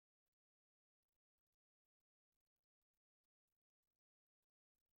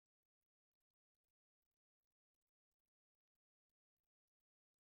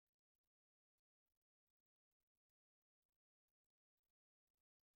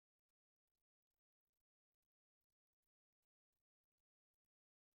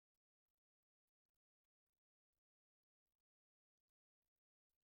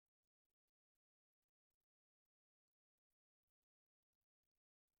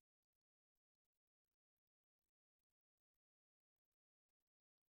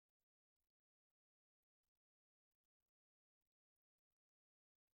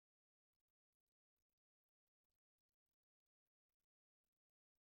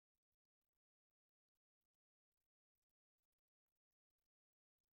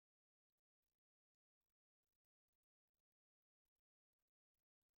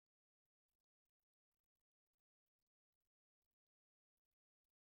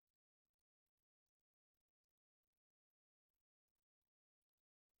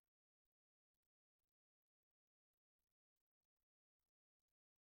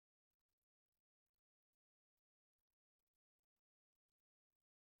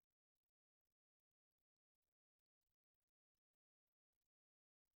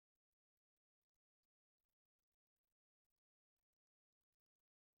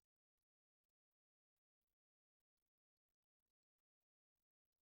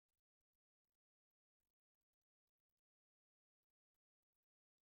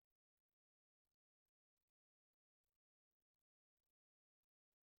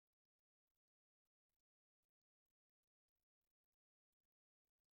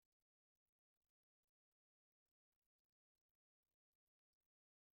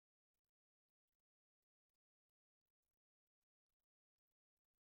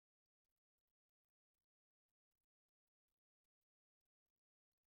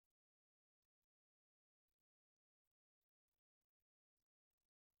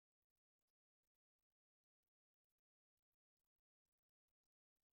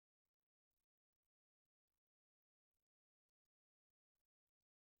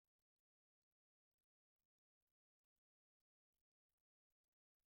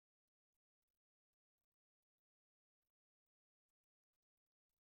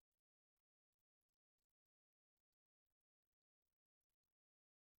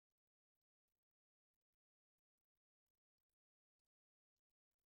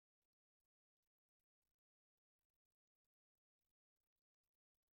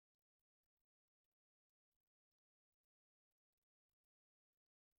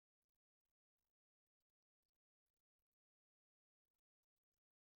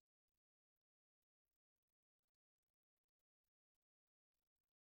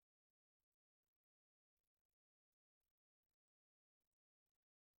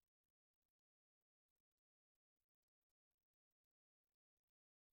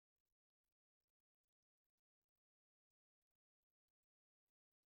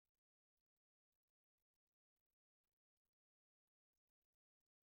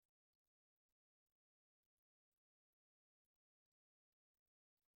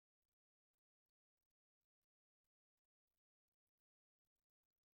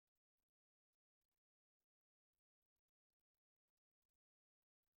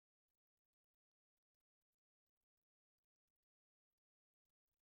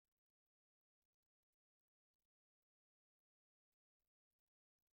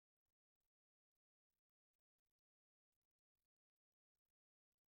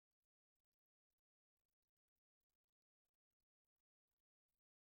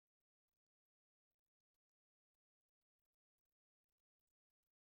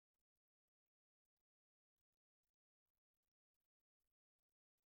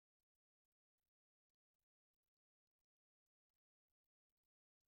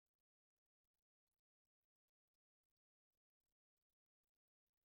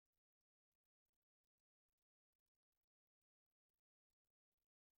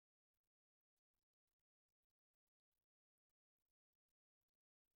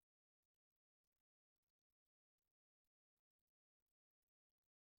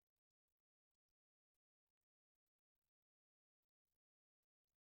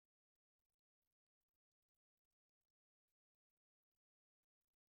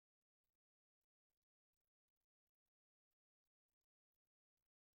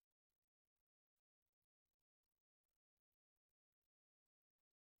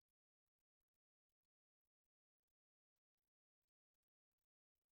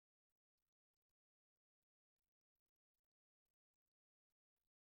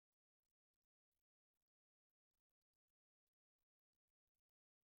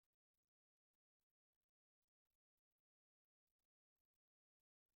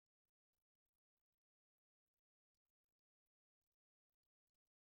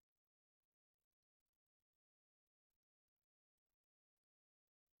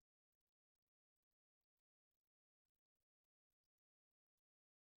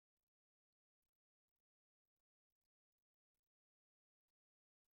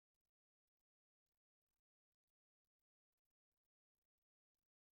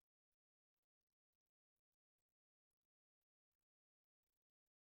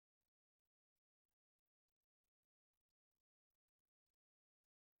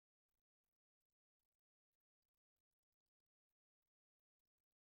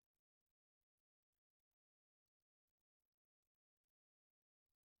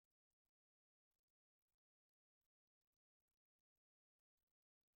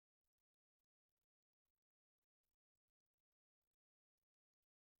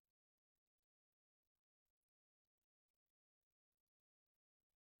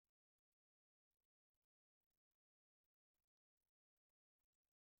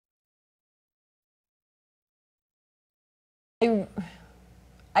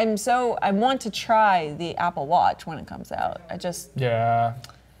I want to try the Apple Watch when it comes out. Yeah.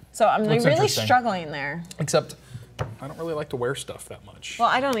 So I'm really struggling there. Except I don't really like to wear stuff that much. Well,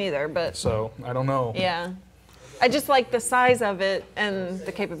 I don't either, but. So I don't know. Yeah. I just like the size of it and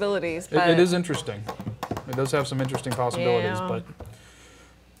the capabilities. But It is interesting. It does have some interesting possibilities, Yeah. but.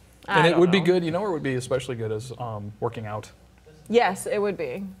 I And it don't would be know. good, you know where it would be especially good is working out. Yes, it would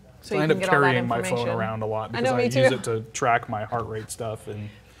be. So I you end can up get all that carrying my phone information. around a lot I because know, I me use too. it to track my heart rate stuff, and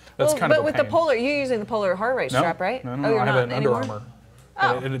that's kind of But a with the pain. Polar, you're using the Polar heart rate strap, right? No, Oh, no, you're I have not an Under anymore? Armour.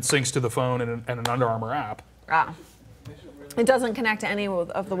 Oh. And it syncs to the phone and an Under Armour app. Ah. It doesn't connect to any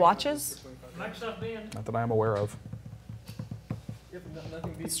of the watches? Not that I am aware of.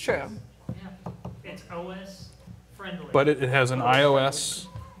 It's true. Yeah, it's OS friendly. But it has an iOS.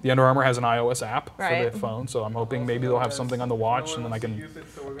 The Under Armour has an iOS app for Right. the phone, so I'm hoping maybe they'll have something on the watch and then I can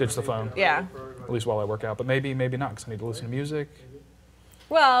ditch the phone. Yeah. At least while I work out. But maybe not, because I need to listen to music.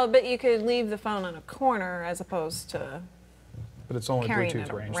 Well, but you could leave the phone in a corner as opposed to But it's only carrying Bluetooth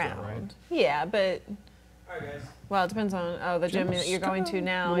it range, around. though, right? Yeah, but Alright, guys. well, it depends on the gym that you're going to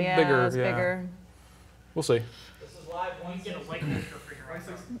now. little Yeah, bigger, it's yeah. bigger. We'll see. This is live You can get a leg holster for your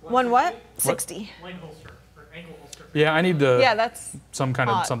iPhone. One what? 60. Leg holster or ankle holster. Yeah, I need to Yeah, that's some kind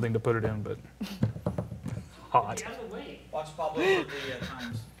of hot. something to put it in, but hot. You have to wait. Watch Pablo for the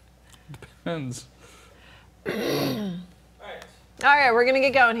times. Depends. Alright, all right. We're gonna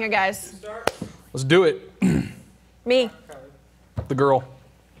get going here, guys. start. Let's do it. Me. The girl.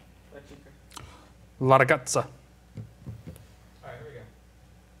 La ragazza. Alright, here we go.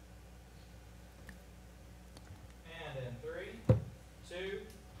 And in 3, 2.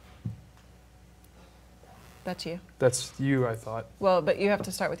 That's you. That's you, I thought. Well, but you have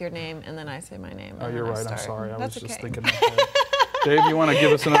to start with your name, and then I say my name. Oh, and you're then I right. I'm start. sorry. I was That's just okay. thinking that. Dave, you want to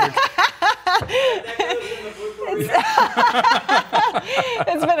give us another? That goes in the blooper reel.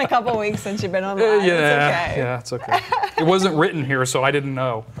 It's been a couple weeks since you've been on live. Yeah, It's okay. yeah, it's okay. It wasn't written here, so I didn't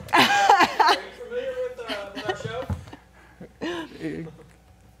know. Are you familiar with our show?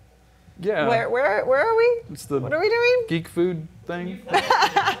 Yeah. Where are we? It's the What are we doing? geek food thing.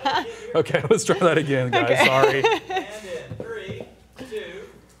 Okay, let's try that again, guys. Okay. Sorry. And in 3, 2.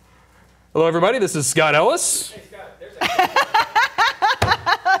 Hello, everybody. This is Scott Ellis. Hey, Scott, there's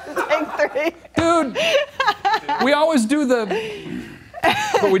a Take 3. Dude, we always do the.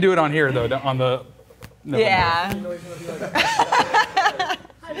 But we do it on here, though, on the. never mind. Yeah.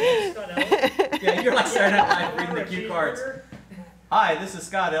 Hi, this is Scott Ellis. Yeah, you're like Saturday Night Live reading the cue cards. Hi, this is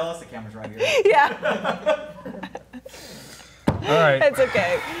Scott Ellis. The camera's right here. Yeah. All right. It's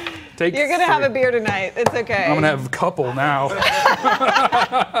okay. Take You're gonna have a 3. beer tonight. It's okay. I'm gonna have a couple now.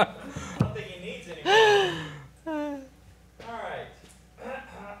 I don't think he needs any more. Alright.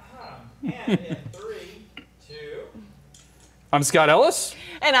 And in 3, 2. I'm Scott Ellis.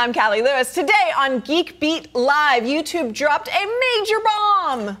 And I'm Callie Lewis. Today on Geek Beat Live, YouTube dropped a major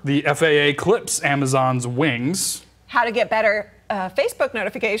bomb. The FAA clips Amazon's wings. How to get better Facebook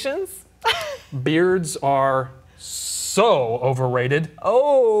notifications. Beards are so overrated.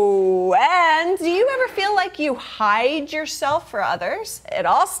 Oh, and do you ever feel like you hide yourself for others? It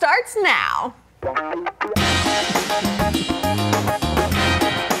all starts now.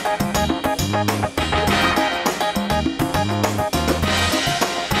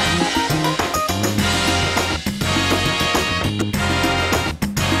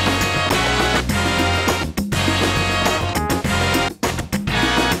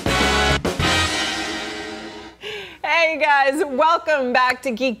 Hey guys, welcome back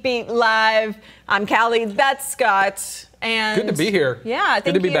to Geek Beat Live. I'm Callie, that's Scott. And Good to be here. Yeah, I think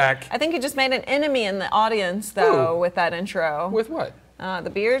Good to be you- back. I think you just made an enemy in the audience though Ooh. with that intro. With what? The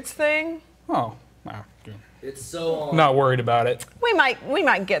beards thing. Oh, no. It's so on. Not worried about it. We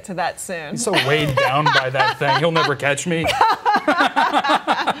might get to that soon. He's so weighed down by that thing. He'll never catch me.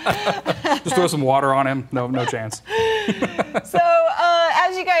 Just throw some water on him. No chance. So,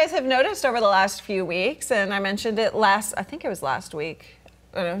 as you guys have noticed over the last few weeks, and I mentioned it I think it was last week,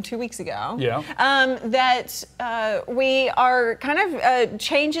 2 weeks ago. Yeah. That we are kind of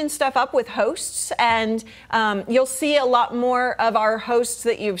changing stuff up with hosts, and you'll see a lot more of our hosts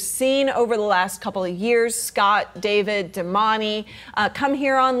that you've seen over the last couple of years. Scott, David, Damani, come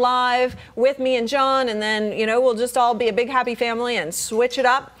here on live with me and John, and then we'll just all be a big happy family and switch it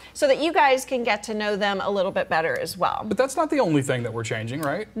up so that you guys can get to know them a little bit better as well. But that's not the only thing that we're changing,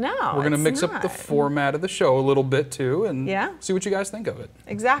 right? No, We're going to it's mix up the not. format of the show a little bit too and Yeah. see what you guys think of it.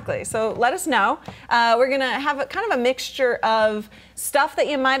 Exactly. So let us know. We're going to have kind of a mixture of stuff that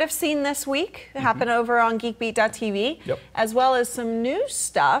you might have seen this week happen over on geekbeat.tv, Yep. as well as some new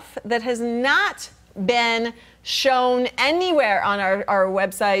stuff that has not been shown anywhere on our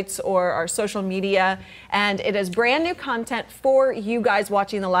websites or our social media, and it is brand new content for you guys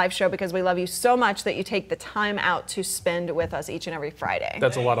watching the live show because we love you so much that you take the time out to spend with us each and every Friday.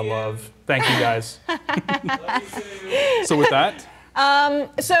 That's a lot of love. Thank you, guys. So with that,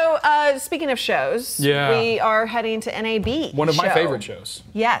 speaking of shows, Yeah. we are heading to NAB. one of my show. favorite shows.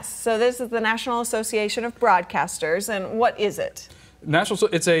 Yes, so this is the National Association of Broadcasters, and what is it?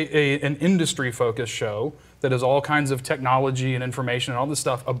 It's an industry-focused show that has all kinds of technology and information and all this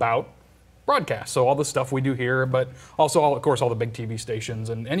stuff about broadcast. So all the stuff we do here, but also, of course, all the big TV stations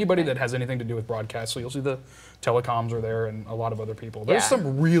and anybody that has anything to do with broadcast. So you'll see the telecoms are there and a lot of other people. There's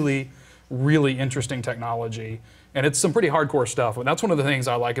some really, really interesting technology. And it's some pretty hardcore stuff. And that's one of the things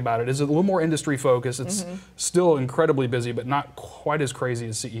I like about it. Is a little more industry focused. It's still incredibly busy, but not quite as crazy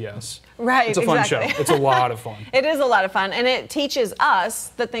as CES. Right, It's a fun exactly. show. It's a lot of fun. It is a lot of fun, and it teaches us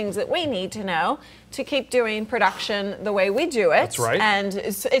the things that we need to know to keep doing production the way we do it. That's right. And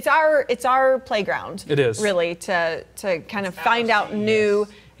it's our playground. It is. Really to kind of find out new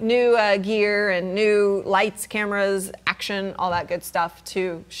gear and new lights, cameras, action, all that good stuff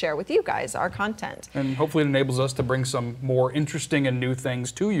to share with you guys, our content. And hopefully it enables us to bring some more interesting and new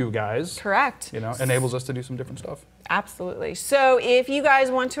things to you guys. Correct. You know, enables us to do some different stuff. Absolutely. So if you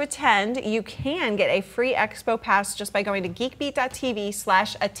guys want to attend, you can get a free expo pass just by going to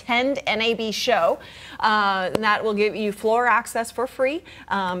geekbeat.tv/attend NAB show. And that will give you floor access for free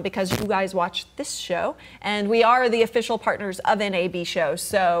because you guys watch this show. And we are the official partners of NAB show.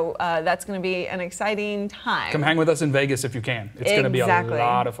 So that's going to be an exciting time. Come hang with us in Vegas if you can. It's going to be a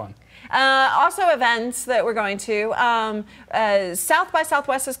lot of fun. Also events that we're going to. South by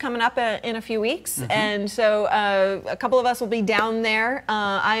Southwest is coming up in a few weeks, and so a couple of us will be down there.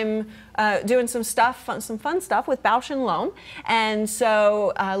 I'm doing some fun stuff with Bausch & Lomb, and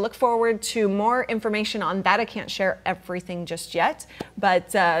so look forward to more information on that. I can't share everything just yet,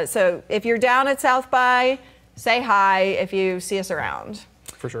 but so if you're down at South by, say hi if you see us around.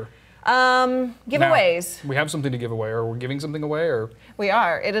 For sure. Giveaways. Now, we have something to give away, or we're giving something away, or? We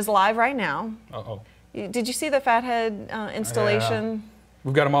are. It is live right now. Uh-oh. Did you see the Fathead installation? Yeah.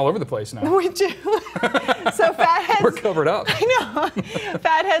 We've got them all over the place now. We do. So Fatheads. We're covered up. I know.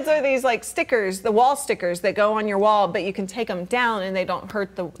 Fatheads are these like stickers, the wall stickers that go on your wall, but you can take them down and they don't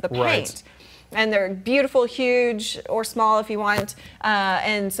hurt the paint. Right. And they're beautiful, huge, or small if you want.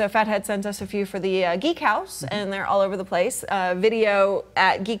 And so Fathead sent us a few for the Geek House, and they're all over the place. Video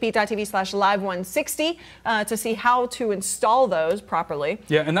at geekbeat.tv/live160 to see how to install those properly.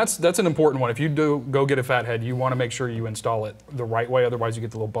 Yeah, and that's an important one. If you do go get a Fathead, you want to make sure you install it the right way. Otherwise, you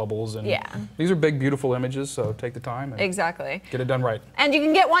get the little bubbles. And yeah. These are big, beautiful images, so take the time and exactly. Get it done right. And you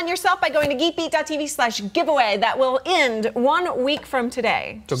can get one yourself by going to geekbeat.tv/giveaway. That will end 1 week from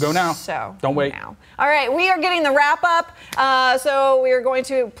today. So go now. So don't wait. Now. All right, we are getting the wrap up. So we are going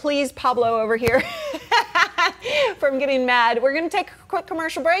to please Pablo over here from getting mad. We're going to take a quick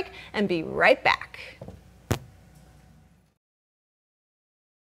commercial break and be right back.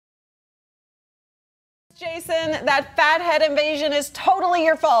 Jason, that Fathead invasion is totally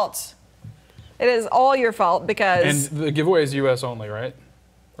your fault. It is all your fault because... And the giveaway is U.S. only, right?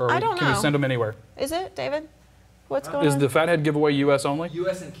 Or I don't know. Can we send them anywhere? Is it, David? What's going Is on? the Fathead giveaway U.S. only?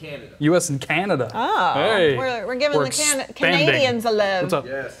 U.S. and Canada. U.S. and Canada. Oh, hey, we're giving we're the expanding. Canadians a love. What's up?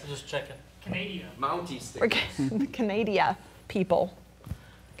 Yes. Just checking. Canadian. Mountie We're stickers. the Canada people.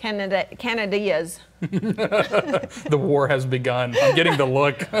 Canadias. The war has begun. I'm getting the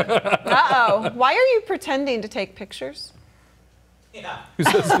look. Uh-oh. Why are you pretending to take pictures? Yeah. Who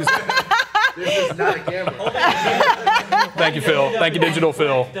says he's- This is not a camera. Thank you, Phil. Thank you, Digital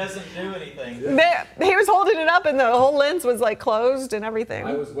Phil. Doesn't do anything. He was holding it up and the whole lens was like closed and everything.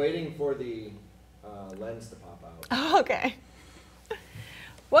 I was waiting for the lens to pop out. Oh, okay.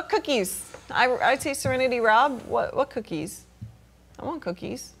 What cookies? I see Serenity Rob. What cookies? I want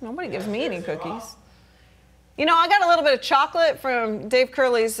cookies. Nobody gives me any cookies. You know, I got a little bit of chocolate from Dave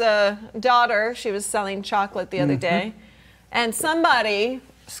Curley's daughter. She was selling chocolate the other day. And somebody,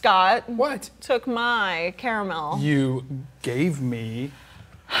 Scott, What? took my caramel. You gave me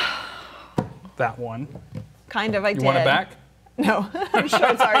that one. Kind of, I did. You want it back? No, I'm sure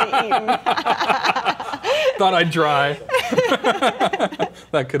it's already eaten. Thought I'd try.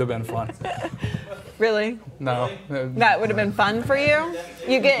 That could have been fun. Really? No. That would have been fun for you?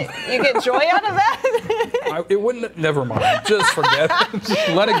 You get joy out of that? It wouldn't. Never mind. Just forget it. Just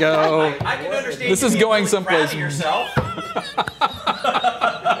let it go. I can understand. This you is being going really someplace. proud of yourself.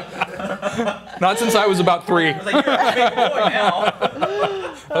 Not since I was about 3. I was like, you're a big boy now.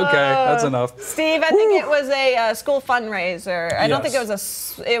 Okay, that's enough. Steve, I think it was a school fundraiser. I don't think it Yes.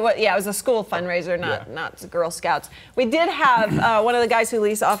 was it was a school fundraiser, not Girl Scouts. We did have one of the guys who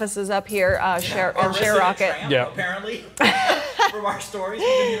lease offices up here, Share Rocket. Yeah. Apparently, from our stories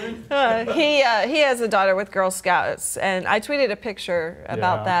we've been hearing. He has a daughter with Girl Scouts, and I tweeted a picture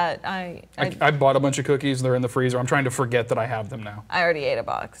about Yeah. that. I bought a bunch of cookies. They're in the freezer. I'm trying to forget that I have them now. I already ate a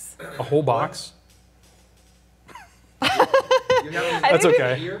box. A whole box? You have That's think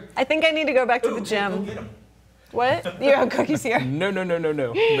okay. here? I think I need to go back to the Go gym. get 'em. What? You have cookies here? No.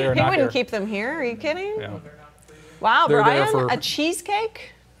 They are He not wouldn't here. keep them here. Are you kidding? Yeah. Wow, They're there Brian, for- a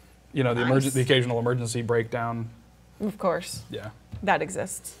cheesecake? You know, the Nice. the occasional emergency breakdown. Of course, Yeah. that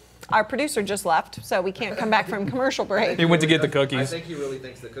exists. Our producer just left, so we can't come back from commercial break. He went to get the I cookies. think he really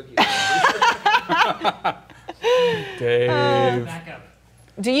thinks the cookies are Dave. Back up.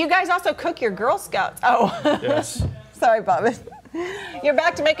 Do you guys also cook your Girl Scouts? Oh, Yes. sorry, Bobbin. You're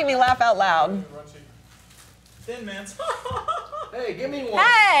back to making me laugh out loud. Thin Mints. Hey, give me one.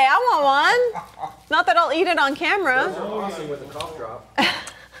 Hey, I want one. Not that I'll eat it on camera. Those are awesome with the cough drop.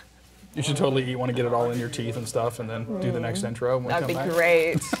 You should totally eat one to get it all in your teeth and stuff, and then do the next intro. When we That'd be come back.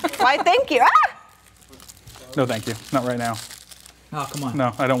 great. Why, thank you. Ah! No, thank you. Not right now. Oh, come on.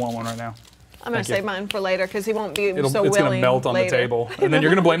 No, I don't want one right now. I'm going Thank to you. save mine for later because he won't be so It's willing going to melt on later. the table, and then you're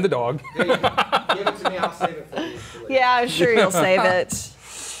going to blame the dog. Give it to me, I'll save it for you. for later. Yeah, I'm sure you'll save it.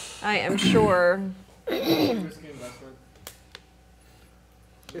 I am sure.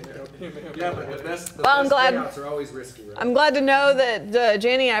 Yeah, but the best Well, I'm glad- payouts are always risky, right? I'm glad to know that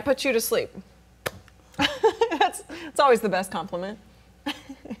Janie, I put you to sleep. That's always the best compliment.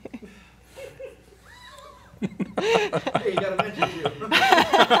 Hey, you gotta mention you.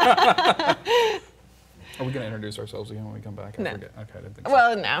 Are we going to introduce ourselves again when we come back? I No. forget. Okay, I didn't think so.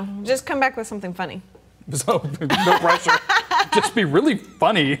 Well, no, just come back with something funny. So, no pressure. Just be really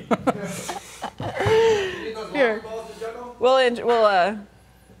funny. You need those Here. water balls to juggle?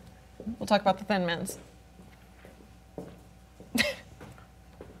 We'll talk about the Thin Mints.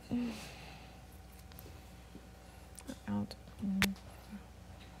 Out.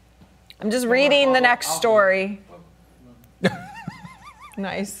 I'm just reading the next story.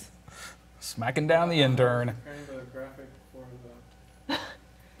 Nice. Smacking down the intern.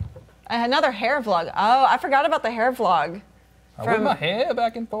 Another hair vlog. Oh, I forgot about the hair vlog. I whip my hair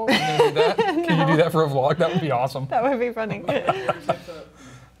back and forth. Can you do that? Can you do that for a vlog? That would be awesome. That would be funny.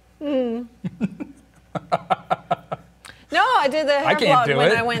 No, I did the hair can't vlog do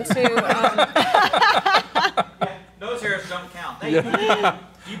when it. I went to. Nose hairs don't count. Hey,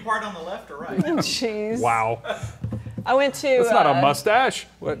 do you part on the left or right? Jeez. Wow. I went to. It's not a mustache.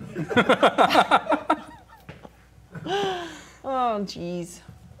 What? Oh, jeez.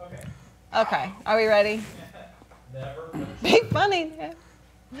 Okay. Okay, are we ready? Never. Be funny. Oh,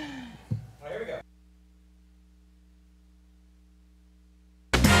 here we go.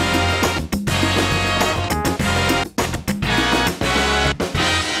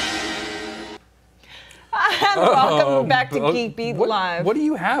 Welcome back to Oh, Geek Beat what, Live. What do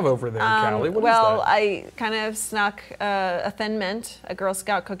you have over there, Callie? What is Well, that? I kind of snuck a Thin Mint, a Girl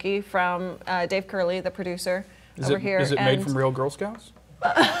Scout cookie from Dave Curley, the producer, over here. Is it made and from real Girl Scouts?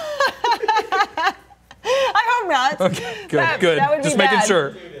 I hope not. Okay, good, That- good. that would be Just making bad.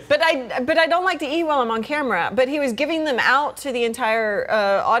 sure. But I don't like to eat while I'm on camera. But he was giving them out to the entire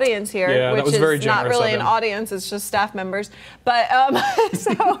audience here, Yeah, that which was is very not generous really of an him. audience; it's just staff members. But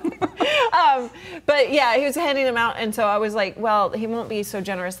but yeah, he was handing them out, and so I was like, well, he won't be so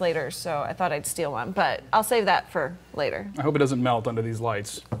generous later, so I thought I'd steal one. But I'll save that for later. I hope it doesn't melt under these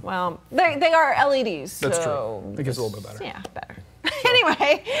lights. Well, they are LEDs. That's so true. I think it's a little bit better. Yeah, better.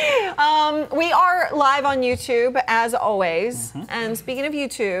 Anyway, we are live on YouTube as always. Mm-hmm. And speaking of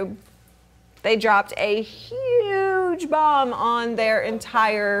YouTube, they dropped a huge bomb on their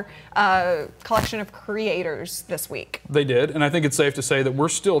entire collection of creators this week. They did, and I think it's safe to say that we're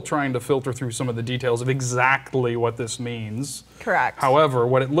still trying to filter through some of the details of exactly what this means. Correct. However,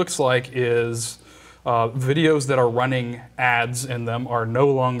 what it looks like is videos that are running ads in them are no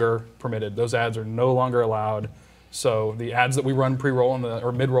longer permitted. Those ads are no longer allowed. So the ads that we run pre-roll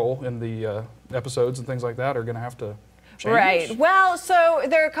or mid-roll in the episodes and things like that are going to have to change. Right. Well, so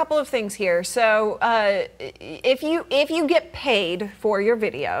there are a couple of things here. So if you get paid for your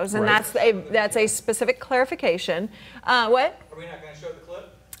videos, and Right. that's a specific clarification. What? Are we not going to show the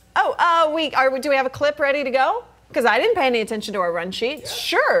clip? Oh, do we have a clip ready to go? Because I didn't pay any attention to our run sheet.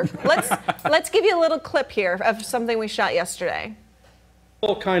 Sure. Let's give you a little clip here of something we shot yesterday.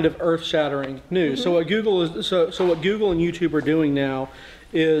 All kind of earth-shattering news. So what Google and YouTube are doing now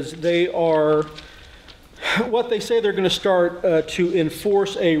is they are what they say they're going to start to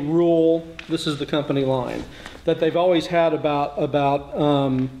enforce a rule. This is the company line that they've always had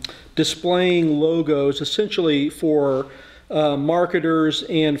about displaying logos, essentially for marketers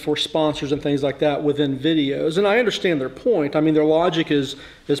and for sponsors and things like that within videos. And I understand their point. I mean, their logic is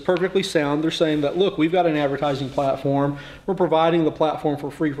perfectly sound. They're saying that, look, we've got an advertising platform. We're providing the platform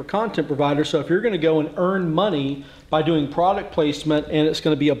for free for content providers. So if you're going to go and earn money by doing product placement and it's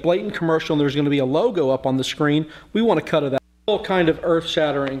going to be a blatant commercial and there's going to be a logo up on the screen, we want to cut it out. All kind of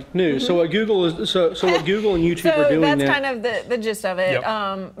earth-shattering news. So what Google is, so what Google and YouTube are doing that's now. kind of the gist of it.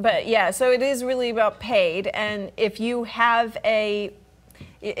 Yep. But yeah, so it is really about paid, and if you have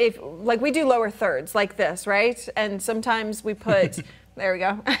if like we do lower thirds like this, right? And sometimes we put. There we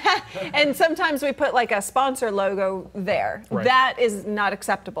go. And sometimes we put like a sponsor logo there. Right. That is not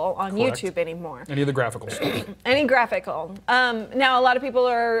acceptable on Correct. YouTube anymore. Any of the graphical stuff. Any graphical. Now, a lot of people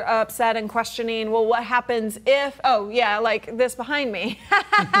are upset and questioning, well, what happens if, oh, yeah, like this behind me.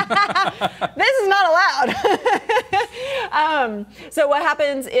 This is not allowed. So what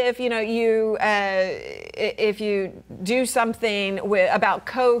happens if, if you do something about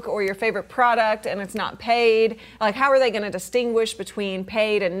Coke or your favorite product and it's not paid? Like, how are they going to distinguish between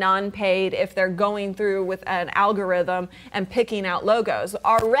paid and non-paid if they're going through with an algorithm and picking out logos?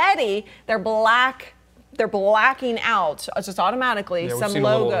 Already, they're blacking out just automatically some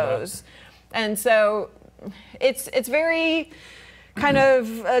logos. And so it's very kind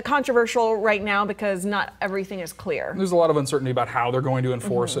of controversial right now because not everything is clear. There's a lot of uncertainty about how they're going to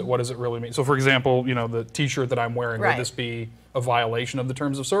enforce it. What does it really mean? So for example, the t-shirt that I'm wearing, Right. would this be a violation of the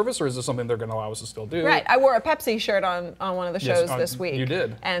terms of service, or is this something they're going to allow us to still do? Right. I wore a Pepsi shirt on one of the shows Yes, this week. you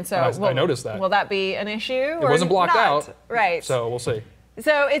did. And so I noticed that. Will that be an issue? It wasn't blocked out. Right. So we'll see.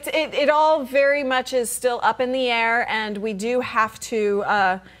 So it all very much is still up in the air, and we do have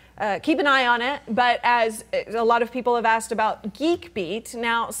to keep an eye on it. But as a lot of people have asked about Geek Beat,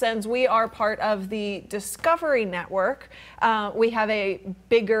 now since we are part of the Discovery Network, we have a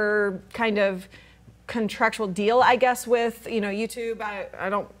bigger kind of contractual deal, I guess, with YouTube. I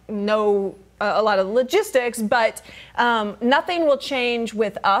don't know a lot of logistics, but nothing will change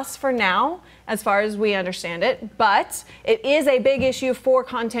with us for now, as far as we understand it. But it is a big issue for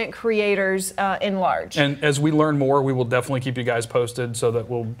content creators in large. And as we learn more, we will definitely keep you guys posted so that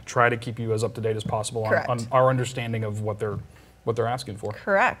we'll try to keep you as up to date as possible on our understanding of what they're asking for.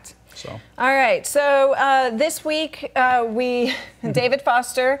 Correct. So. All right. So this week David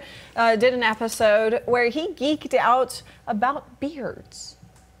Foster did an episode where he geeked out about beards.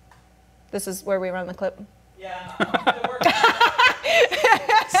 This is where we run the clip. Yeah.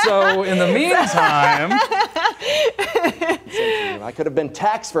 So in the meantime, I could have been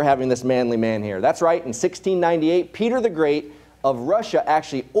taxed for having this manly man here. That's right, in 1698, Peter the Great of Russia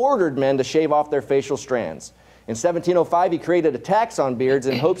actually ordered men to shave off their facial strands. In 1705, he created a tax on beards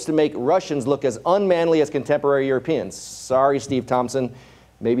in hopes to make Russians look as unmanly as contemporary Europeans. Sorry, Steve Thompson.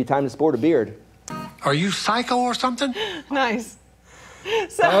 Maybe time to sport a beard. Are you psycho or something? Nice.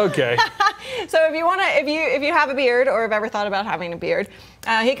 So, okay. So if you have a beard or have ever thought about having a beard,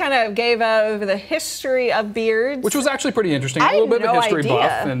 he kind of gave over the history of beards, Which was actually pretty interesting. I A little bit had of a no history idea.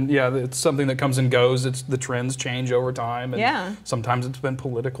 buff, and yeah, it's something that comes and goes. The trends change over time, and Yeah. sometimes it's been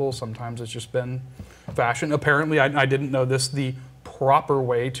political, sometimes it's just been fashion. Apparently, I didn't know this. The proper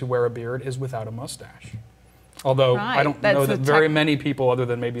way to wear a beard is without a mustache. Although I Right. don't That's know the that very many people, other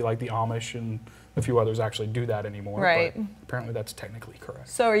than maybe like the Amish and a few others, actually do that anymore. Right. But apparently, that's technically correct.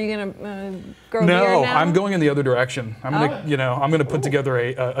 So are you gonna grow a beard No, now? I'm going in the other direction. I'm gonna, I'm gonna put together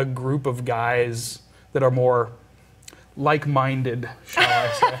a group of guys that are more like-minded, shall I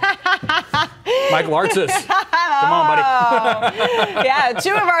say? Michael Artsis, come on, buddy. Yeah,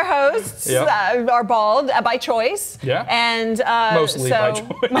 two of our hosts Yep. are bald by choice. Yeah. And Mostly by choice.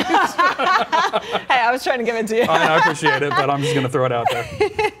 Hey, I was trying to give it to you. I appreciate it, but I'm just gonna throw it out there.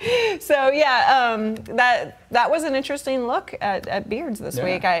 So yeah, that was an interesting look at beards this Yeah.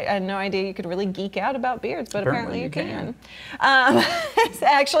 week. I had no idea you could really geek out about beards, but apparently you can.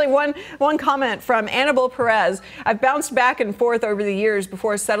 Actually, one comment from Annabelle Perez. I've bounced back and forth over the years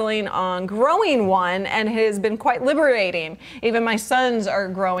before settling on growing one, and it has been quite liberating. Even my sons are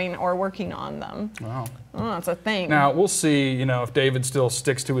growing or working on them. Wow. Oh, it's a thing. Now we'll see. If David still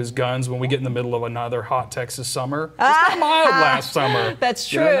sticks to his guns when we get in the middle of another hot Texas summer. It's got mild last summer. That's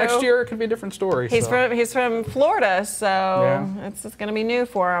true. Next year it could be a different story. He's from Florida, so it's going to be new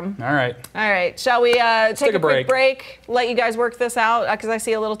for him. All right. All right. Shall we take a quick break. break? Let you guys work this out because I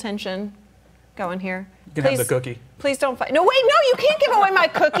see a little tension going here. You can have the cookie. Please don't fight. No, wait, no, you can't give away my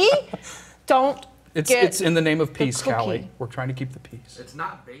cookie. Don't. It's in the name of peace, cookie. Callie. We're trying to keep the peace. It's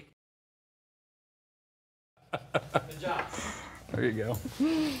not bacon. Good job. There you go. What's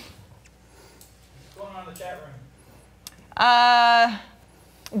going on in the chat room?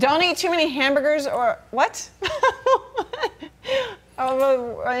 Don't eat too many hamburgers or what?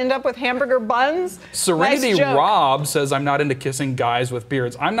 I'll end up with hamburger buns. Serenity Nice joke. Rob says, I'm not into kissing guys with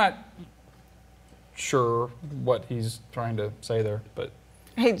beards. I'm not sure what he's trying to say there, but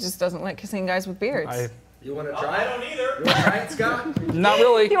He just doesn't like kissing guys with beards. You want to I try it? don't either. You want to try it, Scott? not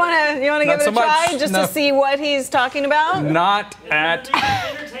really. You wanna Not give it so a try much, just no. to see what he's talking about? Not at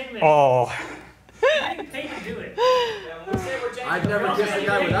Entertainment. all. You're getting paid to do it. I've never kissed a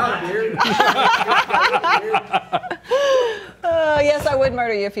guy without a beard. Yes, I would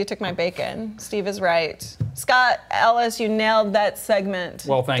murder you if you took my bacon. Steve is right. Scott Ellis, you nailed that segment.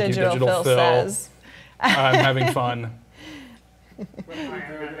 Well, thank you, Digital Phil. says. I'm having fun. We're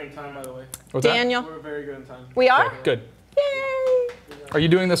very good in time, by the way. What's that? Daniel, We're very good in time. we are? Good. Yay! Are you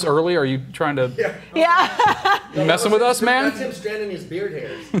doing this early? Are you trying to Yeah. you messing with us, man? That's him stranding his beard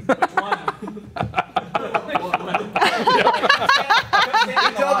hairs. Which one?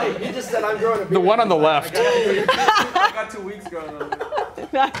 He told me. He just said I'm growing a beard. The one on the left. I got 2 weeks going on.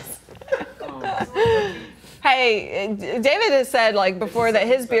 Nice. Hey, David has said like before that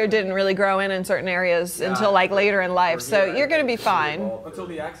his beard didn't really grow in certain areas until like later in life, so you're gonna be fine Until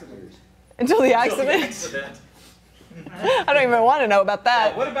the accident. until the Until the accident. accident. I don't even want to know about Yeah,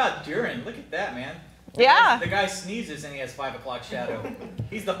 that. what about Duran? Look at that, man. Yeah. The guy sneezes and he has 5 o'clock shadow.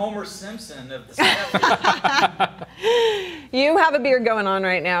 He's the Homer Simpson of the staff. You have a beard going on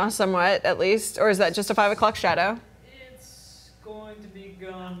right now, somewhat at least, or is that just a 5 o'clock shadow? It's going to be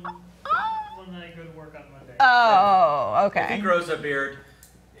gone when I go to work on Monday. Oh, If he okay. grows a beard,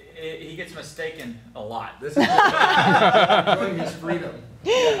 he gets mistaken a lot. This is enjoying his freedom.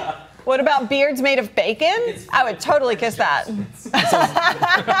 What about beards made of bacon? I would totally kiss that.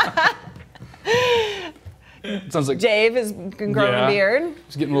 It sounds like Dave is growing Yeah. a beard.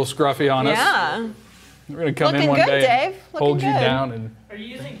 it's getting a little scruffy on us. Yeah. We're gonna come Looking in one good, day and Dave. Looking hold you good. down and Are you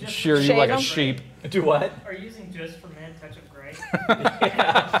using just shear you Shave like a him? sheep. Do what? Are you using just for men touch of gray?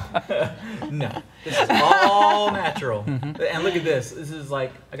 No. This is all natural. And look at this. This is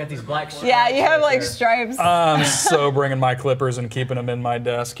like, I got these black stripes. Yeah, you have right like there. stripes. I'm so bringing my clippers and keeping them in my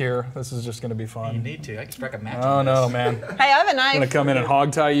desk here. This is just gonna be You fun. need to. I can strike a match. Oh on no, this. man. Hey, I have a I'm gonna knife. come in and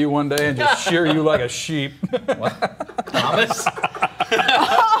hog tie you one day and just shear you like a sheep. Promise?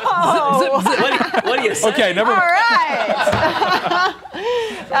 Oh, What do you say? Okay, never all mind. right.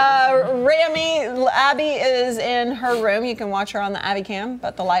 Rami Abby is in her room. You can watch her on the Abby cam,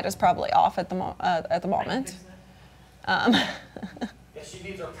 but the light is probably off at the moment. She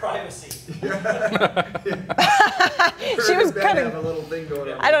needs her privacy. She was kind have a of. little thing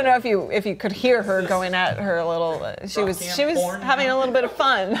going on. I don't know if you could hear her going at her a little. She was porn having now? a little bit of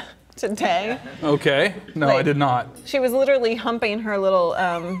fun today. Okay. No, I Like- did not. She was literally humping her little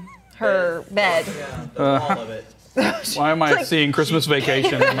her bed. Yeah, the wall of it. Why am I seeing Christmas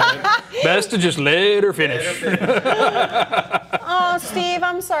Vacation? Best to just let her finish. Oh, Steve,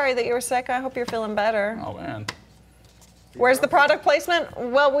 I'm sorry that you were sick. I hope you're feeling better. Oh man. Where's the product placement?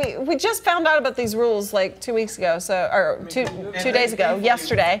 Well, we just found out about these rules like 2 weeks ago, so or two days ago,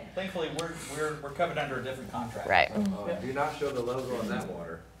 yesterday. Thankfully, we're covered under a different contract. Right, Do not show the logo on that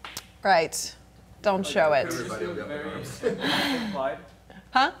water. right. Don't show it. Everybody will get Very arms. implied.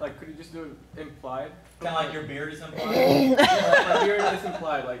 Huh? Like, could you just do it implied? Kind of like your beard is implied. My beard is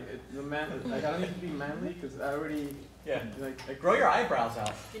implied. Like, the man. Like, I don't need to be manly because I already. Yeah. Like Grow your eyebrows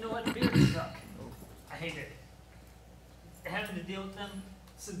out. You know what? Beards suck. I hate it. Having to deal with them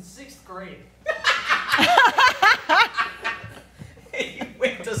since 6th grade. He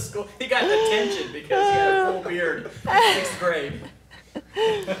went to school. He got detention because he had a full beard in 6th grade.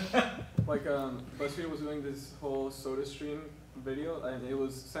 Like BuzzFeed was doing this whole SodaStream video, and it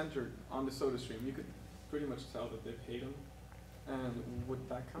was centered on the SodaStream. You could pretty much tell that they paid him. And would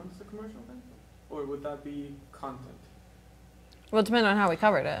that count as a commercial then, or would that be content? Well, depending on how we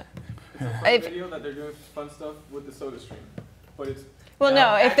covered it. It's a fun If- video that they're doing fun stuff with the SodaStream, but it's. Well, no,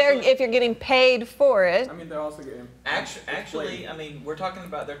 actually- if you're getting paid for it, I mean, they're also getting. Actually, I mean, they're talking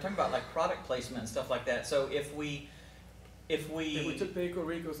about like product placement and stuff like that. So if we If we took the Eco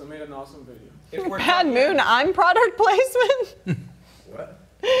Ricos and made an awesome video. if we're Bad talking- Moon, I'm product placement. What?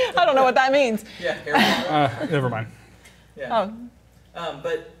 I don't know what that means. Yeah. Here Never mind. Yeah. Oh,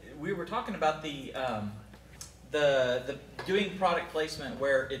 But we were talking about the doing product placement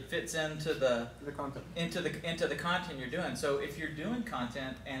where it fits into the content. into the content you're doing. So if you're doing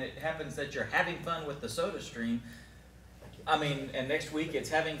content and it happens that you're having fun with the SodaStream, I mean, and next week it's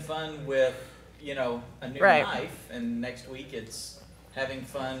having fun with, you know, a new Right. knife, and next week it's having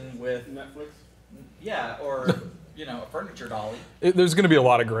fun with Netflix. Yeah, or you know, a furniture dolly. There's going to be a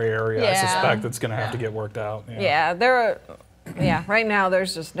lot of gray area, I Yeah. suspect, that's going to have to get worked out. Yeah, there are. Yeah, right now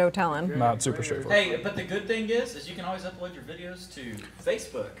there's just no telling. Not super straightforward. Hey, but the good thing is you can always upload your videos to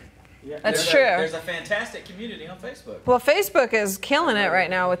Facebook. Yeah. That's There's true. There's a fantastic community on Facebook. Well, Facebook is killing it right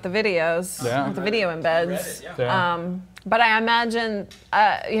now with the videos, Yeah. with the video embeds. Reddit, yeah. Yeah. But I imagine,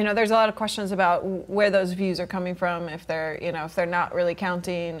 you know, there's a lot of questions about where those views are coming from. If they're, you know, if they're not really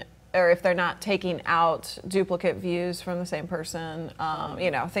counting, or if they're not taking out duplicate views from the same person,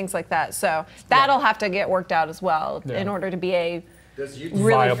 you know, things like that. So that'll have to get worked out as well Yeah. in order to be a Does YouTube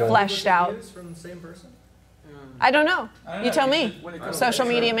really Viable. fleshed out. views from the same person? I don't know. I don't You know, tell you me. should- When it comes Social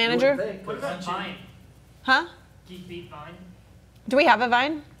to- media manager? What about Vine? Huh? Geek Beat Vine? Do we have a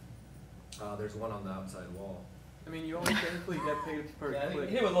Vine? There's one on the outside wall. I mean, you only technically get paid per Yeah, click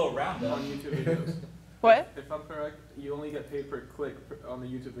hit it with a little round on up. YouTube videos. What? If I'm correct, you only get paid per click on the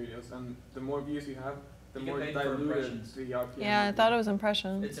YouTube videos, and the more views you have, the You get more paid for diluted impressions. the RPM. Yeah, I thought it was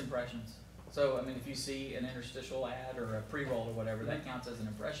impressions. It's impressions. So, I mean, if you see an interstitial ad or a pre-roll or whatever, that counts as an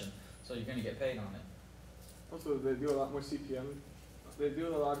impression. So you're going to get paid on it. Also, they do a lot more CPM. They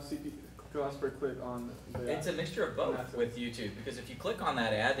do a lot of cost per click on the It's a mixture of both Massive. with YouTube, because if you click on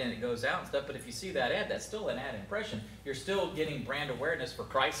that ad, then it goes out and stuff, but if you see that ad, that's still an ad impression. You're still getting brand awareness for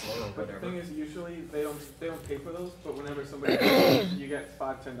Chrysler or But the whatever. thing is, usually they don't pay for those, but whenever somebody you get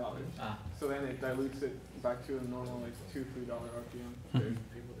 $5-10. Ah. So then it dilutes it back to a normal like $2-3 RPM.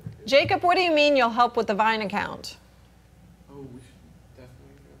 Jacob, what do you mean you'll help with the Vine account? Oh, we should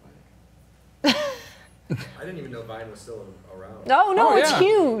definitely go buy it. I didn't even know Vine was still around. No, no, Oh, it's yeah.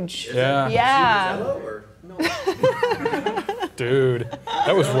 huge. Yeah. Yeah. Zello or? No. Dude,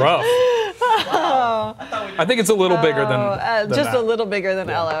 that was rough. I think it's a little bigger than just that. a little bigger than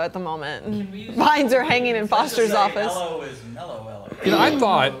Yeah. Ello at the moment. Vines are hanging in Foster's office. Hello is mellow Ello. You know, I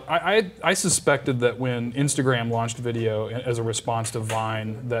thought, I suspected that when Instagram launched video as a response to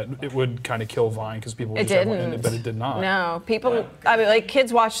Vine, that it would kind of kill Vine because people would It just have one in didn't. but it did not. No, people, I mean, like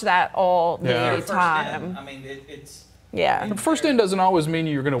kids watch that all the Yeah. First in. time. I mean, it's Yeah. But first in doesn't always mean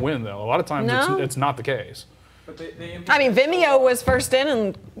you're going to win, though. A lot of times No. it's not the case. But they I mean, Vimeo was first in,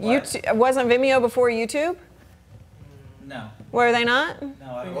 and What? YouTube, wasn't Vimeo before YouTube? no, Were they not? no.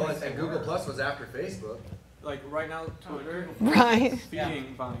 I don't Well, think they and Google were. Plus was after Facebook. like right now Twitter Right.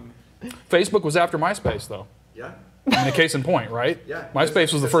 beating Vine. Facebook was after MySpace, though. Yeah. I mean, a case in point, right? Yeah.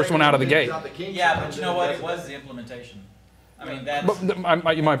 MySpace was the first one out of the gate. Yeah, but you know what? It was the implementation. I mean, that's But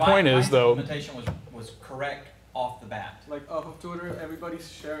my point is, Vine's though, implementation was correct off the bat. Like off of Twitter,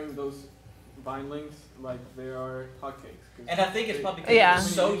 everybody's sharing those Vine links like they are hotcakes. 'Cause And I think it's probably because Yeah. it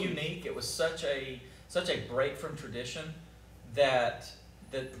was so unique. It was such a break from tradition that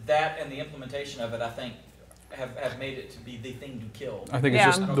and the implementation of it, I think, have made it to be the thing to kill. I think Yeah.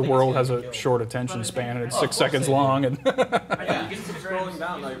 it's I just don't the think world it's has gonna a kill. short attention span and it's Oh, of 6 course seconds they do. and I Yeah. think you keep scrolling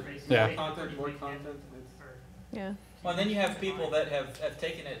down like Yeah. more content. It's, Yeah. Well, and then you have people that have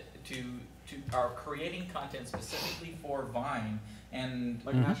taken it to are creating content specifically for Vine, and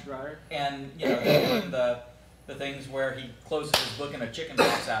like Mhm. Nash Ryer. you know they're doing the things where he closes his book and a chicken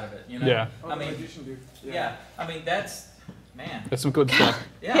pops out of it. You know. Yeah. Oh, I the mean, magician dude. yeah. I mean that's man. That's some good stuff.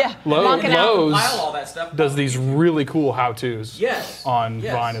 Yeah. Lowe's Compile all that stuff. does these really cool how-tos Yes. on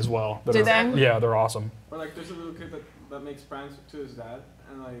Yes. Vine as well. that Do are- they? Yeah, they're awesome. Or like there's a little kid that makes pranks to his dad,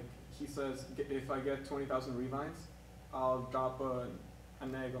 and like he says, if I get 20,000 revines, I'll drop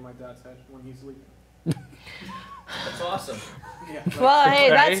an egg on my dad's head when he's sleeping. That's awesome. Yeah. Well,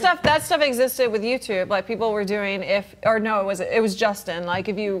 hey, Okay. that stuff existed with YouTube. Like people were doing it was Justin. Like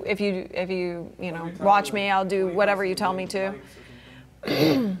if you you know watch me, I'll do whatever you tell me to.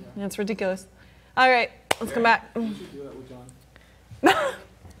 It's ridiculous. All right, let's come back. You should do that with John.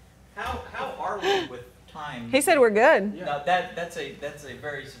 How are we with time? He said we're good. Yeah. Now that's a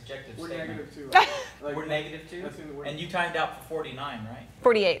very subjective We're statement. negative too. Right? Like, We're negative too, that's in the and you timed out for 49, right?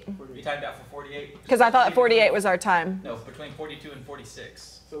 48. You timed out for 48. Because I thought 48 was our time. No, between 42 and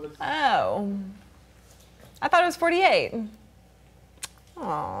 46. So let's. Oh. I thought it was 48.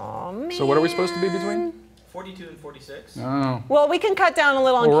 Aw, man. So what are we supposed to be between? 42 and 46. Oh. Well, we can cut down a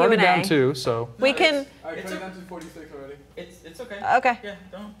little on Well, we're Q&A. already down 2, so. We can. I It's cut it a- down to 46 already. It's okay. Okay. Yeah,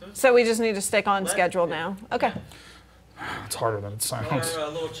 don't. So we just need to stick on Let- schedule now. Okay. It's harder than it sounds. Our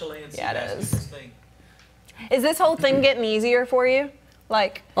little Chilean sea Yeah, it bass is. do this thing. Is this whole thing getting easier for you?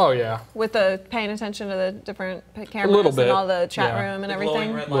 Like Oh, yeah. with the paying attention to the different cameras little bit, and all the chat yeah. room and The glowing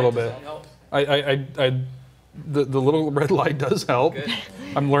everything? red Little light, bit. does that help? The little red light does help. Good.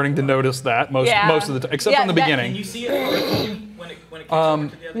 I'm learning to notice that most Yeah. of the time, except Yeah, in the that- Can beginning. you see it peripherally when when it kicks over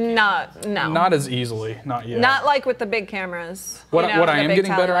to the other camera? No. Not as easily, not yet. Not like with the big cameras. What you know, what I the am big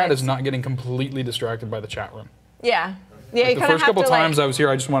getting better at satellites. is not getting completely distracted by the chat room. Yeah. Yeah, you The kind of first have couple to, times like, I was here,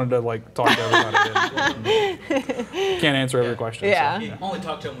 I just wanted to like talk to everybody. Can't answer every question. Yeah. So, You only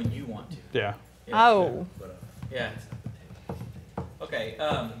talk to them when you want to. yeah. Yeah. Oh. Yeah. Okay.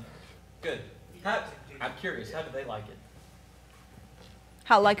 Good. I'm curious. How do they like it?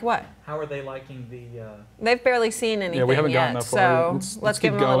 How, like what? How are they liking the? They've barely seen anything we haven't yet, gotten that far. so Let's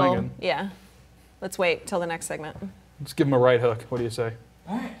give keep them a going little. and- Yeah. Let's wait till the next segment. Let's give them a right hook. What do you say?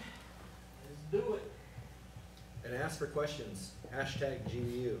 All right. Let's do it. And ask for questions. Hashtag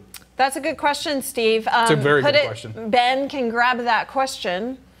GBU. That's a good question, Steve. a very good question. Ben can grab that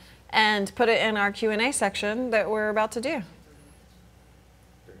question and put it in our Q&A section that we're about to do.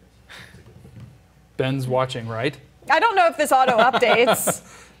 Ben's watching, right? I don't know if this auto updates.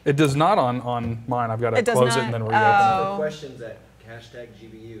 It does not on mine. I've got to It does close it not? and then reopen Oh. For questions at hashtag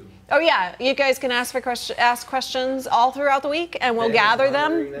GBU. Oh yeah, you guys can ask questions all throughout the week, and we'll Ben is gather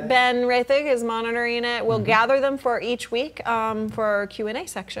monitoring them. that. Ben Rathig is monitoring it. We'll gather them for each week for our Q&A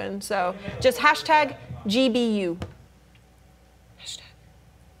section. So just hashtag GBU. Hashtag.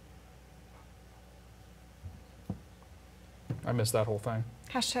 it. I missed that whole thing.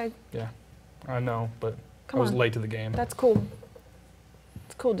 Hashtag. Yeah, I know, but Come I was on. late to the game. That's cool.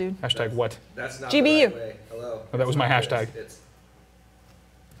 It's cool, dude. Hashtag what? That's not GBU. the right way. Hello. Oh, that was my hashtag. It's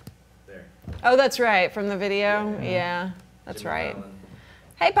there. Oh, that's right, from the video. Yeah, that's Jimmy right. Fallon.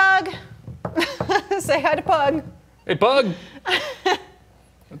 Hey, Pug. Say hi to Pug. Hey, Pug!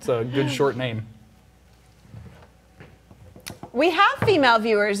 That's a good short name. We have female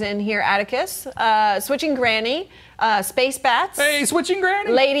viewers in here, Atticus. Switching Granny, Space Bats, Hey, Switching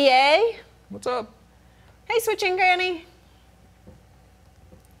Granny! Lady A. What's up? Hey, Switching Granny.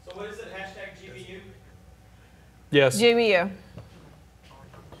 So what is it? Hashtag GBU. Yes. GBU.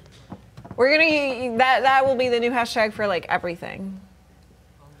 We're gonna that will be the new hashtag for like everything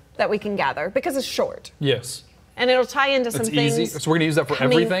that we can gather because it's short Yes. and it'll tie into some It's things. easy. So we're gonna use that for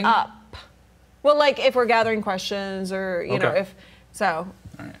coming everything. up. Well, like if we're gathering questions or you know Okay. if so.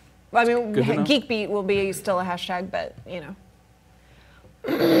 All right. I mean, good to know. Geek Beat will be still a hashtag, but you know.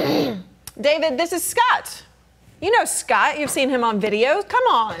 David, this is Scott. You know Scott. You've seen him on videos. Come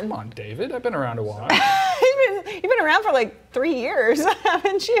on. Come on, David. I've been around a while. You've been around for like 3 years,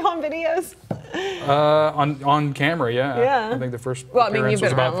 haven't you, on videos? On camera, yeah. Yeah. I think the first Well, I mean, appearance you've was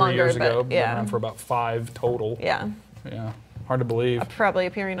been about around 3 years longer, ago. but Been yeah. around for about 5 total. Yeah. Yeah. Hard to believe. Probably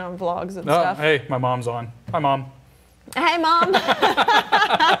appearing on vlogs and Oh, stuff. hey, my mom's on. Hi, Mom. Hey, Mom.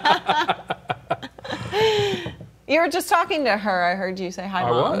 You were just talking to her. I heard you say hi, I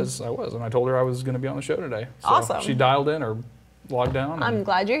Mom. was, and I told her I was going to be on the show today. So Awesome. She dialed in or logged down. I'm and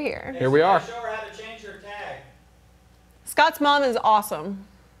glad you're here. Here we are. Show her how to change her tag. Scott's mom is awesome.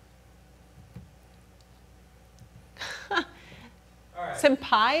 All right.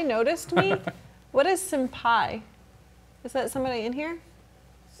 Senpai noticed me? What is senpai? Is that somebody in here?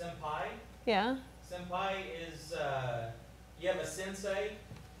 Senpai. Yeah. Senpai is you have a sensei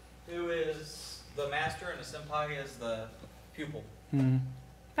who is the master, and a senpai is the pupil.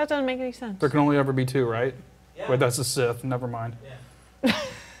 That doesn't make any sense. There can only ever be 2, right? Yeah. Wait, that's a Sith. Never mind. Yeah.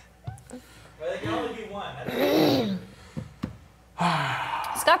 Well, there can only be one.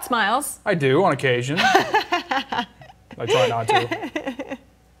 That's Scott smiles. I do on occasion. I try not to.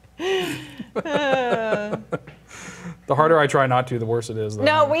 The harder I try not to, the worse it is. Though.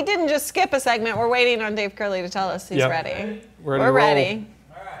 No, we didn't just skip a segment. We're waiting on Dave Curley to tell us he's Yep. ready. We're We're ready. ready.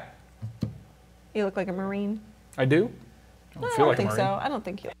 All right. You look like a Marine. I do? I don't feel like a think Marine. so. I don't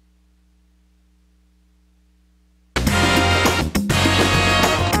think you.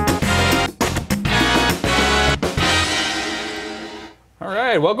 All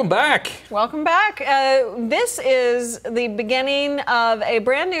right, welcome back. Welcome back. This is the beginning of a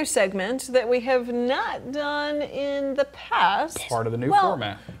brand new segment that we have not done in the past. Part of the new Well,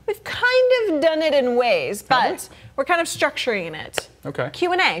 format. We've kind of done it in ways, Have but we're kind of structuring it. Okay.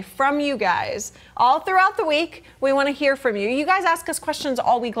 Q&A from you guys. All throughout the week, we want to hear from you. You guys ask us questions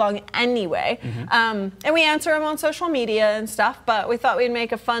all week long anyway, and we answer them on social media and stuff, but we thought we'd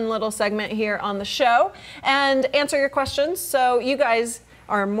make a fun little segment here on the show and answer your questions so you guys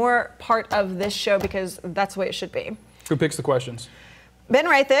are more part of this show because that's the way it should be. Who picks the questions? Ben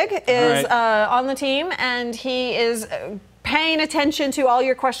Rathig is right. on the team, and he is paying attention to all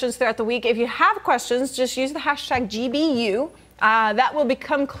your questions throughout the week. If you have questions, just use the hashtag GBU. That will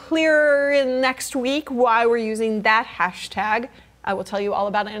become clearer in next week why we're using that hashtag. I will tell you all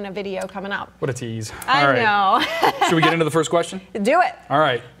about it in a video coming up. What a tease. I All right. know. Should we get into the first question? Do it. All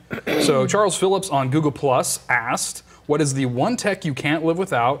right. So Charles Phillips on Google Plus asked, What is the one tech you can't live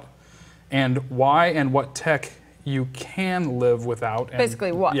without, and why and what tech you can live without? And,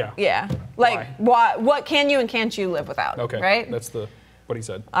 Basically, what? Yeah. Yeah. Like, what can you and can't you live without? Okay. Right? That's what he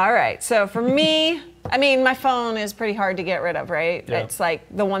said. All right. So for me, I mean, my phone is pretty hard to get rid of, right? Yeah. It's like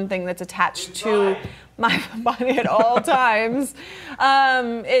the one thing that's attached to my body at all times.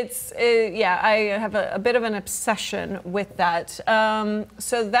 Yeah, I have a bit of an obsession with that.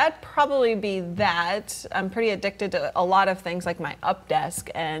 So that'd probably be that. I'm pretty addicted to a lot of things like my up desk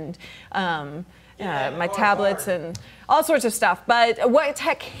and my tablets and all sorts of stuff. But what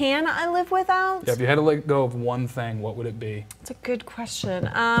tech can I live without? Yeah, if you had to let go of one thing, what would it be? It's a good question.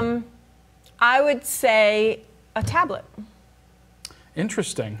 I would say a tablet.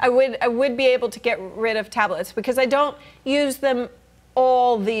 Interesting. I would be able to get rid of tablets because I don't use them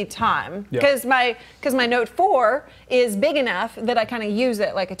all the time. Yeah. Because my Note 4 is big enough that I kind of use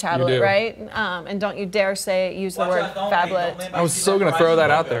it like a tablet, do. right? And don't you dare use the word phablet. I was so going to throw that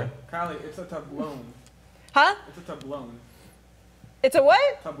out there. Kylie, it's a tabloon. Huh? It's a tabloon. It's a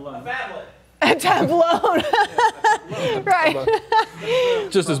what? Tabloon. Phablet. A tabloon. Right.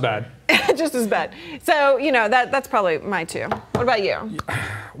 Just as bad. Just as bad. So, that's probably my two. What about you?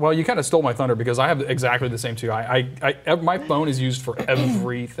 Well, you kind of stole my thunder because I have exactly the same two. My phone is used for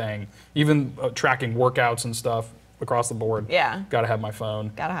everything, even tracking workouts and stuff across the board. Yeah. Got to have my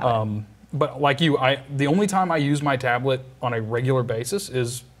phone. Gotta have it. But like you, the only time I use my tablet on a regular basis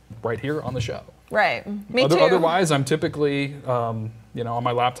is right here on the show. Right. Me too. Otherwise, I'm typically, on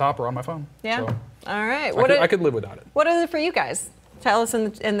my laptop or on my phone. Yeah. So all right. I could live without it. What is it for you guys? Tell us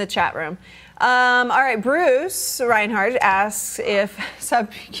in the chat room. All right, Bruce Reinhardt asks if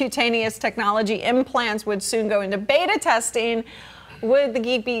subcutaneous technology implants would soon go into beta testing. Would the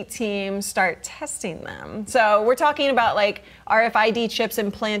GeekBeat team start testing them? So we're talking about like RFID chips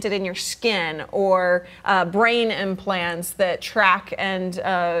implanted in your skin or brain implants that track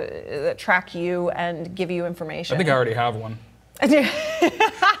you and give you information. I think I already have one.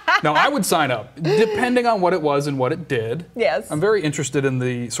 No, I would sign up, depending on what it was and what it did. Yes. I'm very interested in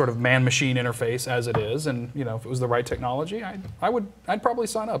the sort of man-machine interface as it is, and if it was the right technology, I'd probably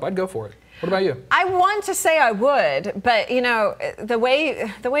sign up. I'd go for it. What about you? I want to say I would, but the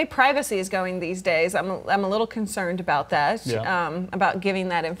way privacy is going these days, I'm a little concerned about that. Yeah. About giving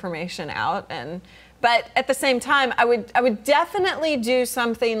that information out, but at the same time, I would definitely do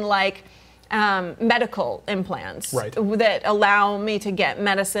something like medical implants that allow me to get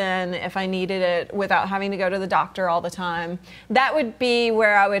medicine if I needed it without having to go to the doctor all the time. That would be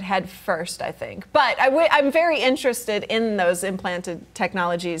where I would head first, I think. But I'm very interested in those implanted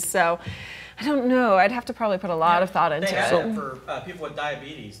technologies, so I don't know. I'd have to probably put a lot of thought into They it. have it for people with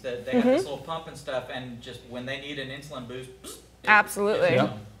diabetes. That they have this little pump and stuff, and just when they need an insulin boost, Absolutely.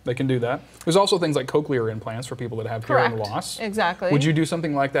 Yeah, they can do that. There's also things like cochlear implants for people that have hearing loss. Exactly. Would you do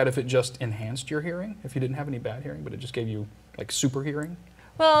something like that if it just enhanced your hearing? If you didn't have any bad hearing, but it just gave you like super hearing?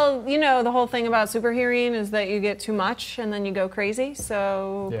 Well, the whole thing about super hearing is that you get too much and then you go crazy,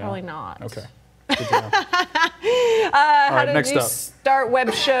 so probably not. Okay. Good to know. How did you start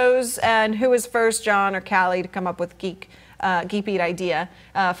web shows, and who was first, John or Callie, to come up with Geek Beat idea?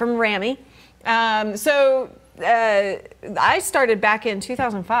 From Rami. I started back in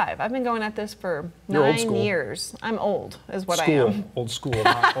 2005. I've been going at this for 9 years. I'm old, is what I am. Old school,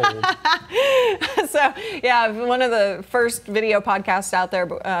 not old. So, yeah, one of the first video podcasts out there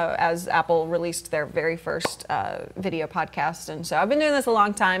as Apple released their very first video podcast. And so I've been doing this a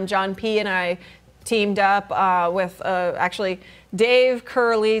long time. John P. and I teamed up with actually Dave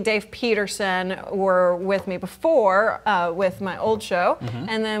Curley, Dave Peterson were with me before with my old show,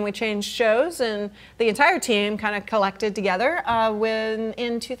 and then we changed shows, and the entire team kind of collected together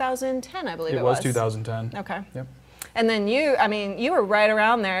in 2010, I believe it was. It was 2010. Okay. Yep. And then you were right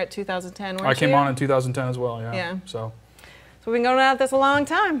around there at 2010, weren't you? I came on in 2010 as well, yeah. Yeah. So we've been going at this a long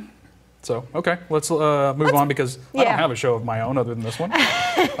time. So, okay, let's move on because I don't have a show of my own other than this one.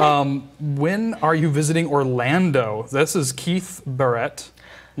 When are you visiting Orlando? This is Keith Barrett.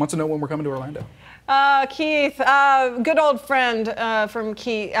 Wants to know when we're coming to Orlando. Keith, good old friend from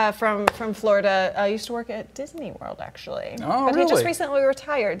Florida. Used to work at Disney World, actually. Oh, but really? he just recently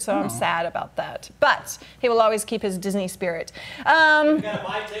retired, so I'm sad about that. But he will always keep his Disney spirit. You gotta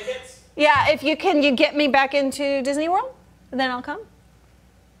buy tickets? Yeah, if you get me back into Disney World, then I'll come.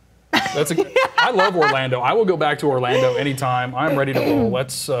 I love Orlando. I will go back to Orlando anytime. I'm ready to roll.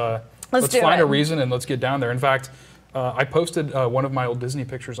 Let's find a reason and let's get down there. In fact, I posted one of my old Disney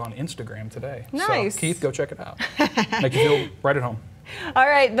pictures on Instagram today. Nice. So Keith, go check it out. Make you feel right at home. All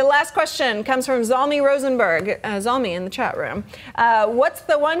right, the last question comes from Zalmi Rosenberg. Zalmi in the chat room. What's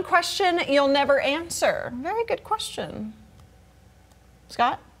the one question you'll never answer? Very good question.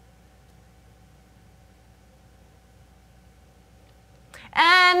 Scott?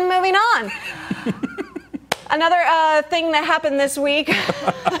 And moving on. Another thing that happened this week.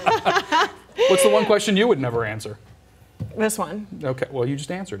 What's the one question you would never answer? This one. Okay, well, you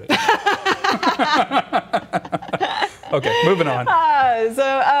just answered it. Okay, moving on.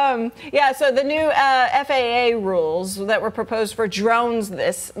 So the new FAA rules that were proposed for drones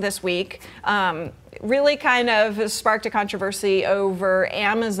this week really kind of sparked a controversy over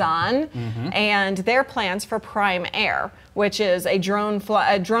Amazon and their plans for Prime Air, which is a drone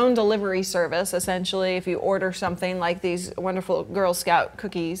delivery service. Essentially, if you order something like these wonderful Girl Scout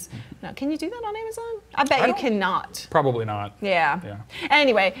cookies, now can you do that on Amazon? I bet you cannot. Probably not. Yeah.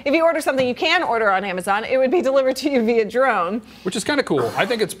 Anyway, if you order something you can order on Amazon, it would be delivered to you via drone. Which is kind of cool. I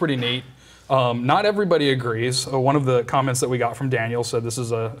think it's pretty neat. Not everybody agrees. One of the comments that we got from Daniel said this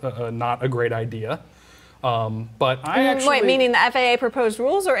is not a great idea. But I actually... Wait, meaning the FAA proposed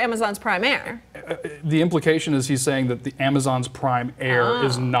rules or Amazon's Prime Air? The implication is he's saying that the Amazon's Prime Air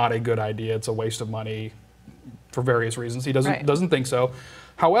is not a good idea. It's a waste of money for various reasons. He doesn't think so.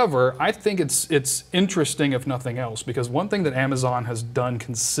 However, I think it's interesting, if nothing else, because one thing that Amazon has done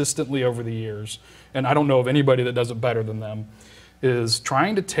consistently over the years, and I don't know of anybody that does it better than them, is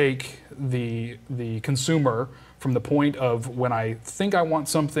trying to take the consumer from the point of when I think I want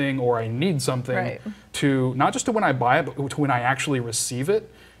something or I need something to not just to when I buy it, but to when I actually receive it.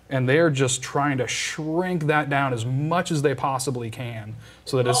 And they're just trying to shrink that down as much as they possibly can,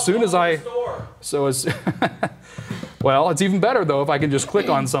 so that as soon as well, it's even better though if I can just click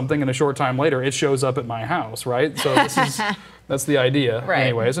on something and a short time later it shows up at my house, right? So that's the idea,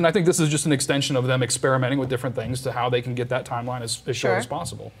 anyways. And I think this is just an extension of them experimenting with different things to how they can get that timeline as short as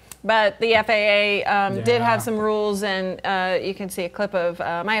possible. But the FAA did have some rules, and you can see a clip of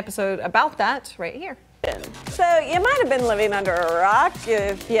my episode about that right here. So you might have been living under a rock.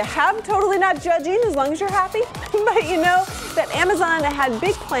 If you have, totally not judging as long as you're happy. But you know that Amazon had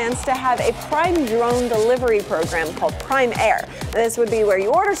big plans to have a Prime drone delivery program called Prime Air. This would be where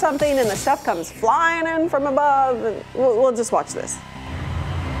you order something and the stuff comes flying in from above. And we'll just watch this.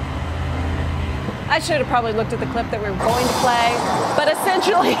 I should have probably looked at the clip that we were going to play, but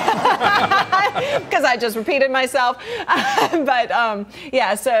essentially, because I just repeated myself. So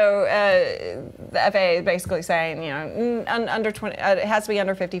the FAA is basically saying, under 20, it has to be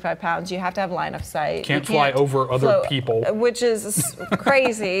under 55 pounds. You have to have line of sight. Can't fly over other people, which is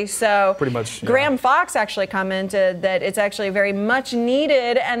crazy. So pretty much. Graham Fox actually commented that it's actually very much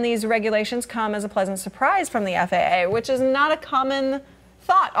needed, and these regulations come as a pleasant surprise from the FAA, which is not a common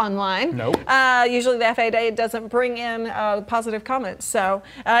thought online. Nope. Usually the FAA doesn't bring in positive comments. So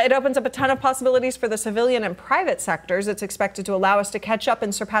it opens up a ton of possibilities for the civilian and private sectors. It's expected to allow us to catch up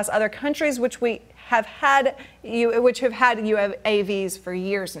and surpass other countries which have had UAVs for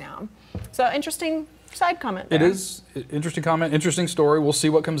years now. So interesting side comment there. It is interesting comment, interesting story. We'll see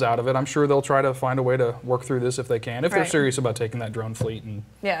what comes out of it. I'm sure they'll try to find a way to work through this if they can, if they're serious about taking that drone fleet and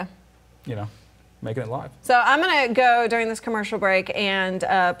making it live. So I'm going to go during this commercial break and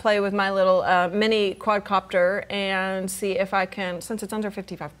play with my little mini quadcopter and see if I can, since it's under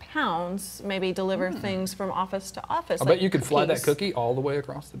 55 pounds, maybe deliver things from office to office. I bet you could fly that cookie all the way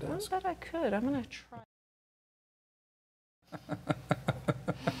across the desk. I bet I could. I'm going to try.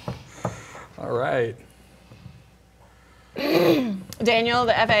 All right. Daniel,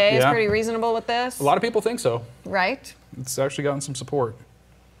 the FAA is pretty reasonable with this. A lot of people think so. Right. It's actually gotten some support.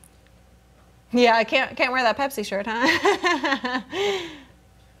 Yeah, I can't wear that Pepsi shirt, huh?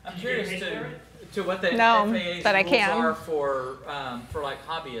 I'm curious to what the FAA's rules are for like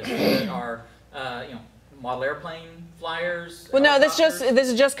hobbyists that are model airplane flyers. Well, no, this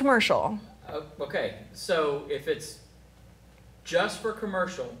is just commercial. Okay, so if it's just for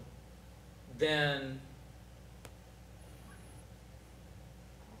commercial, then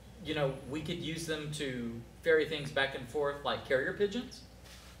we could use them to ferry things back and forth like carrier pigeons.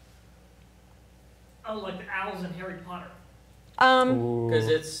 Oh, like the owls in Harry Potter. Because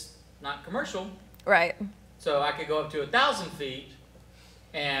it's not commercial. Right. So I could go up to 1,000 feet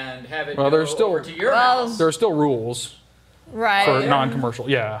and have it over to your house. There are still rules. Right. For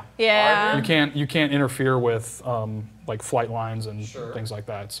non-commercial, yeah. Yeah. You can't interfere with like flight lines and things like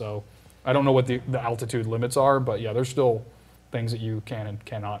that. So I don't know what the altitude limits are, but yeah, there's still things that you can and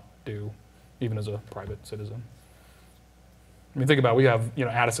cannot do, even as a private citizen. I mean, think about it, we have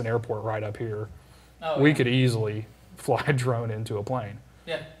Addison Airport right up here. We could easily fly a drone into a plane.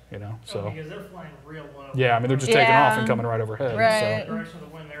 Yeah. you know. Oh, So because they're flying real low. yeah, I mean they're just taking off and coming right overhead. Right. The direction of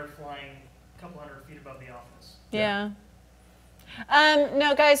the wind, they're flying a couple hundred feet above the office. Yeah.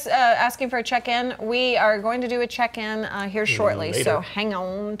 No, guys, asking for a check-in. We are going to do a check-in here shortly, Later. so hang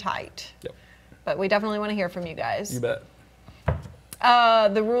on tight. Yep. But we definitely want to hear from you guys. You bet.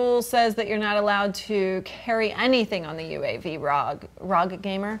 The rule says that you're not allowed to carry anything on the UAV, ROG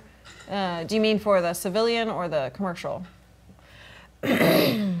Gamer. Do you mean for the civilian or the commercial?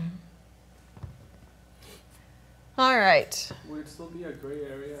 All right. Would it still be a gray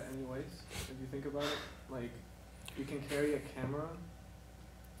area anyways, if you think about it? Like, you can carry a camera,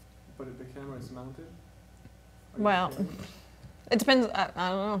 but if the camera is mounted? Well, it depends. I don't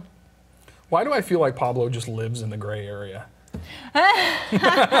know. Why do I feel like Pablo just lives in the gray area?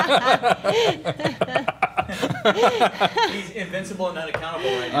 He's invincible and unaccountable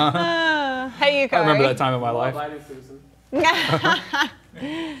right now. Hey, you guys. I remember that time in my life. Law-abiding citizen.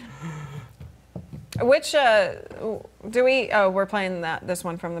 Which do we? Oh, we're playing this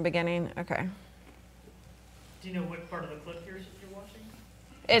one from the beginning. Okay. Do you know what part of the clip you're watching?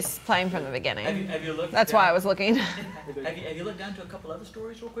 It's playing from the beginning. Have you looked That's down, why I was looking. have you looked down to a couple other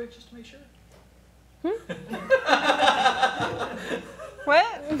stories real quick just to make sure?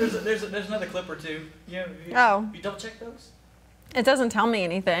 What? There's another clip or two. Oh. You double check those? It doesn't tell me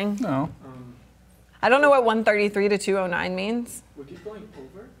anything. No. I don't know what 133 to 209 means. We keep going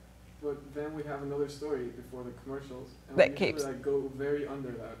over, but then we have another story before the commercials, and That we keeps- usually like go very under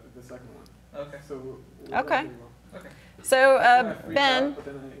that, the second one. Okay. So we're Okay. doing well. Okay. So That's when I freaked Ben, out, but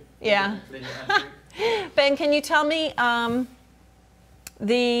then I- yeah, Then you unfreak. Ben, can you tell me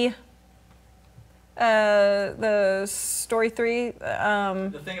the story 3?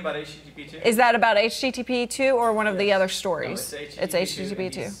 The thing about HTTP2. Is that about HTTP 2 or one of the other No, stories? It's HTTP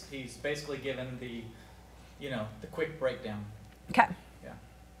 2. He's basically given the quick breakdown. Okay. Yeah.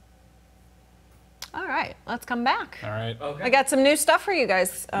 All right, let's come back. All right. Okay. I got some new stuff for you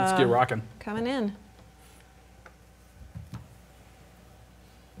guys. Let's get rocking. Coming in.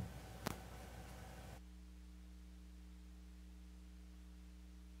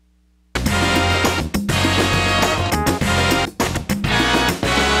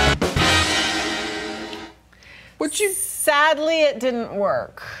 Sadly, it didn't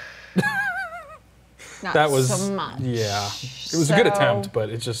work. Not That was so much. yeah. It was a good So, attempt, but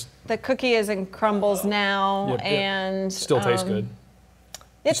it just The cookie is in crumbles now, Yep, yep. and still tastes good.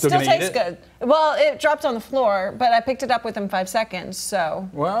 It still still gonna eat tastes it? good. Well, it dropped on the floor, but I picked it up within 5 seconds. So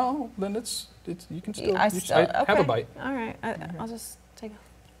Well, then it's you can still I you still have a bite. All right, I'll just take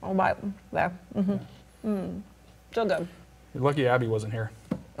a bite there. Still good. You're lucky Abby wasn't here.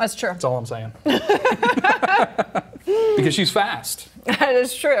 That's true. That's all I'm saying. Because she's fast. That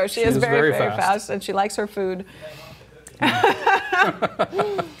is true. She is is very, very very fast. fast, and she likes her food.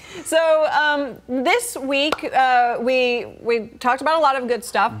 So this week we talked about a lot of good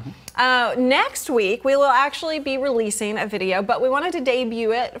stuff. Next week we will actually be releasing a video, but we wanted to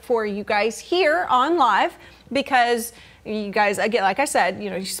debut it for you guys here on live because you guys, again, like I said,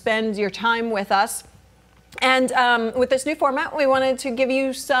 you spend your time with us. And with this new format, we wanted to give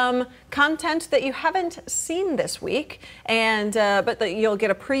you some content that you haven't seen this week, and but that you'll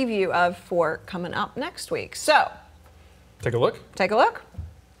get a preview of for coming up next week. So, Take a look. take a look.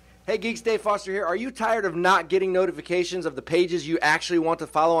 Hey Geeks, Dave Foster here. Are you tired of not getting notifications of the pages you actually want to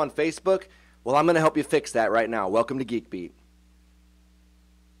follow on Facebook? Well, I'm going to help you fix that right now. Welcome to Geek Beat.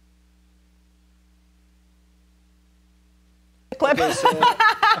 Clip. Okay, so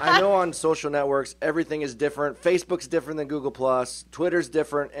I know on social networks everything is different. Facebook's different than Google+, Twitter's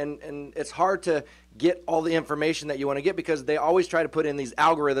different, and it's hard to get all the information that you want to get because they always try to put in these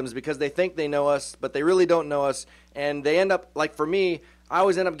algorithms because they think they know us, but they really don't know us, and they end up, like for me, I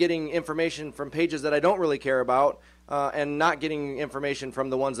always end up getting information from pages that I don't really care about and not getting information from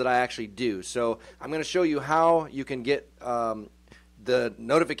the ones that I actually do. So I'm going to show you how you can get the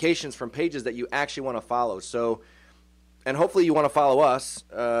notifications from pages that you actually want to follow. So, and hopefully you want to follow us.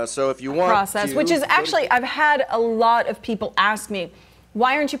 So if you want Process, to which is go to- actually, I've had a lot of people ask me,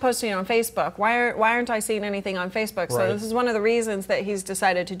 why aren't you posting it on Facebook? Why aren't I seeing anything on Facebook? So Right. this is one of the reasons that he's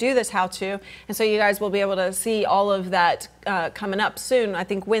decided to do this how-to. And so you guys will be able to see all of that coming up soon, I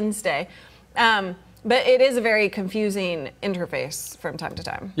think Wednesday. But it is a very confusing interface from time to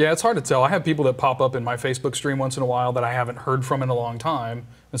time. Yeah, it's hard to tell. I have people that pop up in my Facebook stream once in a while that I haven't heard from in a long time.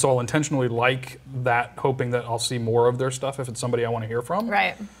 And so I'll intentionally like that, hoping that I'll see more of their stuff if it's somebody I want to hear from.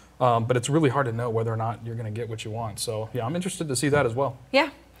 Right. But it's really hard to know whether or not you're going to get what you want. So yeah, I'm interested to see that as well. Yeah.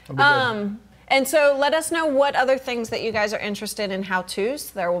 That'd be good. And so let us know what other things that you guys are interested in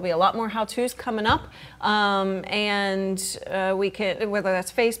how-tos. There will be a lot more how-tos coming up. We can, whether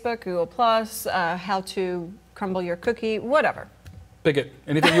that's Facebook, Google+, how to crumble your cookie, whatever. Pick it.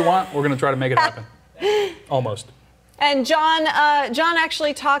 Anything you want, we're going to try to make it happen. Almost. And John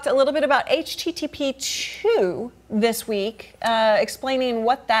actually talked a little bit about HTTP2 this week, explaining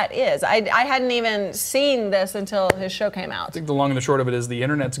what that is. I hadn't even seen this until his show came out. I think the long and the short of it is the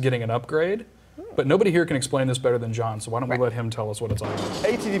internet's getting an upgrade, but nobody here can explain this better than John, so why don't we let him tell us what it's all about.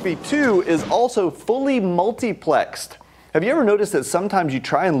 HTTP2 is also fully multiplexed. Have you ever noticed that sometimes you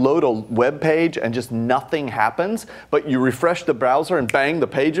try and load a web page and just nothing happens, but you refresh the browser and bang, the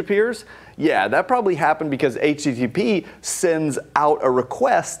page appears? Yeah, that probably happened because HTTP sends out a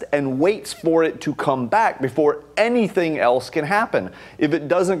request and waits for it to come back before anything else can happen. If it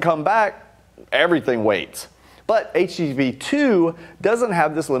doesn't come back, everything waits. But HTTP2 doesn't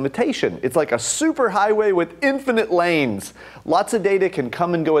have this limitation. It's like a super highway with infinite lanes. Lots of data can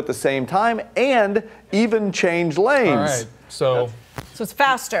come and go at the same time and even change lanes. All right, so it's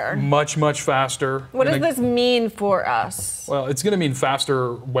faster. Much, much faster. What does this mean for us? Well, it's going to mean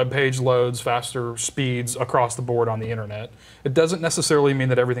faster web page loads, faster speeds across the board on the internet. It doesn't necessarily mean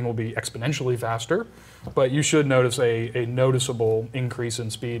that everything will be exponentially faster, but you should notice a noticeable increase in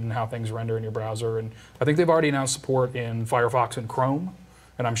speed and how things render in your browser. And I think they've already announced support in Firefox and Chrome,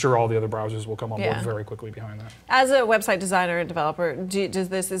 and I'm sure all the other browsers will come on board very quickly behind that. As a website designer and developer, is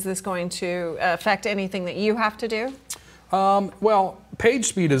this going to affect anything that you have to do? Well, page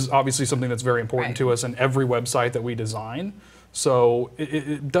speed is obviously something that's very important to us in every website that we design. So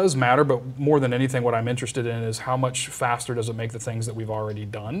it does matter, but more than anything, what I'm interested in is how much faster does it make the things that we've already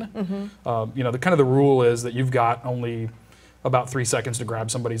done. You know, the rule is that you've got only about 3 seconds to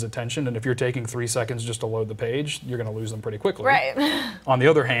grab somebody's attention, and if you're taking 3 seconds just to load the page, you're going to lose them pretty quickly. Right. On the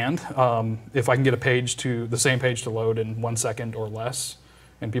other hand, if I can get the same page to load in 1 second or less,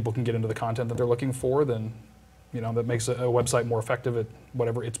 and people can get into the content that they're looking for, then that makes a website more effective at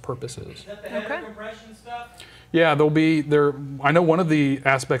whatever its purpose is. Is that the header compression stuff? Yeah, I know one of the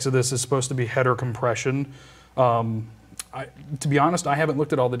aspects of this is supposed to be header compression. To be honest, I haven't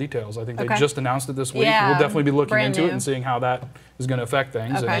looked at all the details. I think they just announced it this week. Yeah, we'll definitely be looking into new. it and seeing how that is going to affect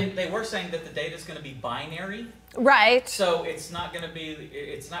things. Okay. They were saying that the data is going to be binary. Right. So it's not going to be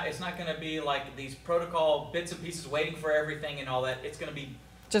going to be like these protocol bits and pieces waiting for everything and all that. It's going to be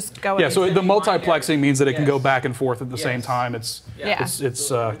just go. Yeah. So the multiplexing means that it can go back and forth at the same time. It's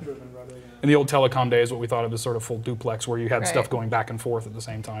in the old telecom days, what we thought of as sort of full duplex, where you had stuff going back and forth at the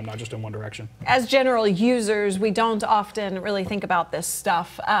same time, not just in one direction. As general users, we don't often really think about this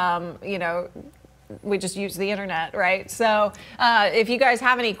stuff. We just use the internet, right? So if you guys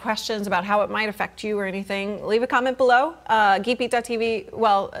have any questions about how it might affect you or anything, leave a comment below. GeekBeat.tv,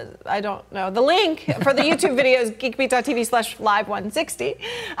 well, I don't know. The link for the YouTube video is geekbeat.tv/live160.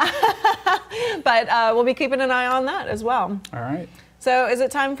 But we'll be keeping an eye on that as well. All right. So is it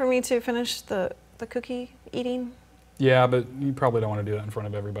time for me to finish the cookie eating? Yeah, but you probably don't want to do that in front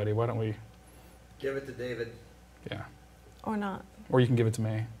of everybody. Why don't we? Give it to David. Yeah. Or not. Or you can give it to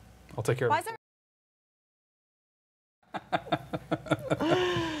me. I'll take care of it.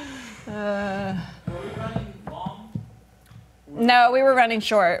 Were we running long? No, we were running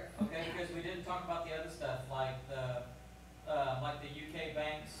short. Okay, because we didn't talk about the other stuff, like the UK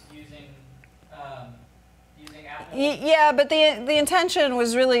banks using Apple. Yeah, but the intention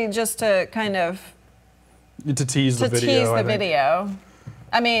was really just to kind of to tease the video.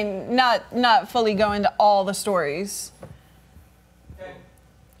 I mean, not fully go into all the stories. Okay.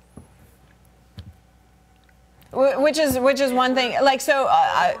 Which is one thing. Like so.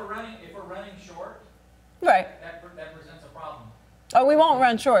 If we're running short, right. That presents a problem. Oh, we won't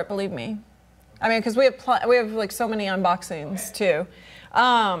run short, believe me. I mean, because we have like so many unboxings too.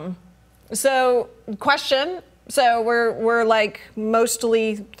 So question. So we're like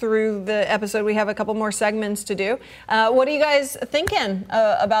mostly through the episode. We have a couple more segments to do. What are you guys thinking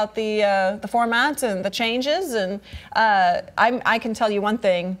about the format and the changes? And I can tell you one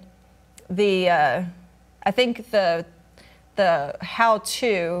thing. I think the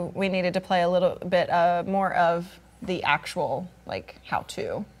how-to, we needed to play a little bit more of the actual like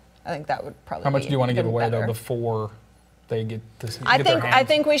how-to. I think that would probably. How much be do you want to give away better. though before they get this? I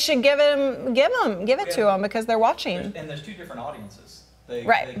think we should give it to them because they're watching. There's two different audiences. The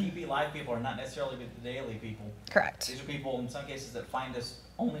Geek Beat Live people are not necessarily the daily people. Correct. These are people in some cases that find us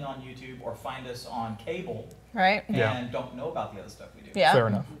only on YouTube or find us on cable. Right. And don't know about the other stuff we do. Yeah. Fair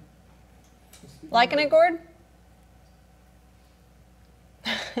enough. Liking it, Gord?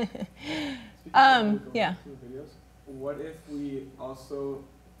 Yeah. Yeah. What if we also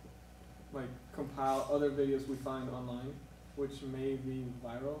like compile other videos we find online, which may be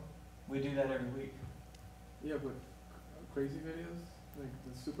viral. We do that every week. Yeah, but crazy videos, like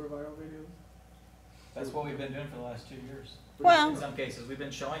the super viral videos. That's what we've been doing for the last 2 years. Well, In some cases, we've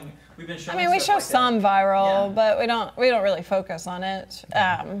been showing. I mean, we show stuff like some that. viral, Yeah. but we don't really focus on it.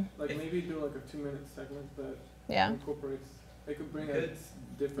 Like maybe do like a 2-minute segment that Yeah. incorporates. They could bring a Good.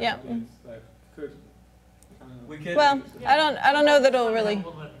 different Yeah. audience that could. We could. Well, I don't know that it'll really.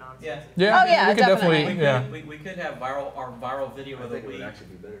 Yeah. Yeah, Oh, yeah, we could definitely. We could, yeah. we could have our viral video I of the think it would week. actually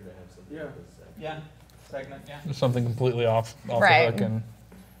be better to have something Yeah. like this. Yeah. Segment. Yeah. Something completely off Right. the hook. And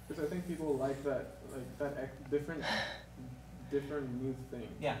Because I think people like that different new thing.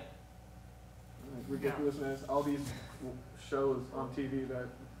 Yeah. Like ridiculousness, all these shows on TV that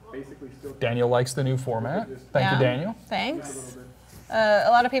basically still. Daniel likes the new format. Thank Yeah. you, Daniel. Thanks. A little bit.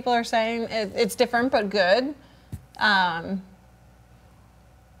 A lot of people are saying it's different but good. I'm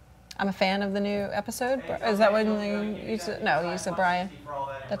a fan of the new episode. Is that when you said? No, you said Brian.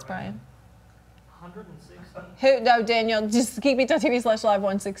 That's Brian. 160. Who? No, Daniel. Just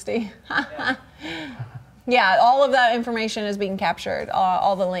geekbeat.tv/live160. Yeah, all of that information is being captured,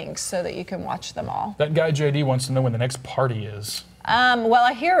 all the links, so that you can watch them all. That guy JD wants to know when the next party is. Well,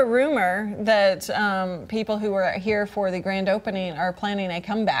 I hear a rumor that people who were here for the grand opening are planning a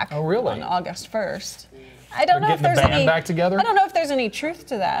comeback Oh, really? on August 1st. I don't They're know if getting the there's band any. back together? I don't know if there's any truth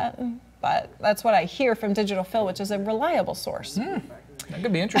to that, but that's what I hear from Digital Phil, which is a reliable source. That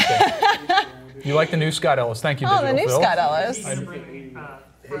could be interesting. You like the new Scott Ellis? Thank you, Oh, Digital the new Phil. Scott Ellis. Is he bringing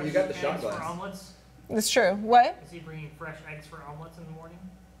Hey, you got the shot eggs for glass. omelets? It's true. What? Is he bringing fresh eggs for omelets in the morning?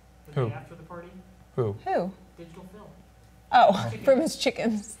 The Who? day after the party? Who? Who? Digital Phil. Oh, from his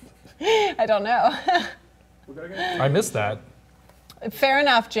chickens. I don't know. We gotta get I missed that. Fair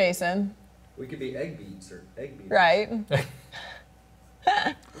enough, Jason. We could be egg beats or egg beaters. Right.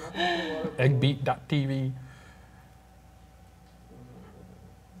 Eggbeat.tv.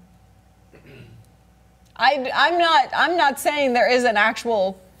 I'm not saying there is an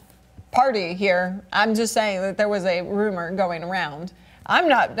actual party here. I'm just saying that there was a rumor going around. I'm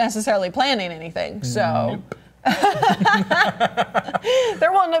not necessarily planning anything, so there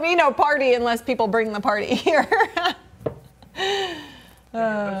will be no party unless people bring the party here.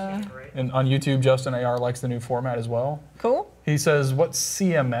 And on YouTube, Justin AR likes the new format as well. Cool. He says, "What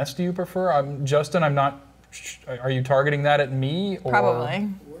CMS do you prefer?" Justin, I'm not. Are you targeting that at me or Probably.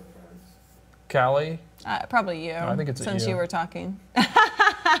 Callie? Probably you. I think it's at since you. you were talking.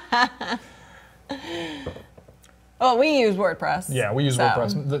 Well, we use WordPress. Yeah, we use so,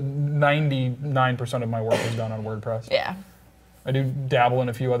 WordPress. 99% of my work is done on WordPress. Yeah. I do dabble in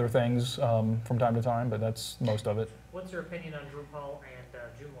a few other things from time to time, but that's most of it. What's your opinion on Drupal and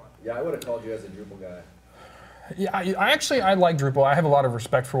Joomla? Yeah, I would have called you as a Drupal guy. Yeah, I like Drupal. I have a lot of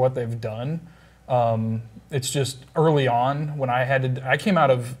respect for what they've done. It's just early on when I came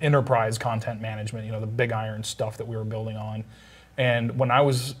out of enterprise content management, the big iron stuff that we were building on. And when I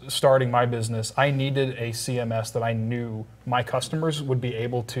was starting my business, I needed a CMS that I knew my customers would be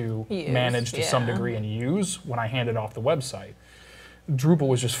able to manage to some degree and use when I handed off the website. Drupal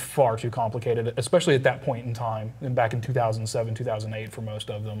was just far too complicated, especially at that point in time, and back in 2007, 2008 for most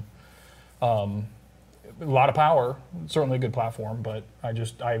of them. A lot of power, certainly a good platform, but I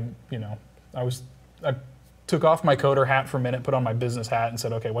took off my coder hat for a minute, put on my business hat, and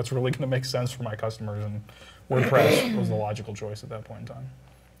said, okay, what's really going to make sense for my customers? And WordPress was the logical choice at that point in time.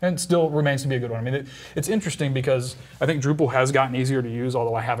 And it still remains to be a good one. I mean, it's interesting because I think Drupal has gotten easier to use,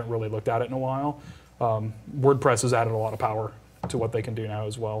 although I haven't really looked at it in a while. WordPress has added a lot of power to what they can do now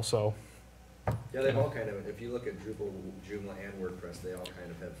as well. So, Yeah, they've all kind of, if you look at Drupal, Joomla, and WordPress, they all kind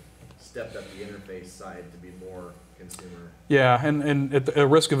of have stepped up the interface side to be more consumer. yeah, and at the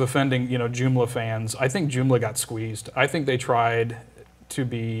risk of offending, Joomla fans, I think Joomla got squeezed. I think they tried to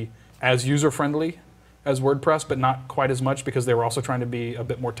be as user-friendly as WordPress, but not quite as much because they were also trying to be a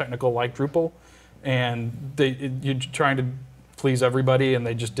bit more technical like Drupal. And you're trying to please everybody, and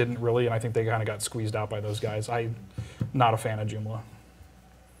they just didn't really, and I think they kind of got squeezed out by those guys. I'm not a fan of Joomla.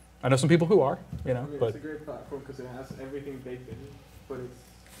 I know some people who are, but it's a great platform because it has everything baked in, but it's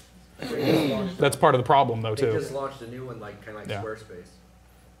that's part of the problem, though, They too. just launched a new one, kind of like Yeah. Squarespace,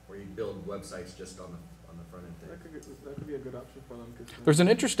 where you build websites just on the front end thing. that could be a good option for them. There's an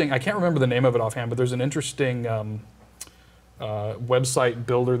interesting, I can't remember the name of it offhand, but there's an interesting website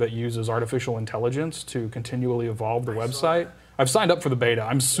builder that uses artificial intelligence to continually evolve the website. I've signed up for the beta.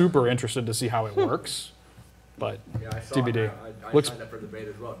 I'm super interested to see how it works, but Yeah, I saw TBD. it. I Looks- signed up for the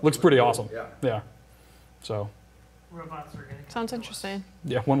beta as well. Looks pretty awesome. Yeah. Yeah. So, Robots are going to Sounds interesting.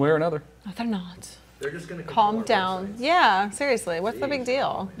 yeah, one way or another. No, they're not. They're just going to calm down. Yeah, seriously, what's the big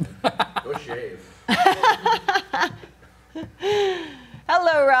deal? Go shave.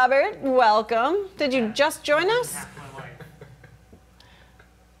 Hello, Robert. Welcome. Did you just join us?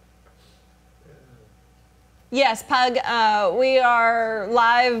 Yes, Pug. We are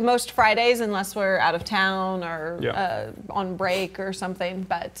live most Fridays unless we're out of town or on break or something.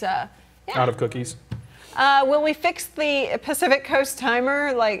 But yeah. Out of cookies. Will we fix the Pacific Coast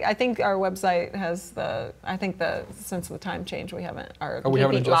timer? Like, I think our website has the. I think since the time change, we haven't our we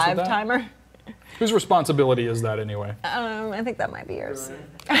haven't adjusted live that? timer. Whose responsibility is that anyway? I think that might be yours.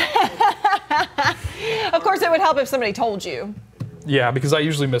 Of course, it would help if somebody told you. Yeah, because I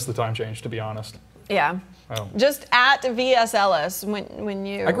usually miss the time change, to be honest. Yeah. Oh. Just at VS Ellis when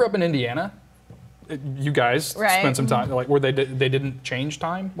you. I grew up in Indiana. You guys spent some time like where they didn't change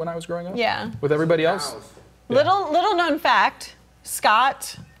time when I was growing up. Yeah. With everybody else. Yeah. Little known fact: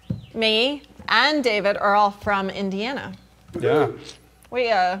 Scott, me, and David are all from Indiana. Yeah.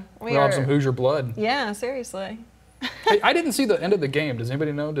 We all have some Hoosier blood. Yeah, seriously. Hey, I didn't see the end of the game. Does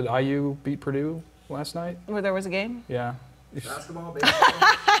anybody know? Did IU beat Purdue last night? Where there was a game? Yeah. Basketball,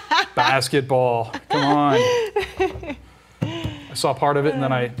 baseball. Basketball. Come on. I saw part of it and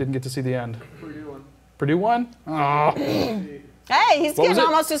then I didn't get to see the end. Purdue won. Purdue won? Oh. Hey, he's getting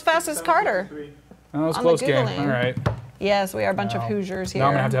almost as fast as Carter. That was a On close the game. Googling. All right. Yes, we are a bunch of Hoosiers here. Now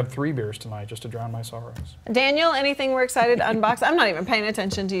I'm going to have 3 beers tonight just to drown my sorrows. Daniel, anything we're excited to unbox? I'm not even paying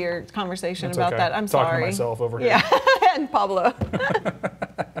attention to your conversation That's about okay. that. I'm Talking sorry. to myself over here. Yeah, and Pablo.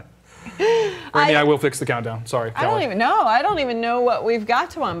 Randy, I will fix the countdown. Sorry. I don't even know. I don't even know what we've got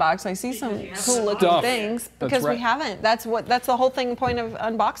to unbox. I see some cool looking Stuff. things That's because right. we haven't. That's the whole point of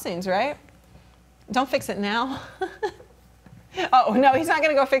unboxings, right? Don't fix it now. Oh no, he's not going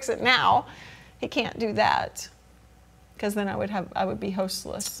to go fix it now. He can't do that because then I would be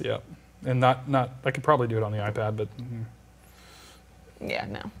hostless. Yeah, and not. I could probably do it on the iPad, but. Yeah,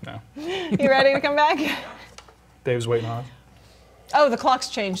 no. No. You ready to come back? Dave's waiting on us. Oh, the clock's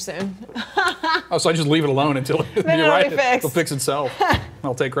changed soon. Oh, so I just leave it alone until you're it'll right. be fixed. It'll fix itself.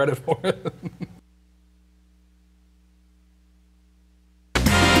 I'll take credit for it.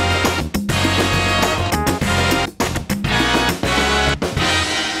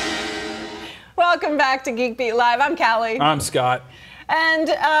 Welcome back to Geek Beat Live. I'm Callie. I'm Scott. And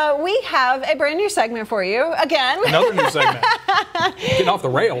we have a brand new segment for you again. Another new segment. Getting off the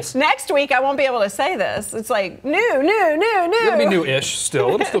rails. Next week, I won't be able to say this. It's like new. It'll be new-ish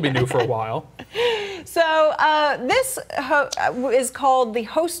still. It'll still be new for a while. So this is called the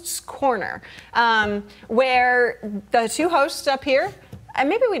Host's Corner, where the 2 hosts up here. And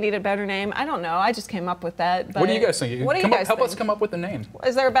maybe we need a better name. I don't know. I just came up with that. But What do you guys think? What do you guys help think? us come up with a name.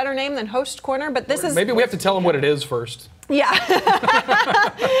 Is there a better name than Host Corner? But this is Maybe we have to tell them what it is first. Yeah.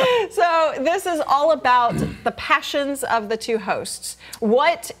 So this is all about the passions of the 2 hosts.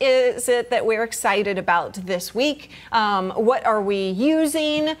 What is it that we're excited about this week? What are we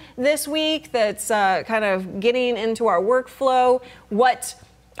using this week that's kind of getting into our workflow? What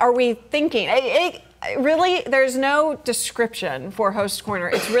are we thinking? Really, there's no description for Host Corner.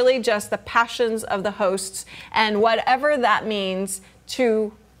 It's really just the passions of the hosts and whatever that means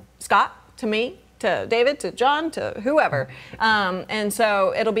to Scott, to me, to David, to John, to whoever. And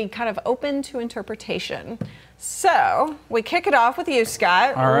so it'll be kind of open to interpretation. So we kick it off with you,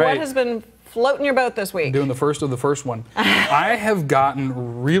 Scott. All right. What has been floating your boat this week? Doing the first of the first one. I have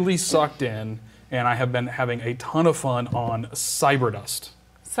gotten really sucked in, and I have been having a ton of fun on Cyberdust.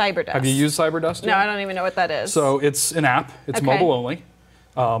 Cyberdust. Have you used Cyberdust yet? No, I don't even know what that is. So it's an app. It's Okay. mobile only.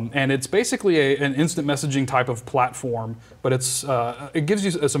 And it's basically an instant messaging type of platform, but it gives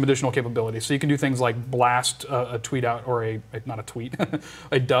you some additional capabilities. So you can do things like blast a tweet out, or not a tweet,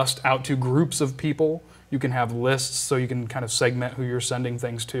 a dust out to groups of people. You can have lists, so you can kind of segment who you're sending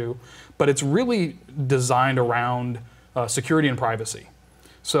things to. But it's really designed around security and privacy.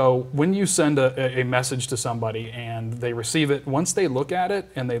 So when you send a message to somebody and they receive it, once they look at it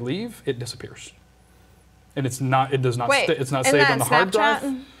and they leave, it disappears. And it does not Wait, it's not isn't saved that on the hard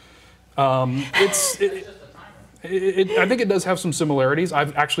Snapchat? drive. I think it does have some similarities.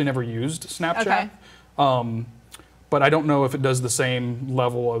 I've actually never used Snapchat. Okay. But I don't know if it does the same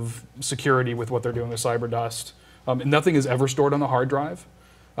level of security with what they're doing with Cyberdust. And nothing is ever stored on the hard drive.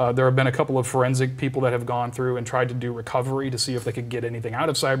 There have been a couple of forensic people that have gone through and tried to do recovery to see if they could get anything out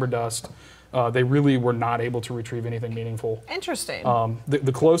of Cyberdust. They really were not able to retrieve anything meaningful. Interesting.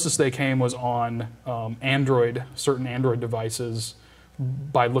 The closest they came was on certain Android devices,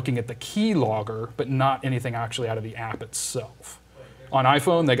 by looking at the key logger, but not anything actually out of the app itself. On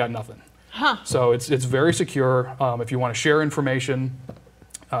iPhone, they got nothing. Huh. So it's very secure. If you want to share information,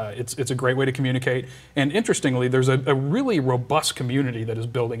 It's a great way to communicate. And interestingly, there's a really robust community that is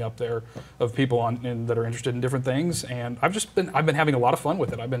building up there of people that are interested in different things. And I've been having a lot of fun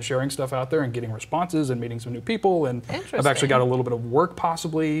with it. I've been sharing stuff out there and getting responses and meeting some new people. And I've actually got a little bit of work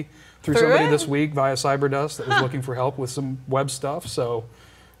possibly through somebody this week via Cyberdust that was looking for help with some web stuff. So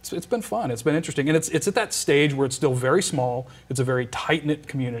it's been fun. It's been interesting. And it's at that stage where it's still very small. It's a very tight-knit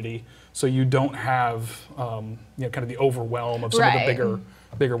community. So you don't have kind of the overwhelm of some of the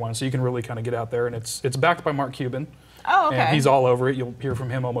bigger ones. So you can really kind of get out there. And it's backed by Mark Cuban. Oh, okay. And he's all over it. You'll hear from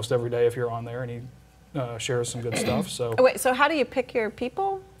him almost every day if you're on there. And he shares some good stuff. So wait, so how do you pick your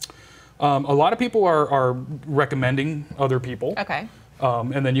people? A lot of people are recommending other people. Okay.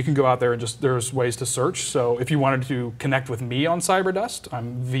 And then you can go out there and there's ways to search. So if you wanted to connect with me on Cyberdust,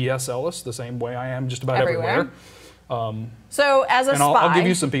 I'm VS Ellis, the same way I am just about everywhere. So as a spy, I'll give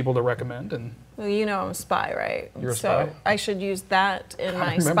you some people to recommend. And well, you know I'm a spy, right? You're a spy. So I should use that in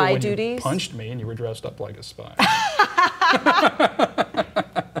my remember spy when duties. You punched me and you were dressed up like a spy.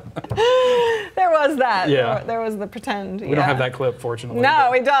 There was that. Yeah. There was the pretend. We don't have that clip, fortunately. No,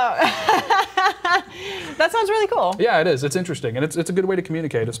 we don't. That sounds really cool. Yeah, it is. It's interesting. And it's a good way to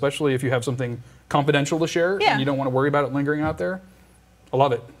communicate, especially if you have something confidential to share and you don't want to worry about it lingering out there. I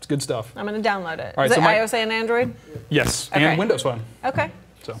love it. It's good stuff. I'm going to download it. All right, is it iOS and Android? Yes, okay. and Windows Phone. Okay.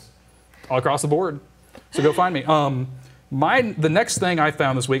 So all across the board. So go find me. The next thing I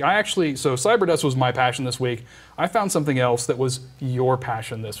found this week, so Cyberdust was my passion this week. I found something else that was your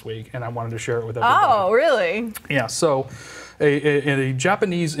passion this week, and I wanted to share it with everybody. Oh, really? Yeah, so a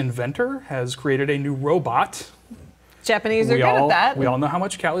Japanese inventor has created a new robot. Japanese are good at that. We all know how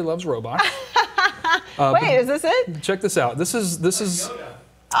much Callie loves robots. Wait, is this it? Check this out. This is.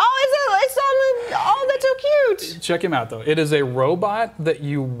 Oh, it's on the. Oh, that's so cute. Check him out though. It is a robot that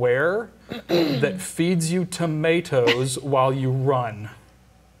you wear that feeds you tomatoes while you run.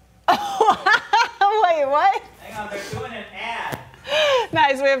 Wait, what? Hang on, they're doing an ad.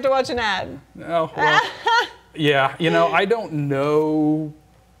 Nice, we have to watch an ad. Oh, well, yeah. I don't know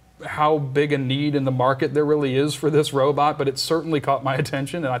how big a need in the market there really is for this robot, but it certainly caught my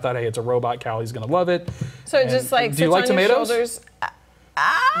attention, and I thought, hey, it's a robot. Callie's gonna love it. So it just like do you like sits on your tomatoes? shoulders.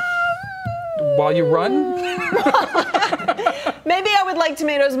 While you run? Maybe I would like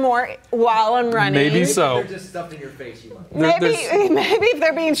tomatoes more while I'm running. Maybe so. They're just stuffed in your face. You want. Maybe if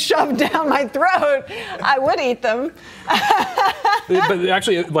they're being shoved down my throat, I would eat them. But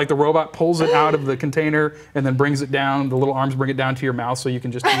actually, like the robot pulls it out of the container and then brings it down. The little arms bring it down to your mouth so you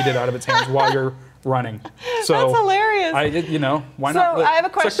can just eat it out of its hands while you're running. So that's hilarious. Why not? So I have a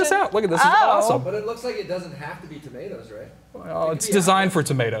question. Check this out. Look at this. This is awesome. But it looks like it doesn't have to be tomatoes, right? Well, it's designed for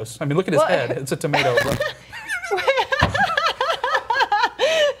tomatoes. I mean, look at his head. It's a tomato.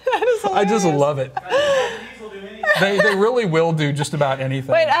 I just love it. They really will do just about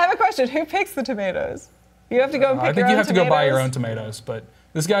anything. Wait, I have a question. Who picks the tomatoes? You have to go and pick I think your you own have to tomatoes? go buy your own tomatoes, but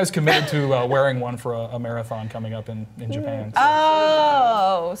this guy's committed to wearing one for a marathon coming up in Japan.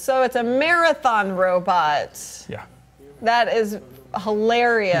 Oh, so it's a marathon robot. Yeah. That is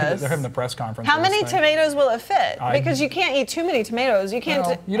hilarious. They're having a press conference. How many tomatoes will it fit? Because you can't eat too many tomatoes. You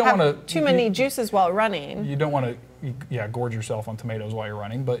can't you don't have wanna, too many juices while running. You don't want to, gorge yourself on tomatoes while you're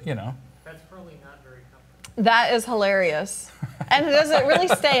running, but That's probably not very comfortable. That is hilarious. And does it really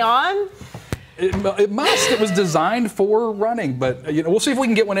stay on? It must. It was designed for running, but we'll see if we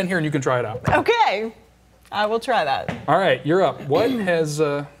can get one in here and you can try it out. Okay, I will try that. All right, you're up. What has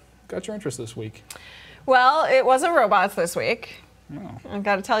got your interest this week? Well, it wasn't robots this week. Oh. I've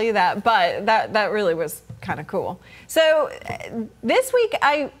got to tell you that, but that really was kind of cool. So this week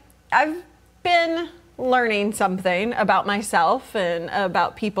I've been learning something about myself and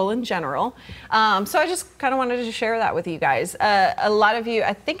about people in general. So I just kind of wanted to share that with you guys. A lot of you,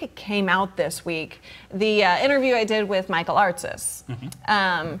 I think it came out this week, the interview I did with Michael Artsis.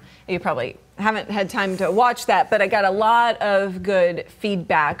 Mm-hmm. You probably haven't had time to watch that, but I got a lot of good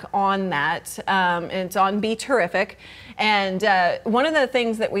feedback on that. And it's on Be Terrific. And one of the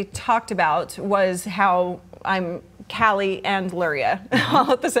things that we talked about was how I'm Callie and Luria all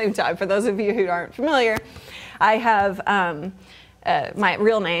at the same time. For those of you who aren't familiar, I have my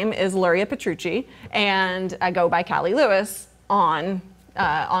real name is Luria Petrucci, and I go by Callie Lewis on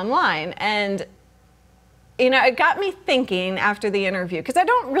online. And it got me thinking after the interview, because I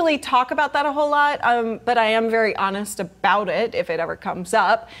don't really talk about that a whole lot, but I am very honest about it if it ever comes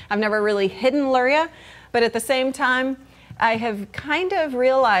up. I've never really hidden Luria, but at the same time, I have kind of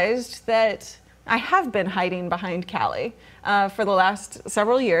realized that I have been hiding behind Callie for the last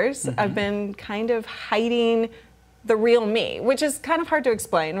several years. Mm-hmm. I've been kind of hiding the real me, which is kind of hard to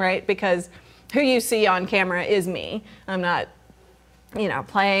explain, right? Because who you see on camera is me. I'm not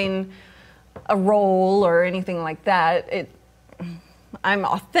playing a role or anything like that. I'm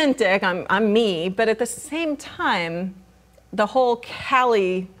authentic, I'm me, but at the same time, the whole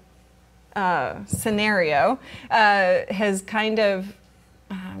Callie scenario has kind of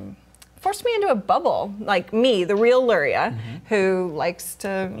forced me into a bubble, like me, the real Luria, who likes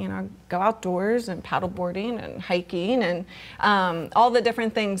to, go outdoors and paddleboarding and hiking and all the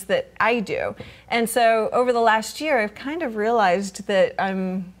different things that I do. And so over the last year, I've kind of realized that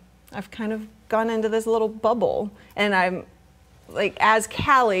I've kind of gone into this little bubble, and I'm like, as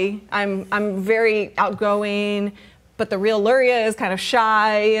Callie, I'm very outgoing, but the real Luria is kind of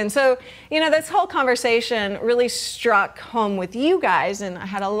shy. And so, this whole conversation really struck home with you guys, and I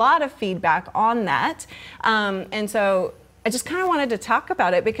had a lot of feedback on that. And so I just kind of wanted to talk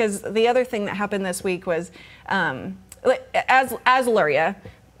about it, because the other thing that happened this week was, as Luria,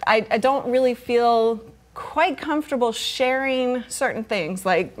 I don't really feel quite comfortable sharing certain things,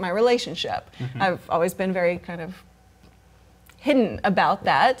 like my relationship. I've always been very kind of hidden about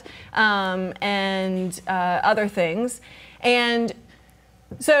that, and other things. And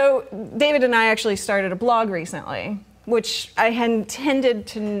so David and I actually started a blog recently, which I had intended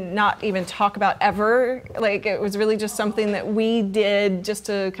to not even talk about ever. Like, it was really just something that we did just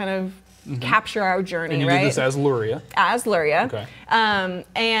to kind of capture our journey, and you right? did this as Luria. As Luria. Okay.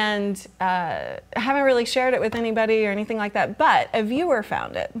 And I haven't really shared it with anybody or anything like that, but a viewer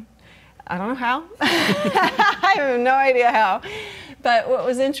found it. I don't know how. I have no idea how. But what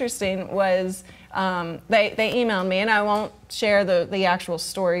was interesting was they emailed me, and I won't share the actual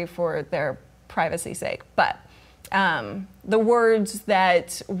story for their privacy's sake, but the words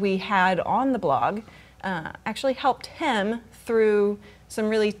that we had on the blog actually helped him through some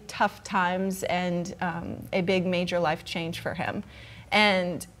really tough times and a big major life change for him.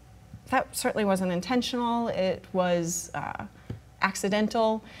 And that certainly wasn't intentional. It was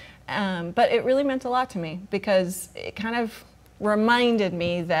accidental. But it really meant a lot to me, because it kind of reminded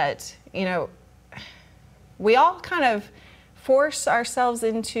me that, we all kind of force ourselves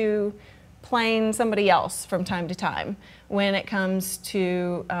into playing somebody else from time to time when it comes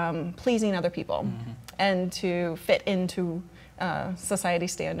to pleasing other people and to fit into society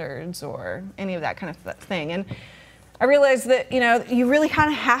standards or any of that kind of thing. And I realized that, you really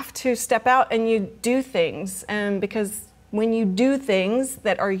kind of have to step out and you do things, because when you do things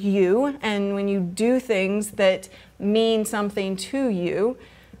that are you, and when you do things that mean something to you,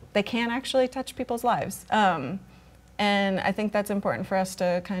 they can actually touch people's lives. And I think that's important for us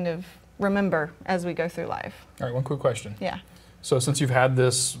to kind of remember as we go through life. All right, one quick question. Yeah. So since you've had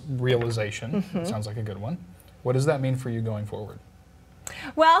this realization, it sounds like a good one, what does that mean for you going forward?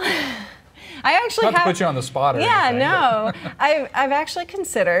 Well, I actually Not to put you on the spot or anything, no. I've actually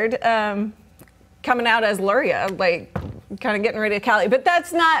considered coming out as Luria, like kind of getting ready to Callie, but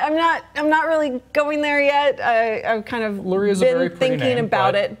that's not. I'm not really going there yet. I've kind of Luria's a very been pretty thinking name,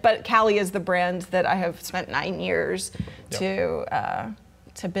 about it, but Callie is the brand that I have spent 9 years to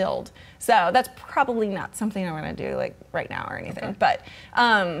build. So that's probably not something I want to do like right now or anything. Okay. But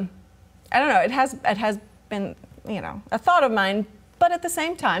I don't know. It has been a thought of mine, but at the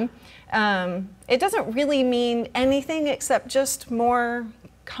same time, it doesn't really mean anything except just more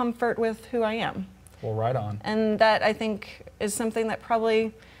comfort with who I am. Well, right on. And that, I think, is something that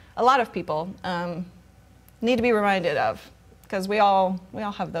probably a lot of people need to be reminded of, because we all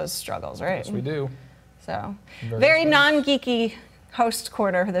have those struggles, right? Yes, we do. So, very non-geeky host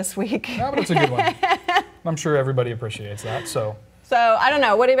corner this week. No, but it's a good one. I'm sure everybody appreciates that. So I don't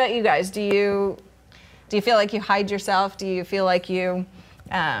know. What about you guys? Do you feel like you hide yourself? Do you feel like you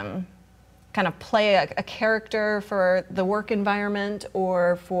kind of play a character for the work environment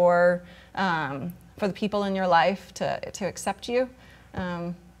or for the people in your life to accept you?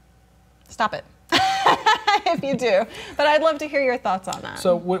 Stop it if you do. But I'd love to hear your thoughts on that.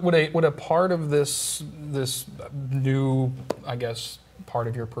 So would a part of this new, I guess, part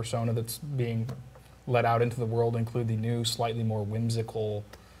of your persona that's being let out into the world include the new, slightly more whimsical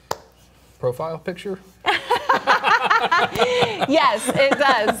profile picture? Yes, it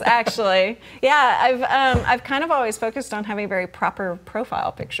does, actually. Yeah, I've kind of always focused on having very proper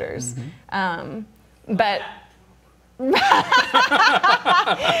profile pictures. But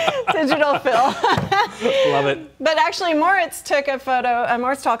digital Phil. Love it. But actually, Moritz took a photo,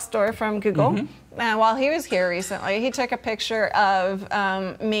 Moritz Talkstore from Google. While he was here recently, he took a picture of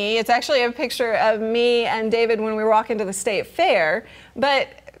me. It's actually a picture of me and David when we were walking to the state fair. But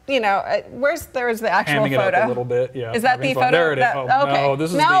there's the actual Handing photo. It up a little bit, yeah. Is that the photo? There it is. Oh, okay. no,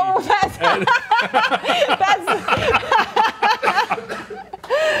 this is that's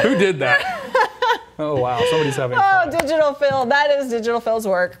Who did that? Oh wow, somebody's having Oh, fun. Digital Phil. That is Digital Phil's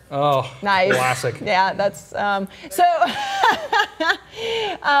work. Oh, Nice. classic. Yeah, that's so.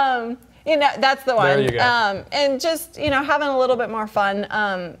 You know, that's the one. There you go. And just, you know, having a little bit more fun,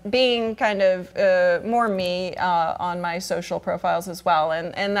 being kind of more me on my social profiles as well.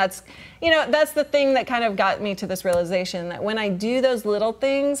 And that's, you know, that's the thing that kind of got me to this realization that when I do those little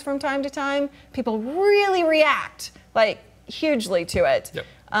things from time to time, people really react, like, hugely to it. Yep.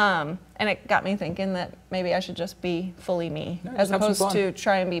 And it got me thinking that maybe I should just be fully me, Yeah, as just have some opposed to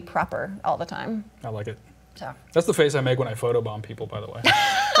try and be proper all the time. I like it. So. That's the face I make when I photobomb people, by the way.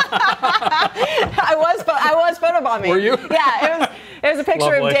 I was photobombing. Were you? Yeah, it was a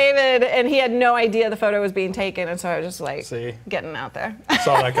picture Lovely. of David, and he had no idea the photo was being taken, and so I was just like getting out there.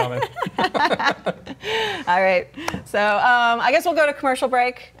 Saw that coming. All right, so I guess we'll go to commercial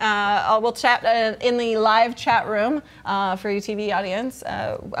break. We'll chat in the live chat room for you TV audience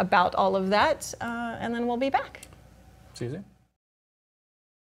about all of that, and then we'll be back. See you soon.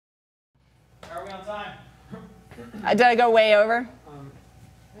 Are we on time? Did I go way over? A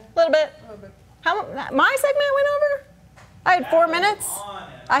little bit. How my segment went over? I had 4 minutes.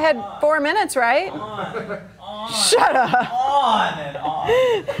 I had 4 minutes, right? Shut up. On and on.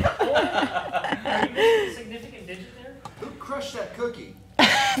 Are you missing a significant digit there? Who crushed that cookie?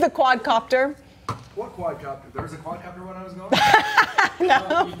 The quadcopter. What quadcopter? There was a quadcopter when I was gone?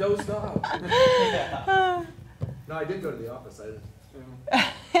 No. You dozed off. No, I did go to the office.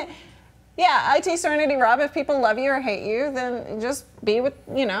 Yeah, IT Serenity Rob, if people love you or hate you, then just be with,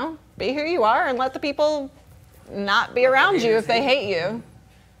 you know, be who you are and let the people not be around you if they hate you.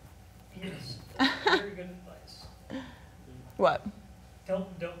 Yes. Very good advice. What? Don't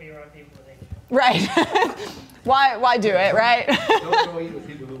be around people that hate you. Right. Why do it, right? Don't go eat with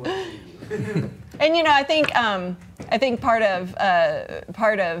people who want to eat you. And you know, I think part of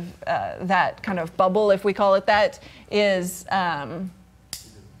that kind of bubble, if we call it that, is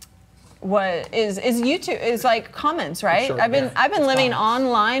what is YouTube, is like comments, right? Sure, I've been living comments.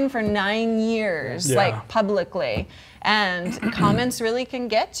 online for 9 years, Yeah. like publicly, and comments really can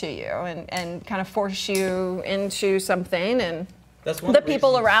get to you and kind of force you into something, and That's one the of the people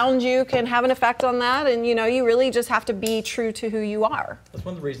reasons- around you can have an effect on that, and you know, you really just have to be true to who you are. That's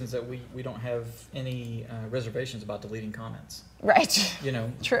one of the reasons that we don't have any reservations about deleting comments. Right. You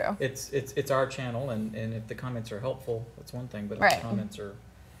know, True. It's our channel, and if the comments are helpful, that's one thing. But if Right. the comments are,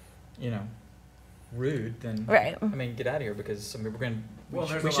 you know, rude, then Right. I mean, get out of here, because I mean, Well,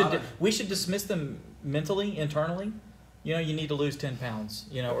 there's we a should lot of- we should dismiss them mentally, internally. You know, you need to lose 10 pounds,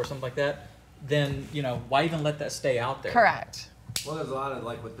 you know, or something like that. Then, you know, why even let that stay out there? Correct. Well, there's a lot of,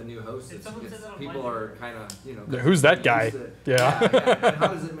 like, with the new hosts, Did someone say that on people my are kind of, you know. Yeah, who's that guy? used to- Yeah. And how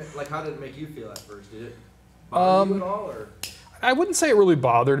does it, how did it make you feel at first? Did it bother you at all, or? I wouldn't say it really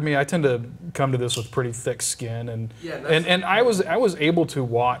bothered me. I tend to come to this with pretty thick skin, and Yeah, that's- and I was able to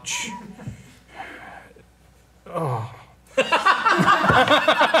watch. Oh.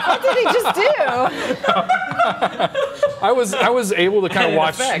 What did he just do? I was able to kind of In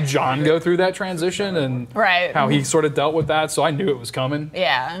watch effect. John go through that transition and Right. how he sort of dealt with that, so I knew it was coming.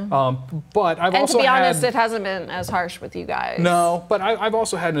 Yeah. But I've And also to be honest, had, it hasn't been as harsh with you guys. no, but I've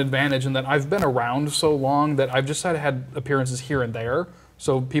also had an advantage in that I've been around so long that I've just had appearances here and there.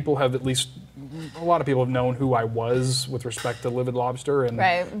 So people have a lot of people have known who I was with respect to Livid Lobster, and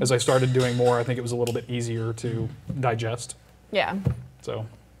Right. as I started doing more, I think it was a little bit easier to digest. Yeah. So,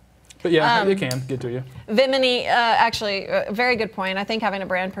 but yeah, it can get to you. Vimini, actually, very good point. I think having a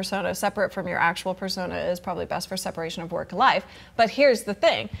brand persona separate from your actual persona is probably best for separation of work and life. But here's the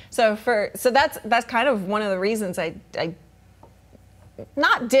thing. So that's kind of one of the reasons I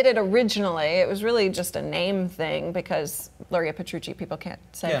not did it originally. It was really just a name thing because Luria Petrucci people can't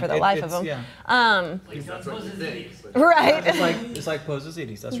say for the life of them. Yeah. Like John Posizidis. Right. It's like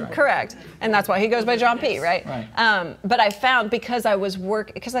Posizidis, that's right. Correct. And that's why he goes by John P, right? Right. But I found because I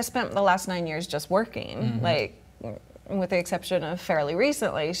spent the last 9 years just working, like with the exception of fairly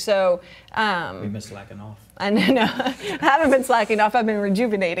recently. So We've been slacking off. I know, I haven't been slacking off, I've been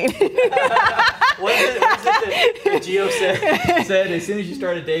rejuvenating. What is it that Gio said as soon as you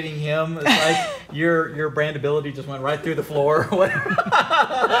started dating him, it's like your brandability just went right through the floor.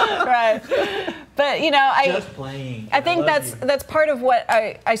 Right. But you know, Just playing. I think love that's part of what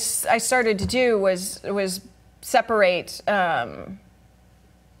I started to do was separate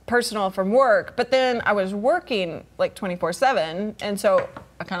personal from work, but then I was working like 24/7, and so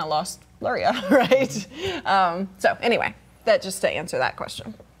I kind of lost Luria, right? So anyway, that just to answer that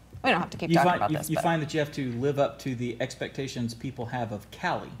question. We don't have to keep talking about this. You but- find that you have to live up to the expectations people have of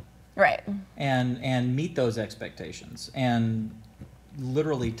Callie, right. and meet those expectations. And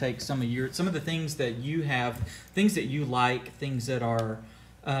literally take some of the things that you have, things that you like, things that are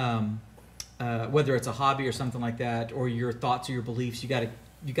whether it's a hobby or something like that, or your thoughts or your beliefs. You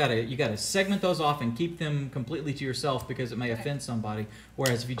gotta segment those off and keep them completely to yourself, because it may offend somebody.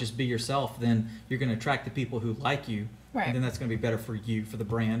 Whereas if you just be yourself, then you're going to attract the people who like you. Right. And then that's going to be better for you, for the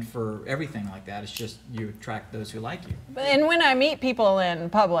brand, for everything like that. It's just you attract those who like you. And when I meet people in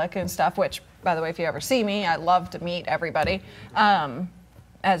public and stuff, which, by the way, if you ever see me, I love to meet everybody,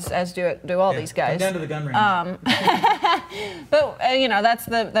 as do all these guys. Come down to the gun range. But you know, that's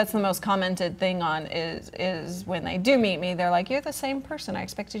the most commented thing on is when they do meet me, they're like, "You're the same person. I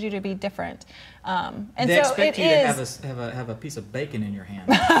expected you to be different." And they so expect it you is. to have a piece of bacon in your hand.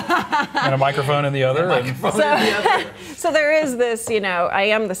 And a microphone in the other. So there is this, you know, I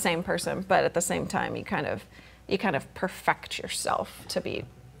am the same person, but at the same time, you kind of perfect yourself to be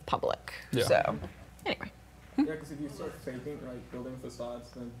public. Yeah. So anyway. Yeah, because if you start faking, like building facades,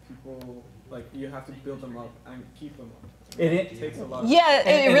 then people, like, you have to build them up and keep them up. It takes a lot. Yeah,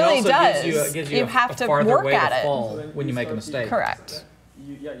 it really does. Gives you you a have to farther work way at to it. fall So when you make a mistake. Correct.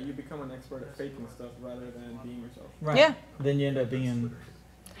 You become an expert at faking stuff rather than being yourself. Right. Yeah. Then you end up being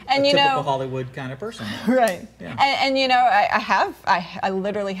And a you typical know, Hollywood kind of person. right? Yeah. And you know, I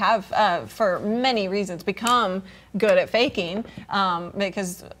literally have for many reasons become good at faking,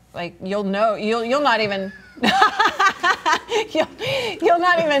 because like you'll not even you'll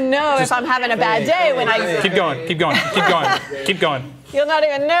not even know if I'm having a bad day when I Keep going. You'll not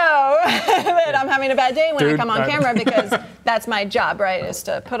even know that I'm having a bad day when I Dude, come on camera, because that's my job, right? Is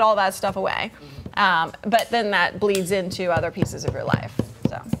to put all that stuff away. But then that bleeds into other pieces of your life.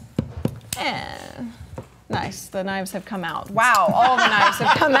 So, nice. The knives have come out. Wow, all the knives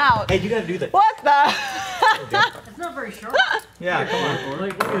have come out. Hey, you gotta do that. What the? It's not very sharp. Yeah, come on.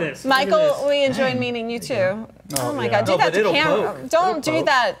 Like, look at this. Michael, we enjoyed meeting you too. Oh my God, do No, that but to it'll camera. poke. Don't do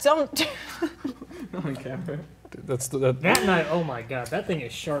that. Don't do Not on camera. That's That knife, oh my God, that thing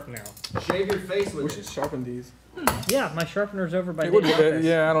is sharp now. Shave your face We with should it. sharpen these. Yeah, my sharpener's over by It would the be, office.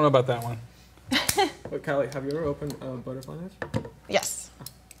 yeah, I don't know about that one. But Callie, have you ever opened a butterfly knife? Yes,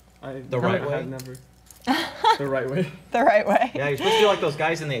 The right I way? have never. The right way. the right way. Yeah, you're supposed to do like those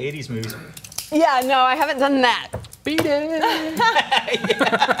guys in the 80s movies. Yeah, no, I haven't done that. Beat it.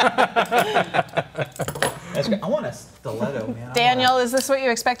 That's great. I want a stiletto, man. Daniel, is this what you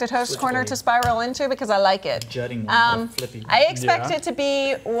expected Host Corner to spiral into? Because I like it. Jutting one, flippy. I expect Yeah. it to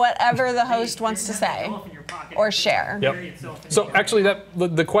be whatever the host wants to say or share. Yep. So actually,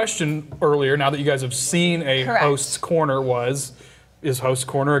 the question earlier, now that you guys have seen a Correct. Host's Corner, is Host's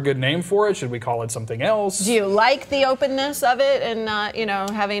Corner a good name for it? Should we call it something else? Do you like the openness of it and not, you know,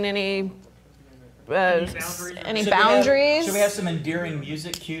 having any boundaries? Should we have some endearing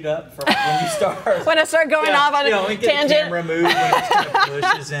music queued up for when you start? When I start going off on a we get tangent. the camera moved when it kind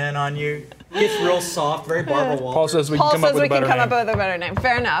of pushes in on you. Gets real soft, very Barbara Walters. Paul says we can Paul come up says with we a better can come name. up with a better name.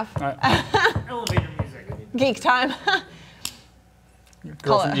 Fair enough. Elevator music. Geek time.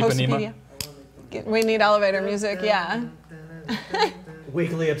 Girl Call from it Ipanema. Hostpedia. We need elevator music, yeah.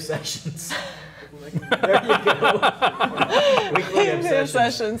 Weekly obsessions. There you go. Weekly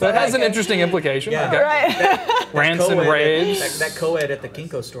obsessions. That has an interesting implication. Yeah. Okay. Right. Rants and raves. That co-ed at the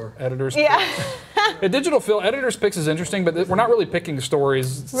Kinko store. Editors. Yeah. A digital film editors picks is interesting, but we're not really picking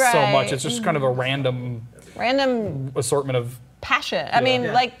stories so Right. much. It's just kind of a random assortment of. Passion. I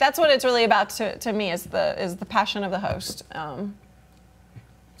mean, like that's what it's really about to me is the passion of the host.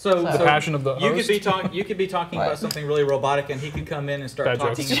 So The passion of the you host? could be talking What? about something really robotic, and he could come in and start Bad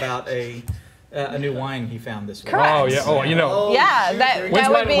talking jokes. about a new wine he found this week. Correct. Oh yeah. Oh, you know. Yeah, that When's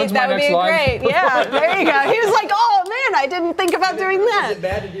would my be next live? great. Yeah, there you go. He was like, "Oh man, I didn't think about doing Is that." it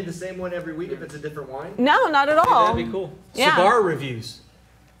bad to do the same one every week if it's a different wine? No, not at all. That'd be cool. Yeah. Cigar reviews.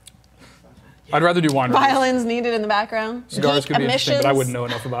 I'd rather do wine reviews. Violins needed in the background. Cigars Geek could be interesting, but I wouldn't emissions. know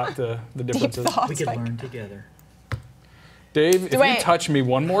enough about the Deep differences. thoughts. We could like- learn together. Dave, if you Wait. touch me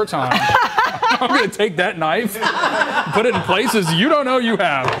one more time, I'm going to take that knife, put it in places you don't know you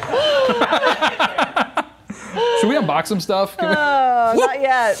have. Should we unbox some stuff? Can we- Oh, not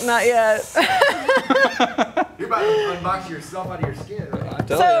yet, not yet. You're about to unbox yourself out of your skin, right?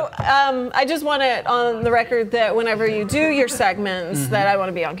 So I just want it on the record that whenever you do your segments, that I want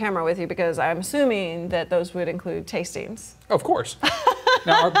to be on camera with you because I'm assuming that those would include tastings. Of course.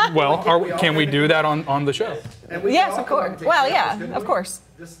 Now, can we do that on the show? And we Yes, can of all come course. and take Well, samples, yeah, couldn't of we? course.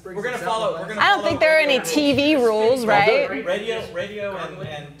 This brings We're gonna us follow. out. We're gonna I don't think there are any TV rules, right? Radio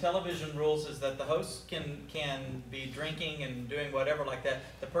and television rules is that the host can be drinking and doing whatever like that.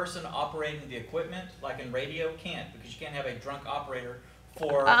 The person operating the equipment, like in radio, can't, because you can't have a drunk operator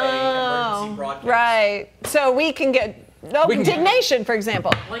for a emergency broadcast. Right. So we can get No, indignation, for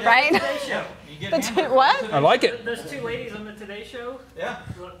example, Like right? the Today Show. What? I like it. Those two ladies on the Today Show. Yeah.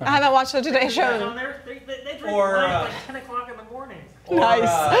 I haven't watched the Today On Show. there, they drink Or, wine at like 10 o'clock in the morning. Nice.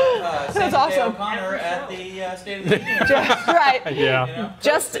 That's That's awesome. O'Connor at the State of the Union. Right. Yeah. You know?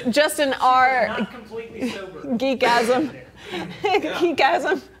 Just an R Not completely sober. geekasm.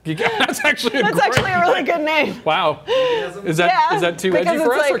 Geekasm. That's actually a That's great actually a really good name. Wow. Is Yeah, that too because edgy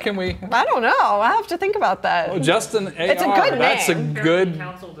for it's us, or like- can we? I don't know. I have to think about that. Oh, Justin AR. It's a good That's a name. good.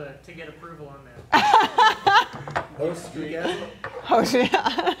 Council to get approval on that. Host Geekasm? Oh,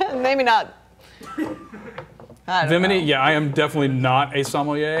 yeah. Maybe not. I don't Vimini, know. yeah, I am definitely not a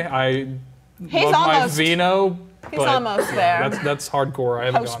sommelier. I He's love my almost- vino. He's but almost there. That's hardcore. I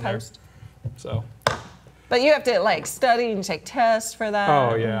haven't Post, gone there. post. So. But you have to like study and take tests for that.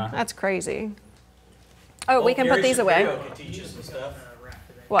 Oh, yeah. That's crazy. Oh, we can put these away. Gary could teach you some stuff.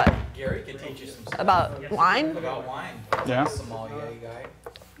 What? Gary could teach you some stuff About wine? about wine. Yeah. Sommelier guy.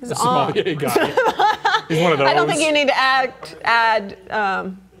 The sommelier guy. He's one of those. I don't think you need to add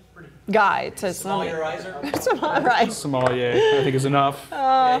guy to sommelier. Sommelierizer. Right. Sommelier, I think, is enough.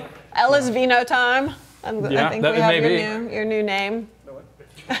 Ellis Vino time. I Yeah, think that we have may your new name.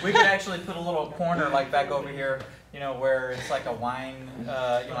 We could actually put a little corner like back over here, you know, where it's like a wine, you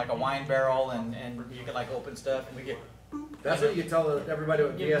know, like a wine barrel, and you can like open stuff, and we get. That's what you tell everybody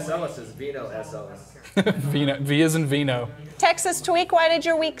what VSLS is, Vino SLS. Vino, V as in vino. Texas Tweak, why did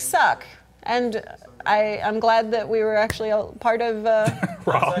your week suck? And I'm glad that we were actually a part of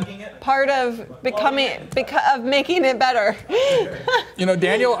making it better. You know,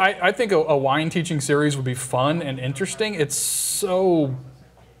 Daniel, I think a wine teaching series would be fun and interesting. It's so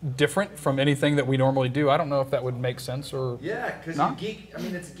different from anything that we normally do. I don't know if that would make sense or Yeah, because you geek. I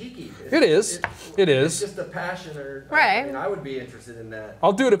mean, it's geeky. It is. It is. It's just a passion, or Right. I mean, I would be interested in that.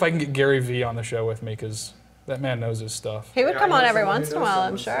 I'll do it if I can get Gary V on the show with me, because that man knows his stuff. He would Yeah, come I on know every someone who once in a knows while,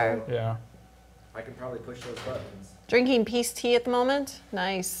 I'm someone, sure. Yeah. I can probably push those buttons. Drinking peace tea at the moment?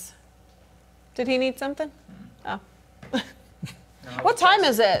 Nice. Did he need something? Oh. What time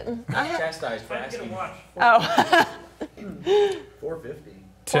is it? Chastised for I'm gonna asking. watch. Oh. 450.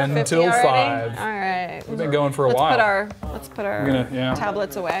 10 4:50 till already? 5. All right. We've been going for a Let's while. Let's put our We're gonna- yeah.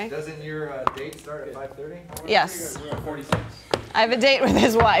 tablets away. Doesn't your date start at 5:30? Yes. We're at 46. I have a date with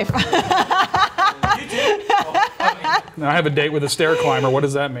his wife. You do? Now I have a date with a stair climber. What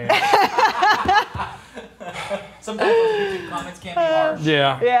does that mean? Sometimes those YouTube comments can be harsh.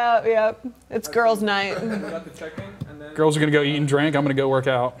 Yeah. Yeah. It's girls' night. We got the check-in, and then Girls are going to go eat and drink. I'm going to go work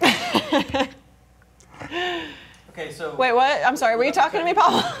out. Okay, so. Wait, what? I'm sorry. Were you talking to me,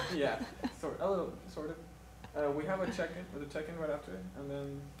 Paul? yeah, sort of. We have a check-in right after, and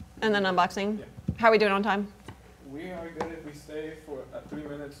then And then unboxing. Yeah. How are we doing on time? we are good if we stay for 3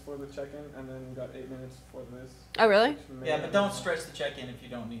 minutes for the check-in, and then we got 8 minutes for this. Oh, really? which may Yeah, or but may don't not- stretch the check-in if you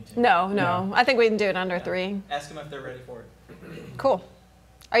don't need to. No. I think we can do it under 3. Ask them if they're ready for it. Cool.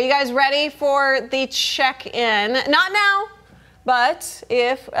 Are you guys ready for the check-in? Not now, but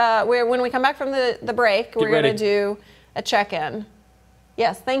if when we come back from the break, we're going to ready. do a check-in.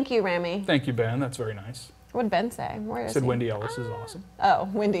 Yes, thank you, Rami. Thank you, Ben. That's very nice. What did Ben say? Where is Said he? Wendy Ellis is awesome. Oh,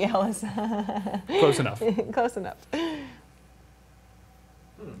 Wendy Ellis. Close enough. Close enough.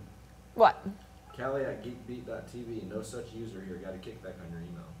 What? Callie at geekbeat.tv. No such user here. Got a kickback on your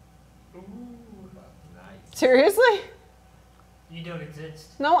email. Nice. Seriously? You don't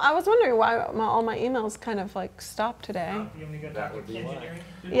exist. No, I was wondering why all my emails kind of like stopped today. You want me to go That talk would to be engineering?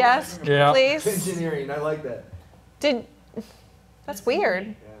 Yes, Yeah. please. Engineering. I like that. That's weird.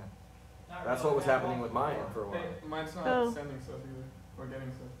 Yeah. That's what was happening with mine for a while. Hey, mine's not Oh. sending stuff either, or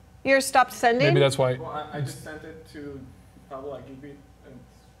getting stuff. Yours stopped sending? Maybe that's why. Well, I just sent it to Pablo at GeekBeat, and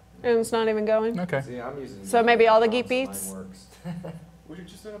And it's not even going? Okay. See, I'm using. So maybe all the Geek Geek Beats? Mine works. we should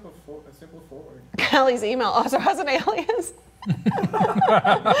just set up a simple forward. Callie's email also has an alias. Oh,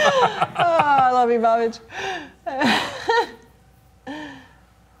 I love you, Babbage.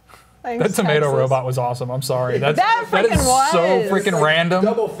 Thanks, That tomato Texas. robot was awesome. I'm sorry. That freaking is so was. freaking Like random.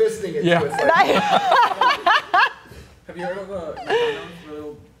 Double fisting it. Yeah. So it's like, Have you heard of McDonald's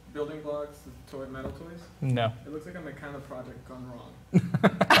little building blocks, the metal toys? No. It looks like a Mechana project gone wrong.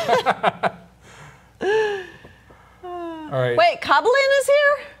 All right. Wait, Coblin is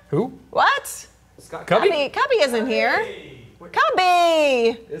here? Who? What? Scott Cubby? Cubby isn't here.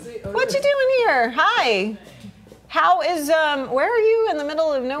 Cubby! Is he? Oh, What yeah. you doing here? Hi. How is, where are you? In the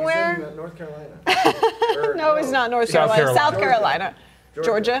middle of He's nowhere? in North Carolina. Or, No, he's not North South Carolina. South Carolina. Carolina.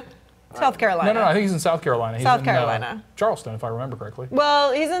 Georgia? South Carolina. No, I think he's in South Carolina. He's South in, Carolina. Charleston, if I remember correctly.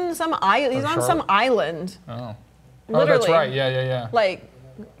 Well, he's in some island. He's Or on Charlotte? some island. Oh. Literally. Oh, that's right. Yeah. Like,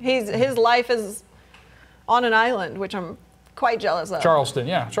 his life is on an island, which I'm quite jealous of. Charleston,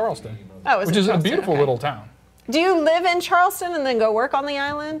 yeah, Charleston. Oh, it's which in is a Charleston, beautiful okay. little town. Do you live in Charleston and then go work on the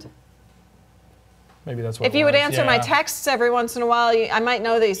island? Maybe that's what If it you would was. answer my Yeah. texts every once in a while, I might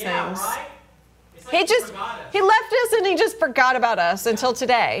know these things. Right? It's like He left us and he just forgot about us until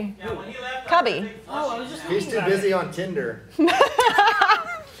today. Yeah, when he left, Cubby. I was just He's too busy on Tinder.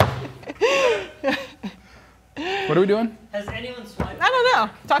 What are we doing? Has anyone swiped? I don't know.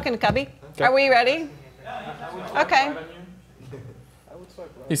 Talking to Cubby. Are we ready? Okay.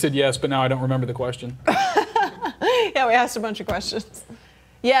 He said yes, but now I don't remember the question. Yeah, we asked a bunch of questions.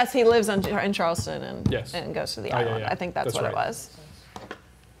 Yes, he lives in Charleston and, Yes. and goes to the Oh, yeah, island. yeah. I think that's what That's it right. was.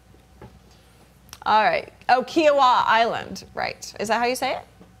 All right. Oh, Kiowa Island. Right. Is that how you say it?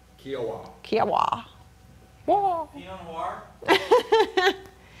 Kiowa. Kiowa. Pinot Noir?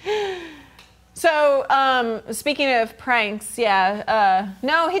 So, speaking of pranks, yeah.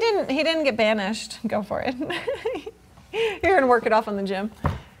 No, he didn't get banished. Go for it. You're gonna work it off on the gym.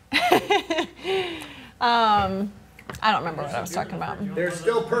 I don't remember what I was talking about. There's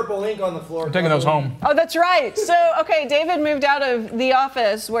still purple ink on the floor. I'm taking those home. Oh, that's right. So, okay, David moved out of the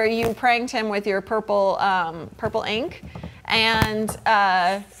office where you pranked him with your purple ink, and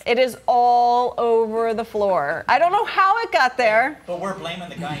it is all over the floor. I don't know how it got there. But we're blaming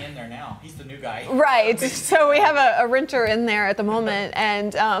the guy in there now. He's the new guy. Right. So we have a renter in there at the moment,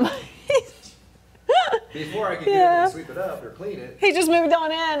 and Before I could get in and sweep it up or clean it. he just moved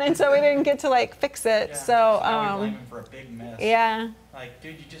on in, and so we didn't get to like fix it. Yeah. So Now we blame him for a big mess. yeah, Like,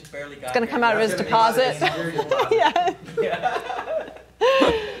 dude, you just barely got it's gonna here. come out of his That's gonna be deposit. my deposit. Yeah.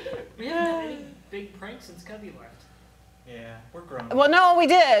 We haven't had any big pranks since Cubby left. Yeah, we're grown. Well, no, we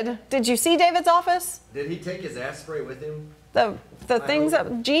did. Did you see David's office? Did he take his ass spray with him? The things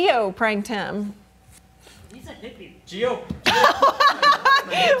that Geo pranked him. He's a hippie. Gio,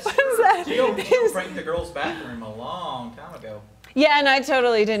 What is that? Gio pranked the girls' bathroom a long time ago. Yeah, and I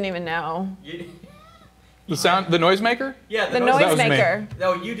totally didn't even know. The noisemaker? The Yeah, That was me. noisemaker.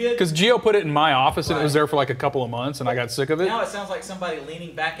 No, you did. Because Gio put it in my office and it was Right. there for like a couple of months and I got sick of it. Now it sounds like somebody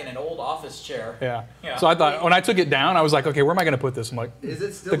leaning back in an old office chair. Yeah. Yeah. So I thought when I took it down, I was like, okay, where am I going to put this? I'm like, Is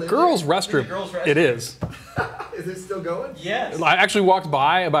it still the in girls' there? restroom. girls' restroom. It is. Is it still going? Yes. I actually walked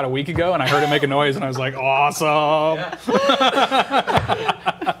by about a week ago and I heard it make a noise and I was like, awesome.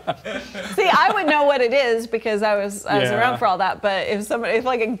 See, I would know what it is because I was Yeah. around for all that. But if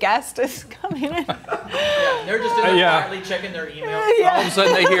like a guest is coming in, Yeah, they're just in there Yeah. quietly checking their email. All of a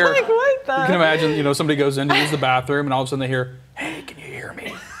sudden they hear, like what the? you can imagine, somebody goes in to use the bathroom and all of a sudden they hear, hey, can you hear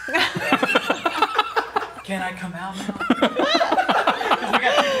me? Can I come out now? 'Cause we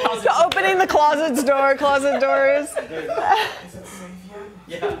got two closets. So opening the closet doors.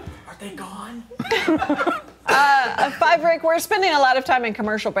 Yeah. Are they gone? 5 break. We're spending a lot of time in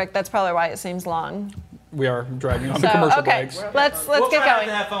commercial break. That's probably why it seems long. We are dragging on So the commercial okay, breaks. let's We'll get try not going.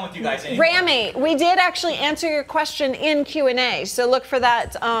 to have fun with you guys anymore. Rami, we did actually answer your question in Q&A, so look for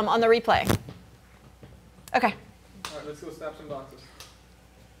that on the replay. Okay, All right, let's go snap some boxes.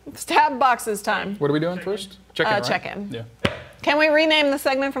 stab boxes time. What are we doing first? Check in, right? Check in. Yeah. Can we rename the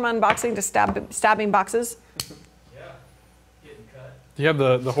segment from unboxing to stabbing boxes? Yeah. Getting cut. Do you have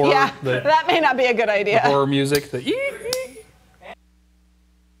the horror, Yeah, the that may not be a good idea. horror music? The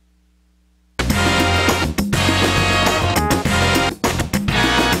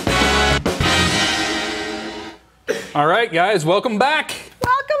All right, guys, welcome back.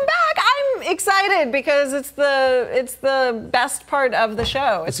 Welcome back. I'm excited because it's the best part of the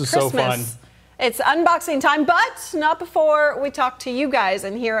show. It's This is so Christmas. fun. It's unboxing time, but not before we talk to you guys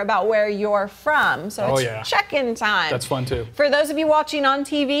and hear about where you're from. So Oh, it's yeah. check-in time. That's fun too. For those of you watching on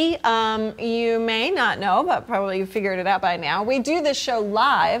TV, you may not know, but probably you figured it out by now. We do this show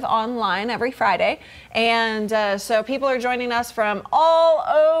live online every Friday. And so people are joining us from all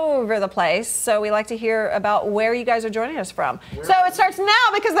over the place. So we like to hear about where you guys are joining us from. So it starts now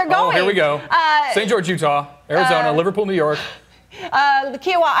because they're going. Oh, here we go. St. George, Utah, Arizona, Liverpool, New York. The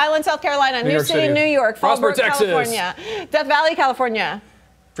Kiowa Island, South Carolina, New York City, City. New York, Frostburg, Fallbrook, Texas. California, Death Valley, California.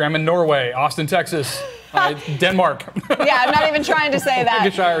 Drammen, Norway, Austin, Texas, Denmark, Yeah, I'm not even trying to say that.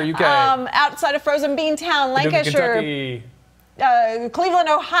 Lancashire, UK, Outside of Frozen Beantown, Paducah, Lancashire, Kentucky, Cleveland,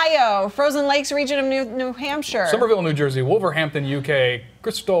 Ohio, Frozen Lakes region of New Hampshire, Somerville, New Jersey, Wolverhampton, UK,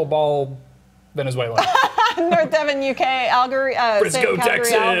 Cristobal, Venezuela, North Devon, UK, Frisco,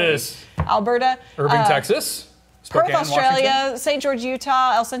 Texas, Alberta, Irving, Texas, Perth, Spokane, Australia, Washington, St. George,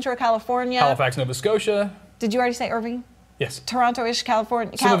 Utah, El Centro, California. Halifax, Nova Scotia. Did you already say Irving? Yes. Toronto-ish,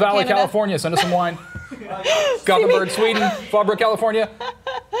 California. Simi Valley, Canada. California. Send us some wine. Gothenburg, Sweden. Fallbrook, California.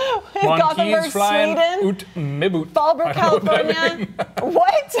 Gothenburg, Flying Sweden. Ut Mibut. Fallbrook, I don't know what that California. means.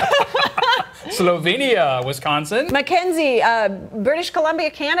 What? Slovenia, Wisconsin. Mackenzie, British Columbia,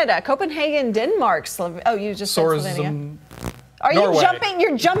 Canada. Copenhagen, Denmark. Oh, you just said Slovenia. Are Norway. you jumping?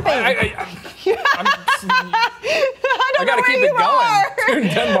 You're jumping. I gotta keep it going.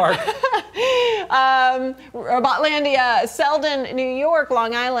 Denmark. Robotlandia, Selden, New York,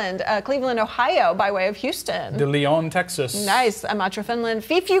 Long Island, Cleveland, Ohio, by way of Houston. De Leon, Texas. Nice. Amatra, Finland.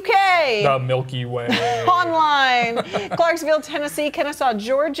 Fief, UK. The Milky Way. Online. Clarksville, Tennessee, Kennesaw,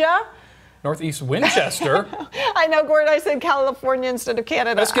 Georgia. Northeast Winchester. I know, Gordon, I said California instead of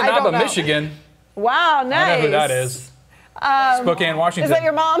Canada. Escanaba, Michigan. Wow, nice. I know who that is. Spokane, Washington. Is that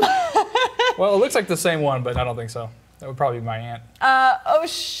your mom? Well, it looks like the same one, but I don't think so. That would probably be my aunt.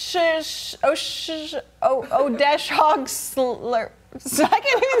 Odeshog I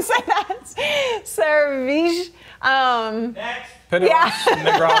can't even say that. Cervige. Pedros,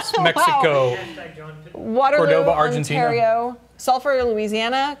 Negros, Mexico. Waterloo, Cordoba, Argentina. Ontario. Sulphur,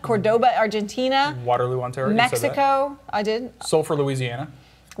 Louisiana. Cordoba, Argentina. Waterloo, Ontario. Mexico. I did. Sulphur, Louisiana.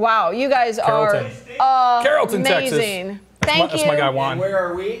 Wow, you guys Carrollton. are Carrollton, amazing. Texas. Thank you. That's my guy Juan. And where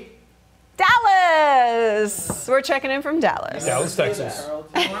are we? Dallas. We're checking in from Dallas. Dallas, Texas.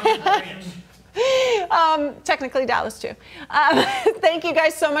 Technically Dallas too. Thank you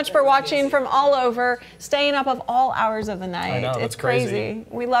guys so much for watching from all over, staying up of all hours of the night. I know, it's that's crazy.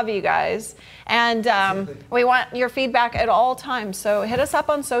 We love you guys. And we want your feedback at all times. So hit us up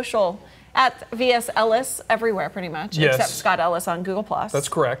on social at VS Ellis everywhere pretty much, Yes. except Scott Ellis on Google+. That's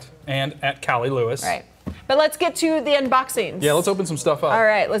correct. And at Callie Lewis. Right. But let's get to the unboxings. Yeah, let's open some stuff up. All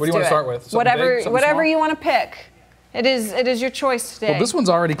right, let's do it. What do you want to start with? Something Whatever, big, something whatever small? you want to pick. It is your choice today. Well, this one's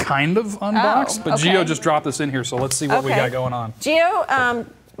already kind of unboxed, but okay. Gio just dropped this in here, so let's see what we got going on. Gio,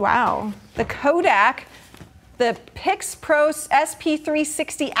 wow, the Kodak, the Pix Pro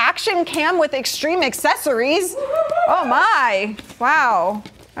SP360 Action Cam with extreme accessories. Oh my, wow.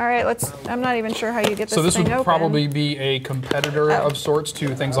 All right, I'm not even sure how you get this thing open. So this would probably be a competitor of sorts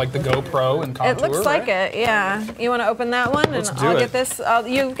to things like the GoPro and Contour, It looks like it, yeah. You want to open that one? Let's and do I'll it. get this.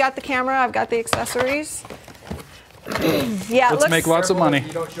 You've got the camera, I've got the accessories. Yeah, Let's make lots of money.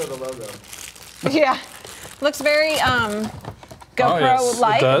 You don't show the logo. Yeah, looks very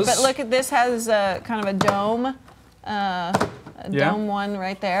GoPro-like, it does. but look at this has kind of a dome, dome one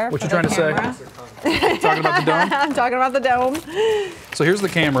right there. What for you trying the to say? camera. Talking about the dome? I'm talking about the dome. So here's the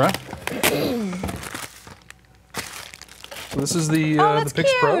camera. So this is the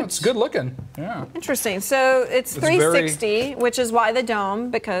Pix Pro. cute. It's good looking. Yeah. Interesting. So it's 360, which is why the dome,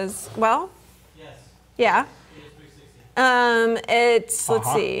 because, well, yeah. It's,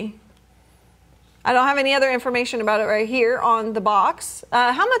 let's see. I don't have any other information about it right here on the box.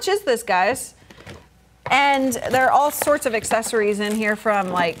 How much is this, guys? And there are all sorts of accessories in here, from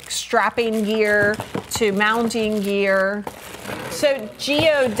like strapping gear to mounting gear. So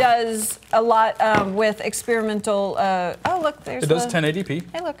Gio does a lot with experimental, oh look, there's It does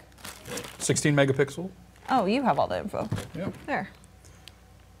 1080p. Hey, look. 16 megapixel. Oh, you have all the info. Yeah. There.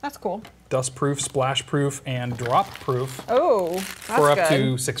 That's cool. Dust proof, splash proof, and drop proof. Oh, that's for up good.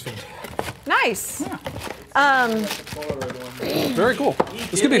 to 6 feet. Nice. Yeah. Very cool.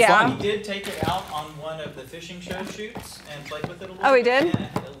 This could be fun. He did take it out on one of the fishing show shoots and played with it a little Oh, he bit, did? and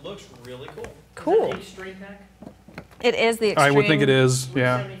it looks really cool. Cool. It is the extreme. I would think it is,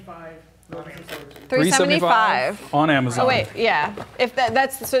 yeah. $375 on Amazon. Oh wait, yeah. If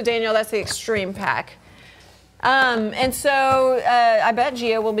that's so, Daniel, that's the extreme pack. And so I bet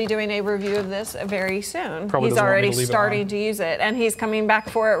Gio will be doing a review of this very soon. Probably He's doesn't want me already to leave it starting on. to use it, and he's coming back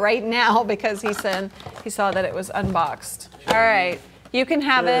for it right now because he said he saw that it was unboxed. All right, you can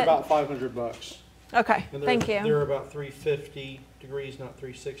have They're it. about $500. Okay, And thank you. They're about 350 degrees, not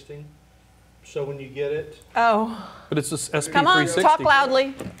 360. So when you get it, Oh, But it's just SP360. come on, talk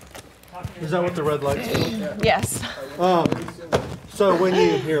loudly. is that what the red lights do? Yes. So when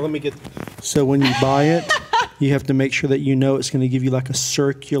you So when you buy it, you have to make sure that you know it's going to give you like a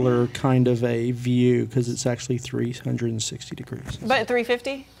circular kind of a view, because it's actually 360 degrees. But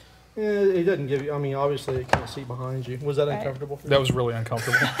 350? Yeah, it doesn't give you. I mean, obviously, it can't see behind you. Was that uncomfortable for you? That was really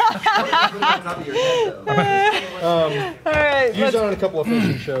uncomfortable. All right. Used it on a couple of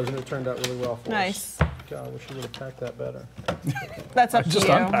fishing shows, and it turned out really well for Nice. us. God, I wish you would have packed that better. That's up I just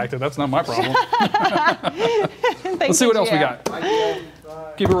to you. unpacked it. That's not my problem. Thank Let's see you, what else we Gio.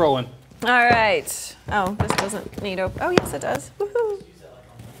 got. Keep it rolling. All right. Oh, this doesn't need open. Oh, yes, it does. Woohoo.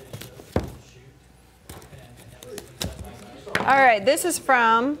 All right, this is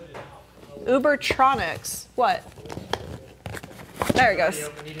from Ubertronics. What? There it goes.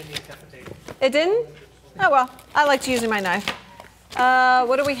 It didn't? Oh, well, I liked using my knife.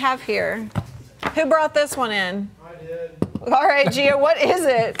 What do we have here? Who brought this one in? I did. All right, Gio, what is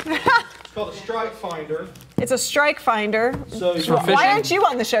it? called a strike finder. It's a strike finder. So For Why fishing? aren't you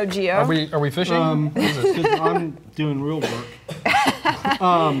on the show, Gio? Are we fishing? Because I'm doing real work.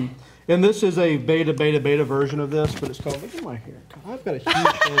 And this is a beta version of this, but it's called, look at my hair. God, I've got a huge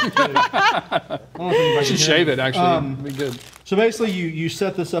head too. I don't know if anybody I should can shave hear it, actually. It'd be good. So basically, you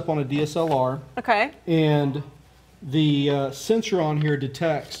set this up on a DSLR, Okay. and the sensor on here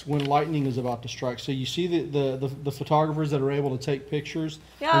detects when lightning is about to strike. So you see the photographers that are able to take pictures,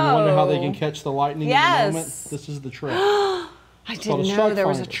 and you wonder how they can catch the lightning in the moment. This is the trick. I didn't know there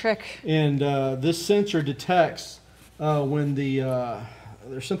was a finder. trick. And this sensor detects when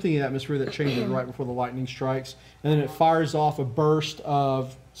there's something in the atmosphere that changes right before the lightning strikes, and then it fires off a burst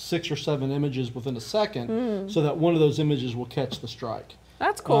of 6 or 7 images within a second, so that one of those images will catch the strike.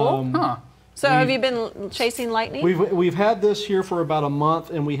 That's cool. Huh. So have you been chasing lightning? We've had this here for about a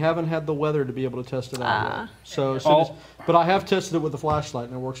month, and we haven't had the weather to be able to test it out yet. So, as soon as, but I have tested it with the flashlight,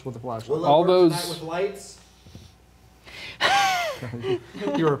 and it works with the flashlight. Will it All work those- tonight with lights?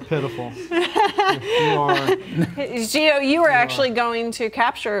 You are pitiful. You are Gio, you were actually going to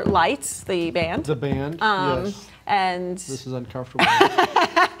capture Lights, the band. the band. Yes. And This is uncomfortable.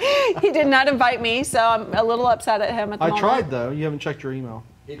 he did not invite me, so I'm a little upset at him at the I moment. tried though. You haven't checked your email.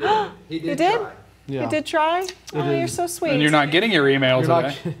 He did. He did. You did? Try. Yeah. You did try? Oh, you're is. so sweet. And you're not getting your email You're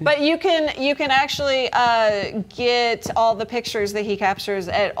not- today. But you can actually get all the pictures that he captures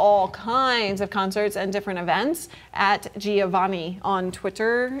at all kinds of concerts and different events at Giovanni on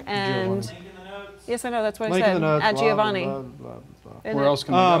Twitter and Giovanni. yes, I know that's what Link I in said the notes, at blah, Giovanni. blah, blah, blah. Isn't Where it? else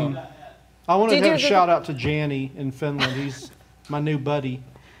can we go? I want to Did have a you- shout out to Janny in Finland. He's my new buddy.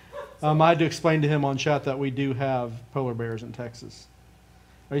 I had to explain to him on chat that we do have polar bears in Texas.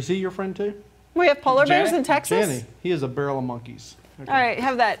 Is he your friend too? We have polar bears Janet? in Texas. Janny. He is a barrel of monkeys. Okay. All right,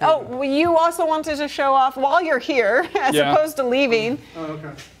 have that. Oh, well, you also wanted to show off while you're here, as Yeah. opposed to leaving. Oh,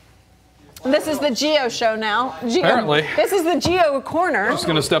 okay. This is the Geo show now. Geo, Apparently. This is the Geo corner. Just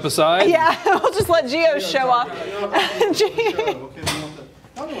gonna step aside. Yeah, we'll just let Geo show off.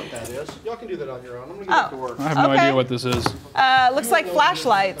 I don't know what that is. Y'all can do that on your own. I'm gonna Oh. get back to work. I have no Okay. idea what this is. Looks like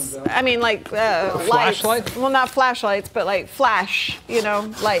flashlights. I mean, like lights. Flashlight? Well, not flashlights, but like flash,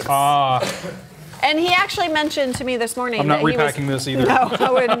 lights. Ah, And he actually mentioned to me this morning I'm not that he was. repacking this either. No,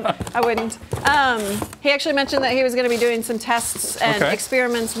 I wouldn't. He actually mentioned that he was going to be doing some tests and Okay.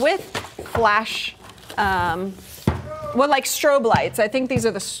 experiments with flash, like strobe lights. I think these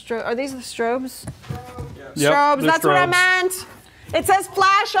are the are these the strobes? Yep, Strobes, they're that's what I strobes. meant. It says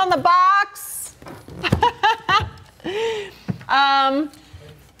flash on the box.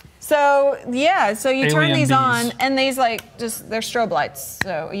 So you turn Alien these bees. on, and these they're strobe lights.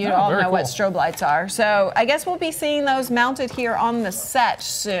 So you Oh, all very know what cool. strobe lights are. So I guess we'll be seeing those mounted here on the set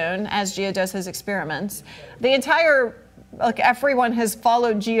soon as Gio does his experiments. The entire everyone has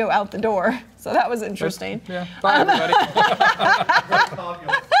followed Gio out the door, so that was interesting. Yeah. Bye, everybody.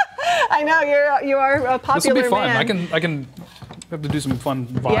 I know you are a This will popular be fun. man. I can have to do some fun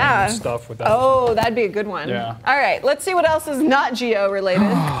Vine Yeah. stuff with that. Oh, that'd be a good one. Yeah. All right, let's see what else is not Geo related.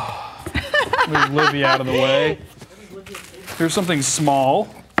 Move Livy out of the way. Here's something small.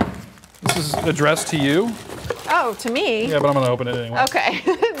 This is addressed to you. Oh, to me? Yeah, but I'm gonna open it anyway. Okay,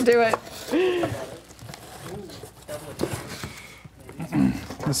 do it.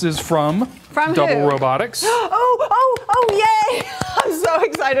 This is from From Double who? Robotics. Oh, yay! I'm so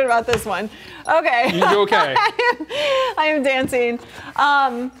excited about this one. Okay. You okay? I am dancing.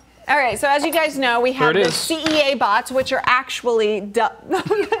 All right, so as you guys know, we have There it the is. CEA bots, which are actually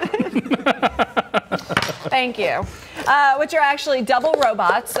thank you, which are actually double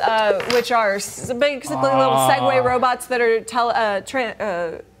robots, which are basically little Segway robots that are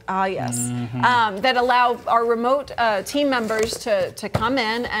that allow our remote team members to come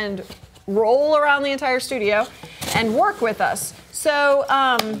in and roll around the entire studio and work with us. So,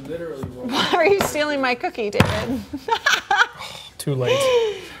 why are you stealing my cookie, David? Too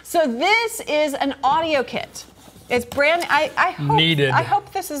late. So this is an audio kit. It's brand. I hope. Needed. I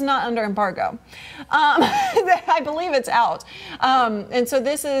hope this is not under embargo. I believe it's out. And so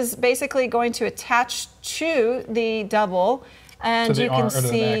this is basically going to attach to the double, and To the you can arm- or to the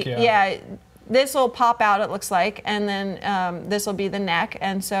see. neck, yeah. This will pop out, it looks like, and then this will be the neck.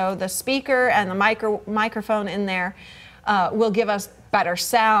 And so the speaker and the microphone in there will give us better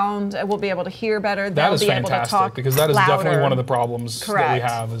sound. We'll be able to hear better. That They'll is be able to fantastic talk because that is definitely louder. one of the problems that we Correct.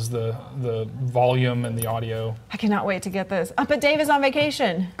 have is the volume and the audio. I cannot wait to get this. But Dave is on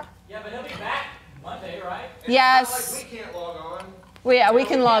vacation. Yeah, but he'll be back Monday, right? Yes. We can't log on. We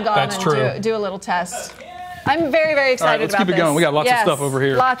can log on That's and true. do a little test. I'm very, very All right, excited let's about keep it this. going. We got lots Yes, of stuff over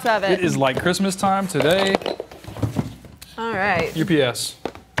here. Lots of it. It is like Christmas time today. All right. UPS,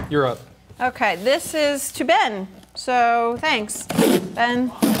 you're up. Okay, this is to Ben. So thanks,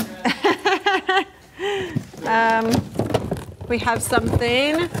 Ben. We have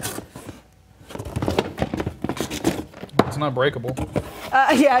something. It's not breakable.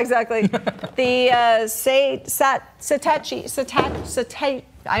 Yeah, exactly. The Satachi.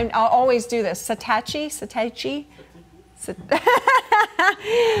 I'll always do this. Satachi.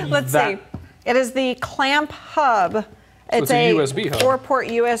 Let's see. It is the clamp hub. It's a USB hub. 4-port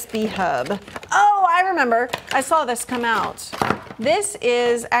USB hub. Oh, I remember. I saw this come out. This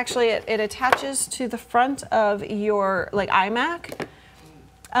is actually, it attaches to the front of your iMac.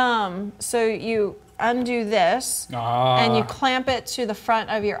 So you undo this and you clamp it to the front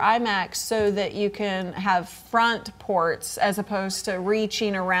of your iMac so that you can have front ports as opposed to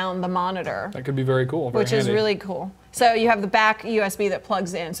reaching around the monitor. That could be very cool. Which is really cool. So you have the back USB that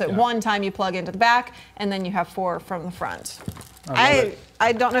plugs in. So one time you plug into the back, and then you have 4 from the front. I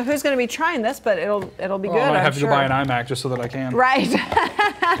don't know who's going to be trying this, but it'll be good. I might have I'm to go buy an iMac just so that I can. Right.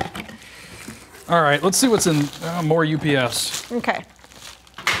 All right, let's see what's in more UPS. Okay.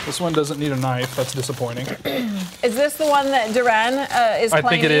 This one doesn't need a knife. That's disappointing. Is this the one that Duran is playing? I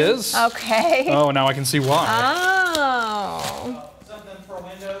think it is. Okay. Oh, now I can see why. Oh. Something for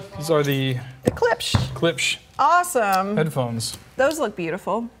Windows. These are the Klipsch Awesome. headphones. Those look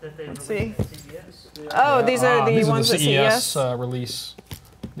beautiful. Let's see. CES. Oh, these are the ones are the at CES CES. Release.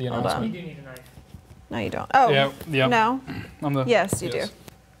 The Hold announcement. You do need a knife. No, you don't. Oh, yeah. no. Yes, you yes.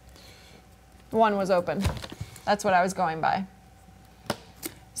 do. One was open. That's what I was going by.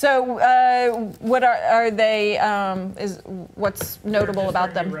 So, what are they? What's notable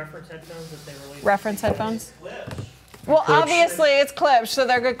about them? Reference headphones that they released. Reference headphones. Well, Klipsch. obviously it's Klipsch, so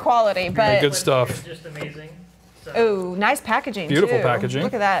they're good quality. But good stuff. It's just amazing. So, ooh, nice packaging. Beautiful too. packaging.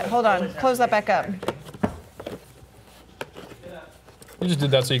 Look at that. Hold on. Close that back up. You just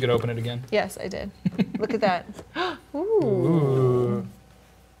did that so you could open it again. Yes, I did. Look at that. Ooh. Ooh.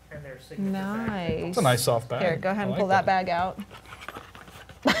 and their signature Nice. It's a nice soft bag. Here, go ahead and I pull like that bag out.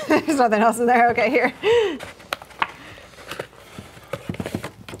 There's nothing else in there. Okay, here.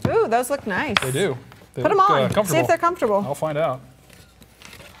 Ooh, those look nice. They do. They Put them look, on. See comfortable. if they're comfortable. I'll find out.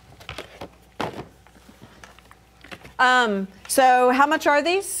 So how much are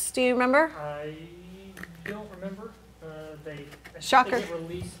these? Do you remember? I don't remember. They Shocker. They get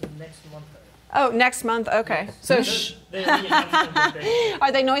released next month. Oh, next month. Okay. So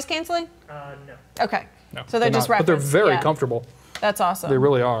are they noise canceling? No. Okay. No, So they're just not, but they're reference, very yeah. comfortable. That's awesome. They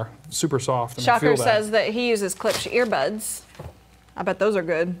really are. Super soft. And Shocker I feel that. says that he uses Klipsch earbuds. I bet those are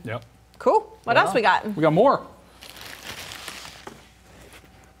good. Yep. Cool. What else we got? We got more.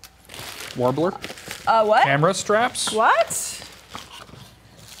 Warbler. What? Camera straps. What?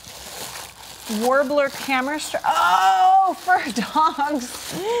 Warbler camera strap. Oh, for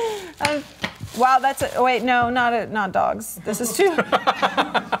dogs. Wow, that's a, wait, no, not dogs. This is too.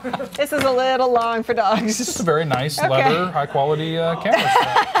 This is a little long for dogs. It's a very nice leather, high quality camera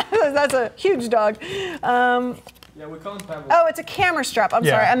strap. That's a huge dog. Yeah, we call them pebbles. Oh, it's a camera strap. I'm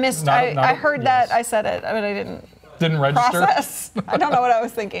sorry, I missed. I heard that. I said it, but I didn't. Didn't register. Process. I don't know what I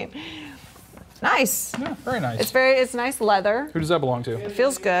was thinking. Nice. Yeah, very nice. It's nice leather. Who does that belong to? It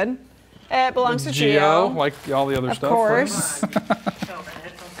feels good. It belongs to Geo, Geo. like all the other Of stuff. course. Right?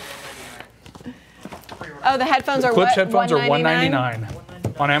 Oh, the headphones are Klipsch what? headphones are $199?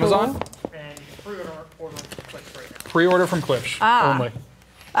 $199 on Amazon. And you can pre-order from Klipsch right now. Pre-order from Klipsch only.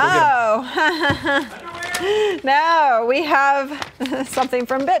 Oh. No, we have something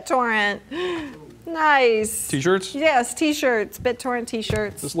from BitTorrent. Nice. T-shirts? Yes, T-shirts. BitTorrent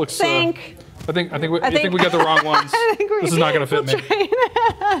T-shirts. This looks. Think. I think we got the wrong ones. This is not going to fit me.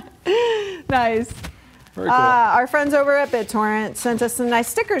 Nice. Very cool. Our friends over at BitTorrent sent us some nice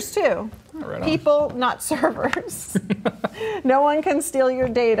stickers too. Right on. People, not servers. No one can steal your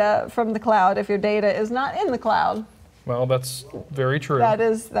data from the cloud if your data is not in the cloud. Well, that's very true. That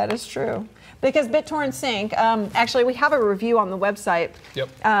is true. Because BitTorrent Sync, actually we have a review on the website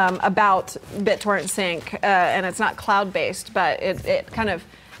about BitTorrent Sync, and it's not cloud-based, but it kind of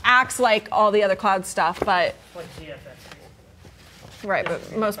acts like all the other cloud stuff, but Like GFX. right,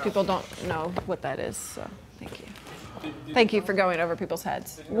 but most people don't know what that is, so thank you. Thank you for going over people's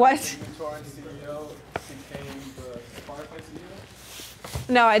heads. What? BitTorrent CEO became the Spotify CEO?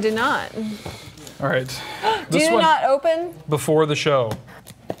 No, I did not. All right. Do This you one not open? before the show.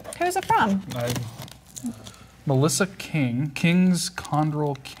 Who's it from? Melissa King, King's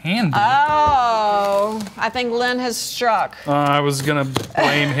Condrel Candy. Oh, I think Lynn has struck. I was gonna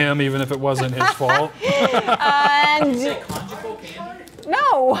blame him even if it wasn't his fault. And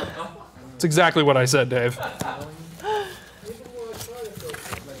no. It's exactly what I said, Dave.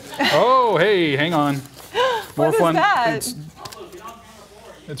 Oh, Oh, hey, hang on. More What is fun. that?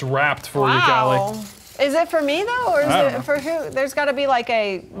 It's wrapped for you, Wow. Callie. Is it for me though, or is I don't it know. for who? There's got to be like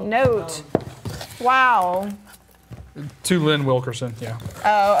a note. Wow. To Lynn Wilkerson, yeah.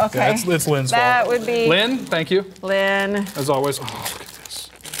 Oh, okay. Yeah, it's Lynn's fault. That would be Lynn, thank you, Lynn. as always. Oh, look at this.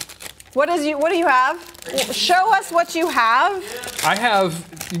 What do you have? Show us what you have. I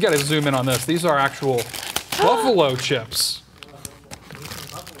have, you gotta zoom in on this. These are actual buffalo chips.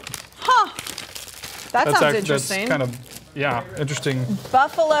 Huh. That sounds interesting. That's kind of, yeah, interesting.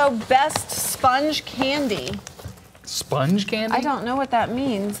 Buffalo Best Sponge Candy. Sponge candy? I don't know what that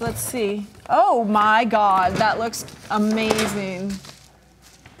means. Let's see. Oh my God, that looks amazing.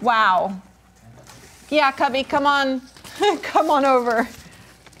 Wow. Yeah, Cubby, come on, come on over.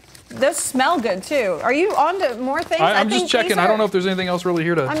 Those smell good too. Are you on to more things? I'm think just checking. these I don't are- know if there's anything else really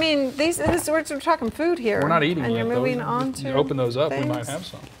here to. I mean, we're talking food here. We're not eating and yet. you're though. moving on to You open those up, we things. might have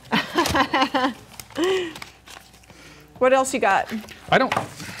some. What else you got? I don't.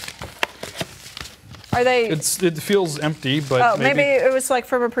 Are they? It feels empty, but Oh, maybe it was like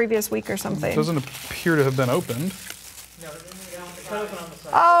from a previous week or something. it doesn't appear to have been opened.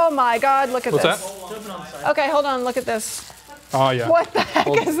 Oh my God, look at What's this. that? Okay, hold on, look at this. Oh yeah. What the heck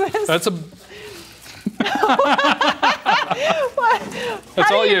is this? That's a. What?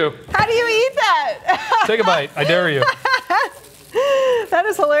 That's all you. How do you eat that? Take a bite. I dare you. That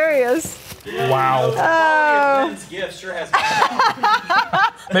is hilarious. Wow. Oh. Lynn's gift sure has.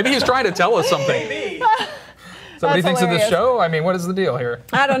 Maybe he's trying to tell us something. Somebody That's thinks of this hilarious. show? I mean, what is the deal here?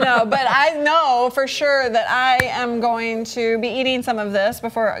 I don't know, but I know for sure that I am going to be eating some of this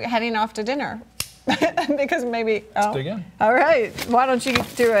before heading off to dinner. Because maybe. Oh. Dig in. All right. Why don't you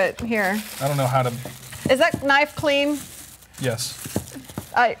do it here? I don't know how to. Is that knife clean? Yes.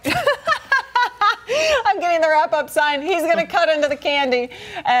 I'm getting the wrap-up sign. He's going to cut into the candy,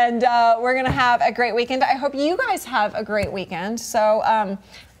 and we're going to have a great weekend. I hope you guys have a great weekend. So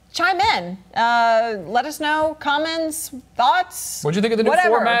chime in. Let us know comments, thoughts. What'd you think of the new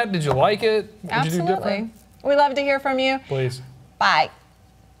whatever. format? Did you like it? What'd you do Absolutely. different? We love to hear from you. Please. Bye.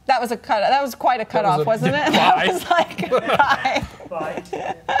 That was a cut. That was quite a cutoff, wasn't it? Bye. That was like bye. Bye.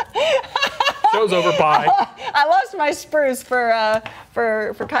 Show's over. Bye. I lost my spruce for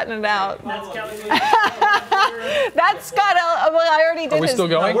cutting it out. That's Kelly. That's Scott. Well, I already did Are we his. still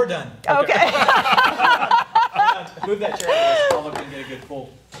going? No, we're done. Okay. Move that chair out of this, and get a good pull.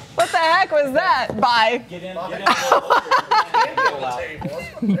 What the heck was that? Bye. Get in.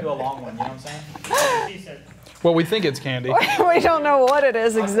 Do a long one. You know what I'm saying? He said. Well, we think it's candy. We don't know what it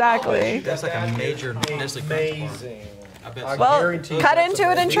is exactly. That's like a major Amazing. I bet I Well, guarantee cut that's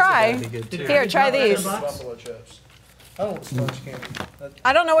into it and try. be good too. Here, try these. Buffalo chips. I don't want sponge candy.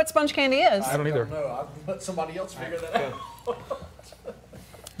 I don't know what sponge candy is. I don't either. No, I'll let somebody else figure that out. Oh,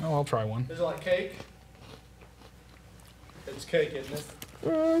 I'll try one. Is it like cake? It's cake, isn't it?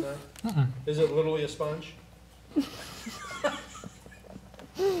 Mm. No? Is it literally a sponge?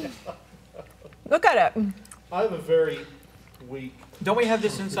 Look at it. I have a very weak. Don't we have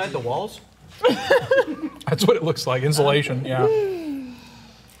this inside the walls? That's what it looks like. Insulation. Yeah.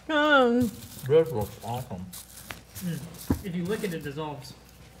 This looks awesome. If you lick it, it dissolves.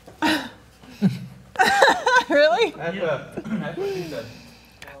 Really? That's what he said.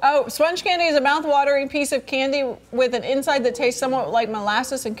 Oh, sponge candy is a mouth-watering piece of candy with an inside that tastes somewhat like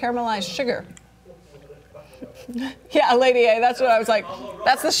molasses and caramelized sugar. Yeah, Lady A, that's what I was like.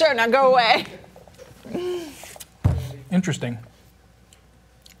 That's the show, now go away. Interesting.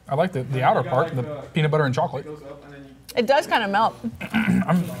 I like the outer part, the peanut butter and chocolate. It does kind of melt.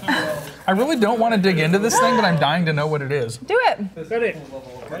 I really don't want to dig into this thing, but I'm dying to know what it is. Do it. Ready?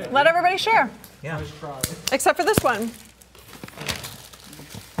 Let everybody share. Yeah. Except for this one.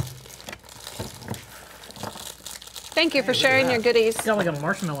 Thank you for sharing your goodies. It's got like a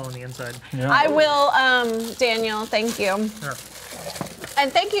marshmallow on the inside. Yeah. I will, Daniel, thank you. Sure.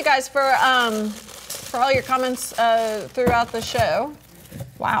 And thank you guys for all your comments throughout the show.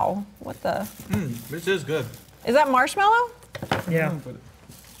 Wow, what the? This is good. Is that marshmallow? Yeah.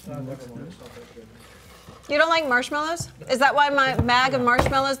 You don't like marshmallows? Is that why my bag of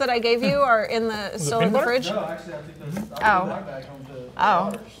marshmallows that I gave you are still in the peanut fridge? No, actually, I think that's. Oh. My bag home to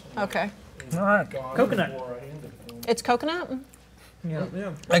Oh, okay. All right. Coconut. It's coconut? Yeah.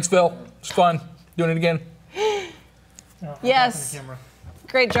 Thanks, Phil. It's fun. Doing it again. Yes.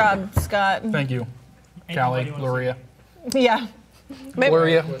 Great job, Scott. Thank you, Callie, Luria. Yeah. Maybe,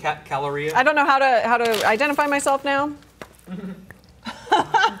 Luria. Caloria. I don't know how to identify myself now.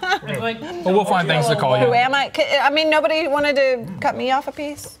 Well, we'll find things to call Who you. am I? I mean, nobody wanted to cut me off a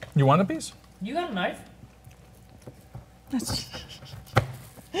piece. You want a piece? You got a knife?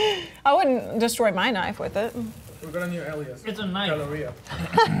 I wouldn't destroy my knife with it. We got a new alias. It's a knife. Galleria.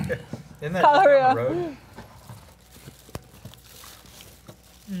 Isn't that Galleria. down the road?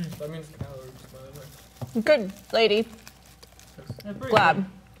 That means calories, by the way. Good, lady. They're pretty Glad.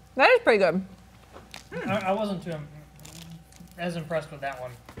 That is pretty good. good. I wasn't too as impressed with that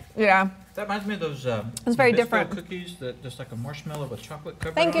one. Yeah. That reminds me of those It's very Nabisco different. cookies that just like a marshmallow with chocolate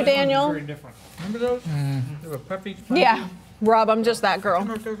covered. Thank you, on it. Daniel. Very different. Remember those? They were puffy. spongy. Yeah. Rob, I'm just that I don't know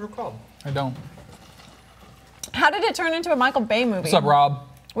girl. what those were called. I don't. How did it turn into a Michael Bay movie? What's up, Rob?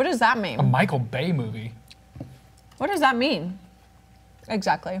 What does that A mean? Michael Bay movie. What does that mean?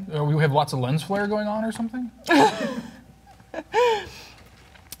 Exactly. We have lots of lens flare going on or something?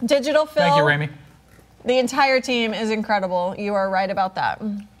 Digital Phil. Thank you, Rami. The entire team is incredible. You are right about that.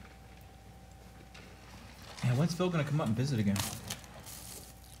 Yeah, when's Phil gonna come up and visit again?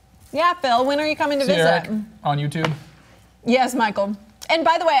 Yeah, Phil, when are you coming to See you, visit? Eric, on YouTube. Yes, Michael. And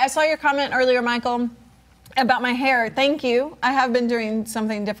by the way, I saw your comment earlier, Michael, about my hair. Thank you. I have been doing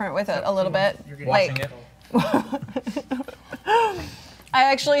something different with it a little bit. Washing it. I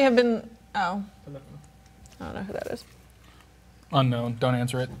actually have been. Oh. I don't know who that is. Unknown. Don't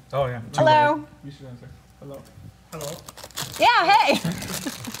answer it. Oh yeah. Hello. You should answer. Hello. Hello. Yeah, hey.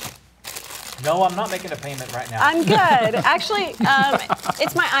 No, I'm not making a payment right now. I'm good. Actually,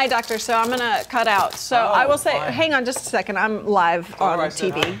 it's my eye doctor, so I'm gonna cut out. So I will say, fine. hang on just a second. I'm live on I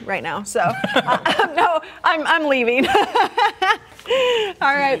said TV hi. right now. So no, I'm leaving. All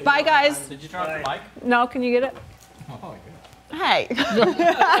right, bye guys. Did you turn off the mic? No, can you get it? Oh, Hey.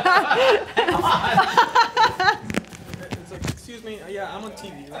 It's like, excuse me, yeah, I'm on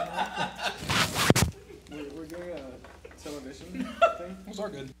TV right now. We're doing a television thing. Those are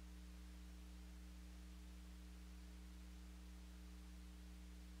good.